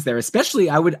belongs there. Especially,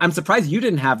 I'm surprised you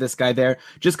didn't have this guy there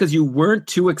just because you weren't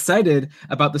too excited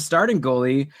about the starting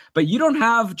goalie, but you don't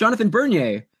have Jonathan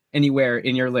Bernier anywhere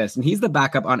in your list, and he's the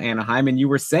backup on Anaheim, and you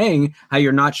were saying how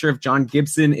you're not sure if John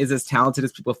Gibson is as talented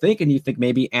as people think, and you think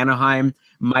maybe Anaheim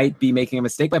might be making a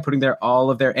mistake by putting all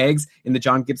of their eggs in the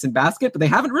John Gibson basket, but they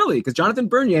haven't really, because Jonathan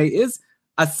Bernier is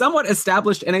a somewhat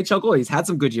established NHL goalie. He's had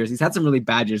some good years. He's had some really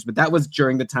bad years, but that was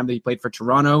during the time that he played for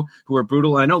Toronto, who were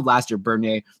brutal. And I know last year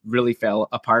Bernier really fell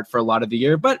apart for a lot of the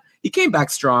year, but he came back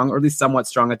strong, or at least somewhat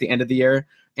strong at the end of the year.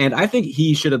 And I think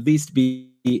he should at least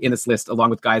be in this list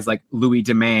along with guys like Louis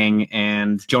Domingue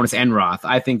and Jonas Enroth.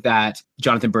 I think that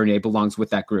Jonathan Bernier belongs with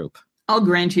that group. I'll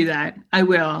grant you that. I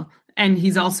will. And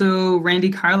he's also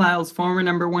Randy Carlisle's former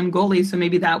number 1 goalie, so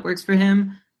maybe that works for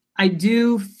him. I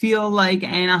do feel like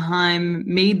Anaheim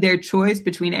made their choice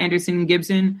between Anderson and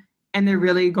Gibson, and they're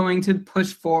really going to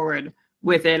push forward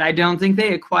with it. I don't think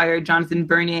they acquired Jonathan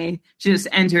Bernier to just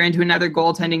enter into another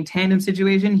goaltending tandem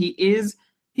situation. He's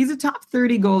a top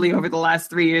 30 goalie over the last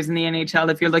 3 years in the NHL.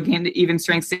 If you're looking at even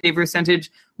strength save percentage,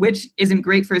 which isn't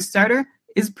great for a starter,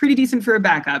 is pretty decent for a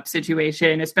backup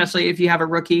situation, especially if you have a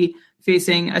rookie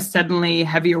facing a suddenly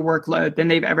heavier workload than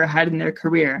they've ever had in their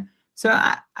career. So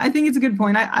I think it's a good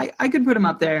point. I could put him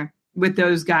up there with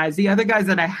those guys. The other guys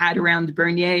that I had around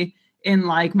Bernier in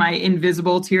like my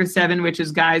invisible tier 7, which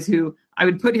is guys who I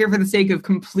would put here for the sake of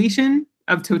completion,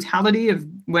 of totality, of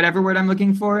whatever word I'm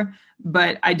looking for,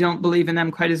 but I don't believe in them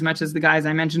quite as much as the guys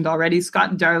I mentioned already.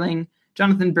 Scott Darling,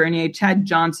 Jonathan Bernier, Chad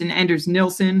Johnson, Anders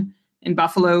Nilsson in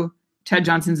Buffalo. Chad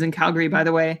Johnson's in Calgary, by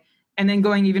the way. And then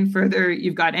going even further,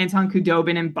 you've got Anton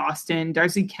Khudobin in Boston,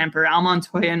 Darcy Kemper, Al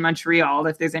Montoya in Montreal,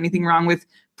 if there's anything wrong with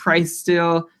Price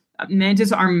still.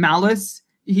 Mantis Armalis,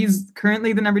 he's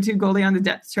currently the number 2 goalie on the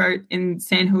depth chart in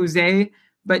San Jose,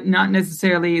 but not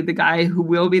necessarily the guy who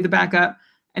will be the backup.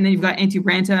 And then you've got Antti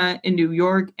Ranta in New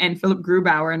York and Philip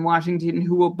Grubauer in Washington,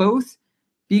 who will both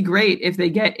be great if they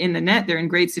get in the net. They're in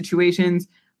great situations,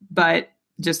 but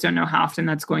just don't know how often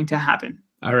that's going to happen.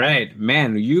 All right,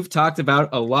 man, you've talked about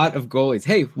a lot of goalies.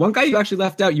 Hey, one guy you actually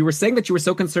left out. You were saying that you were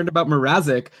so concerned about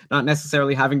Mrazek not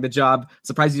necessarily having the job.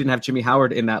 Surprised you didn't have Jimmy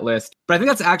Howard in that list. But I think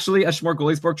that's actually a Schmore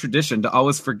Goaliesborg tradition to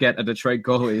always forget a Detroit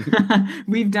goalie.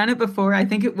 We've done it before. I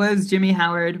think it was Jimmy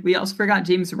Howard. We also forgot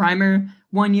James Reimer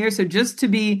one year. So just to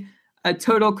be a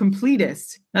total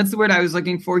completist, that's the word I was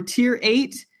looking for. Tier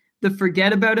 8, the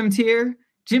forget about him tier.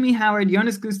 Jimmy Howard,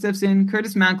 Jonas Gustafsson,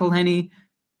 Curtis McElhinney,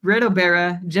 Brett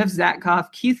O'Bara, Jeff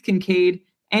Zatkoff, Keith Kincaid,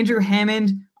 Andrew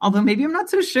Hammond, although maybe I'm not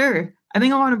so sure. I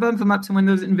think I want to bump him up to one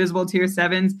of those invisible tier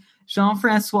 7s.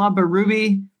 Jean-Francois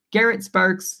Berube, Garrett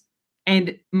Sparks,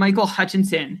 and Michael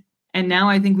Hutchinson. And now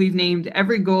I think we've named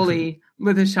every goalie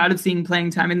with a shot of seeing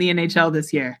playing time in the NHL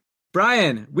this year.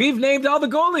 Brian, we've named all the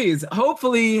goalies.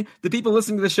 Hopefully the people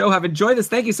listening to the show have enjoyed this.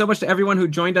 Thank you so much to everyone who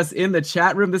joined us in the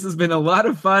chat room. This has been a lot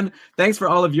of fun. Thanks for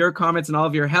all of your comments and all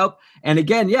of your help. And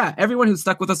again, everyone who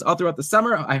stuck with us all throughout the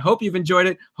summer, I hope you've enjoyed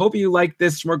it. Hope you liked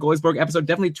this Schmore Goaliesborg episode.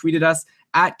 Definitely tweeted us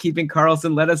at Keeping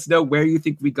Karlsson. Let us know where you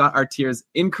think we got our tiers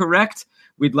incorrect.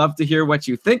 We'd love to hear what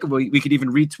you think. We could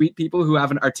even retweet people who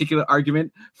have an articulate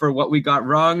argument for what we got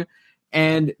wrong.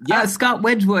 And Scott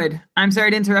Wedgwood. I'm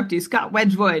sorry to interrupt you. Scott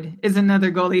Wedgwood is another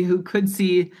goalie who could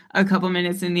see a couple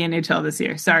minutes in the NHL this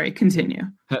year. Sorry, continue.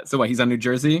 So what, he's on New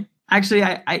Jersey? Actually,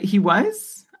 he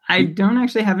was. I don't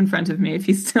actually have in front of me if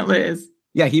he still is.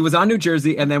 Yeah, he was on New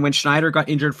Jersey, and then when Schneider got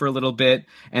injured for a little bit,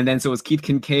 and then so it was Keith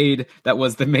Kincaid that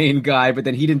was the main guy, but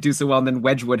then he didn't do so well, and then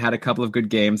Wedgwood had a couple of good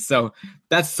games. So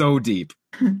that's so deep.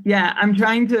 Yeah, I'm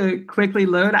trying to quickly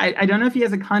load. I don't know if he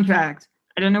has a contract.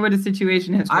 I don't know what his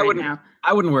situation is now.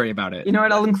 I wouldn't worry about it. You know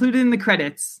what? I'll include it in the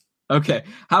credits. Okay.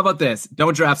 How about this?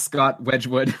 Don't draft Scott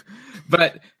Wedgwood,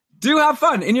 but do have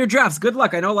fun in your drafts. Good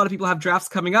luck. I know a lot of people have drafts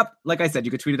coming up. Like I said,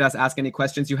 you could tweet at us, ask any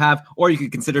questions you have, or you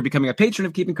could consider becoming a patron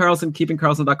of Keeping Karlsson,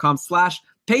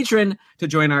 keepingkarlsson.com/patron to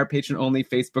join our patron-only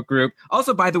Facebook group.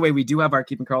 Also, by the way, we do have our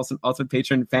Keeping Karlsson Ultimate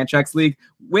Patron Fantrax League,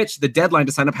 which the deadline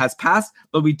to sign up has passed,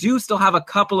 but we do still have a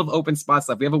couple of open spots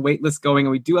left. We have a wait list going,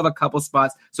 and we do have a couple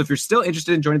spots. So if you're still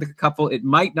interested in joining the couple, it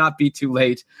might not be too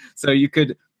late. So you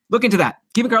could look into that.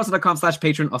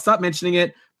 keepingkarlsson.com/patron. I'll stop mentioning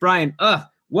it. Brian,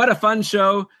 what a fun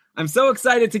show. I'm so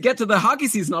excited to get to the hockey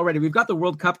season already. We've got the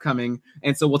World Cup coming,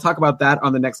 and so we'll talk about that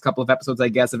on the next couple of episodes, I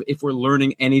guess, of if we're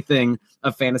learning anything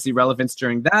of fantasy relevance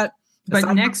during that.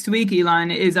 But next week, Elon,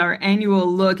 is our annual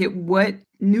look at what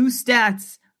new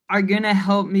stats are going to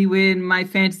help me win my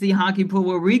fantasy hockey pool,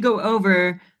 where we go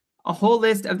over a whole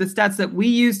list of the stats that we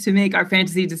use to make our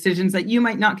fantasy decisions that you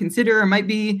might not consider or might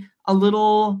be a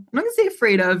little, I'm not going to say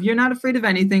afraid of. You're not afraid of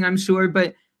anything, I'm sure,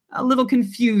 but a little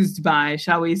confused by,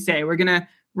 shall we say. We're going to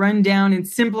run down and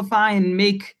simplify and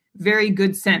make very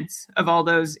good sense of all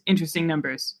those interesting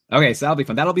numbers. Okay, so that'll be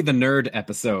fun. That'll be the nerd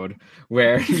episode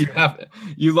where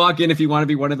you log in if you want to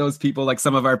be one of those people like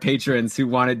some of our patrons who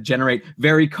want to generate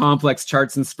very complex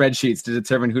charts and spreadsheets to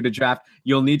determine who to draft.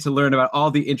 You'll need to learn about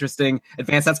all the interesting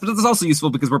advanced stats, but it's also useful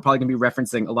because we're probably going to be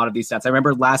referencing a lot of these stats. I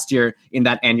remember last year in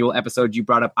that annual episode, you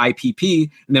brought up IPP,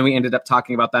 and then we ended up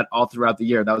talking about that all throughout the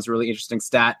year. That was a really interesting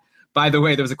stat. By the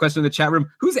way, there was a question in the chat room.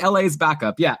 Who's LA's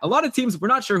backup? Yeah, a lot of teams, we're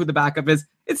not sure who the backup is.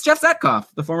 It's Jeff Zatkoff,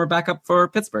 the former backup for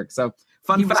Pittsburgh. So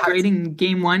fun fact. He was great in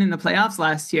game 1 in the playoffs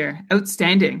last year.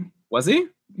 Outstanding. Was he?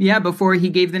 Yeah, before he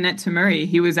gave the net to Murray,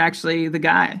 he was actually the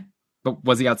guy. But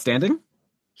was he outstanding?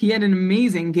 he had an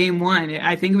amazing game one.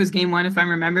 I think it was game one, if I'm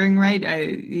remembering right.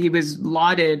 He was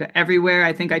lauded everywhere.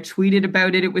 I think I tweeted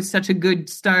about it. It was such a good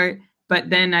start. But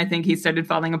then I think he started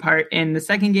falling apart in the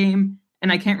second game.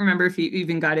 And I can't remember if he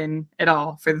even got in at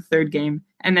all for the third game.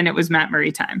 And then it was Matt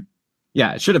Murray time.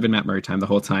 Yeah, it should have been Matt Murray time the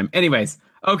whole time. Anyways,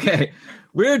 okay,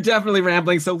 we're definitely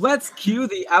rambling. So let's cue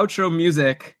the outro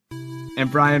music.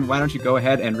 And Brian, why don't you go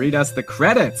ahead and read us the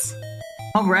credits?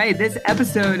 All right, this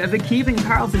episode of the Keeping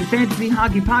Karlsson Fantasy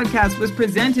Hockey Podcast was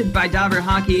presented by Dobber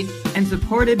Hockey and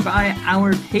supported by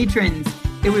our patrons.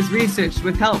 It was researched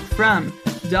with help from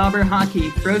Dobber Hockey,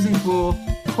 Frozen Pool,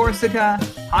 Corsica,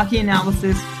 Hockey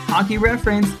Analysis, Hockey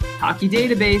Reference, Hockey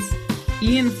Database,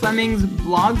 Ian Fleming's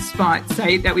Blogspot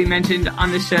site that we mentioned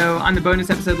on the show on the bonus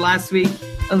episode last week,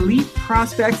 Elite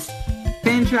Prospects,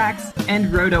 Fantrax,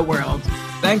 and Roto World.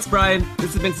 Thanks, Brian.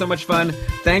 This has been so much fun.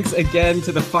 Thanks again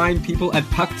to the fine people at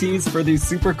Puck Tees for these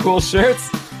super cool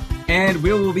shirts. And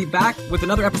we will be back with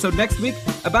another episode next week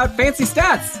about fancy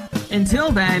stats.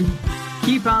 Until then,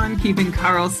 keep on keeping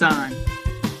Karlsson.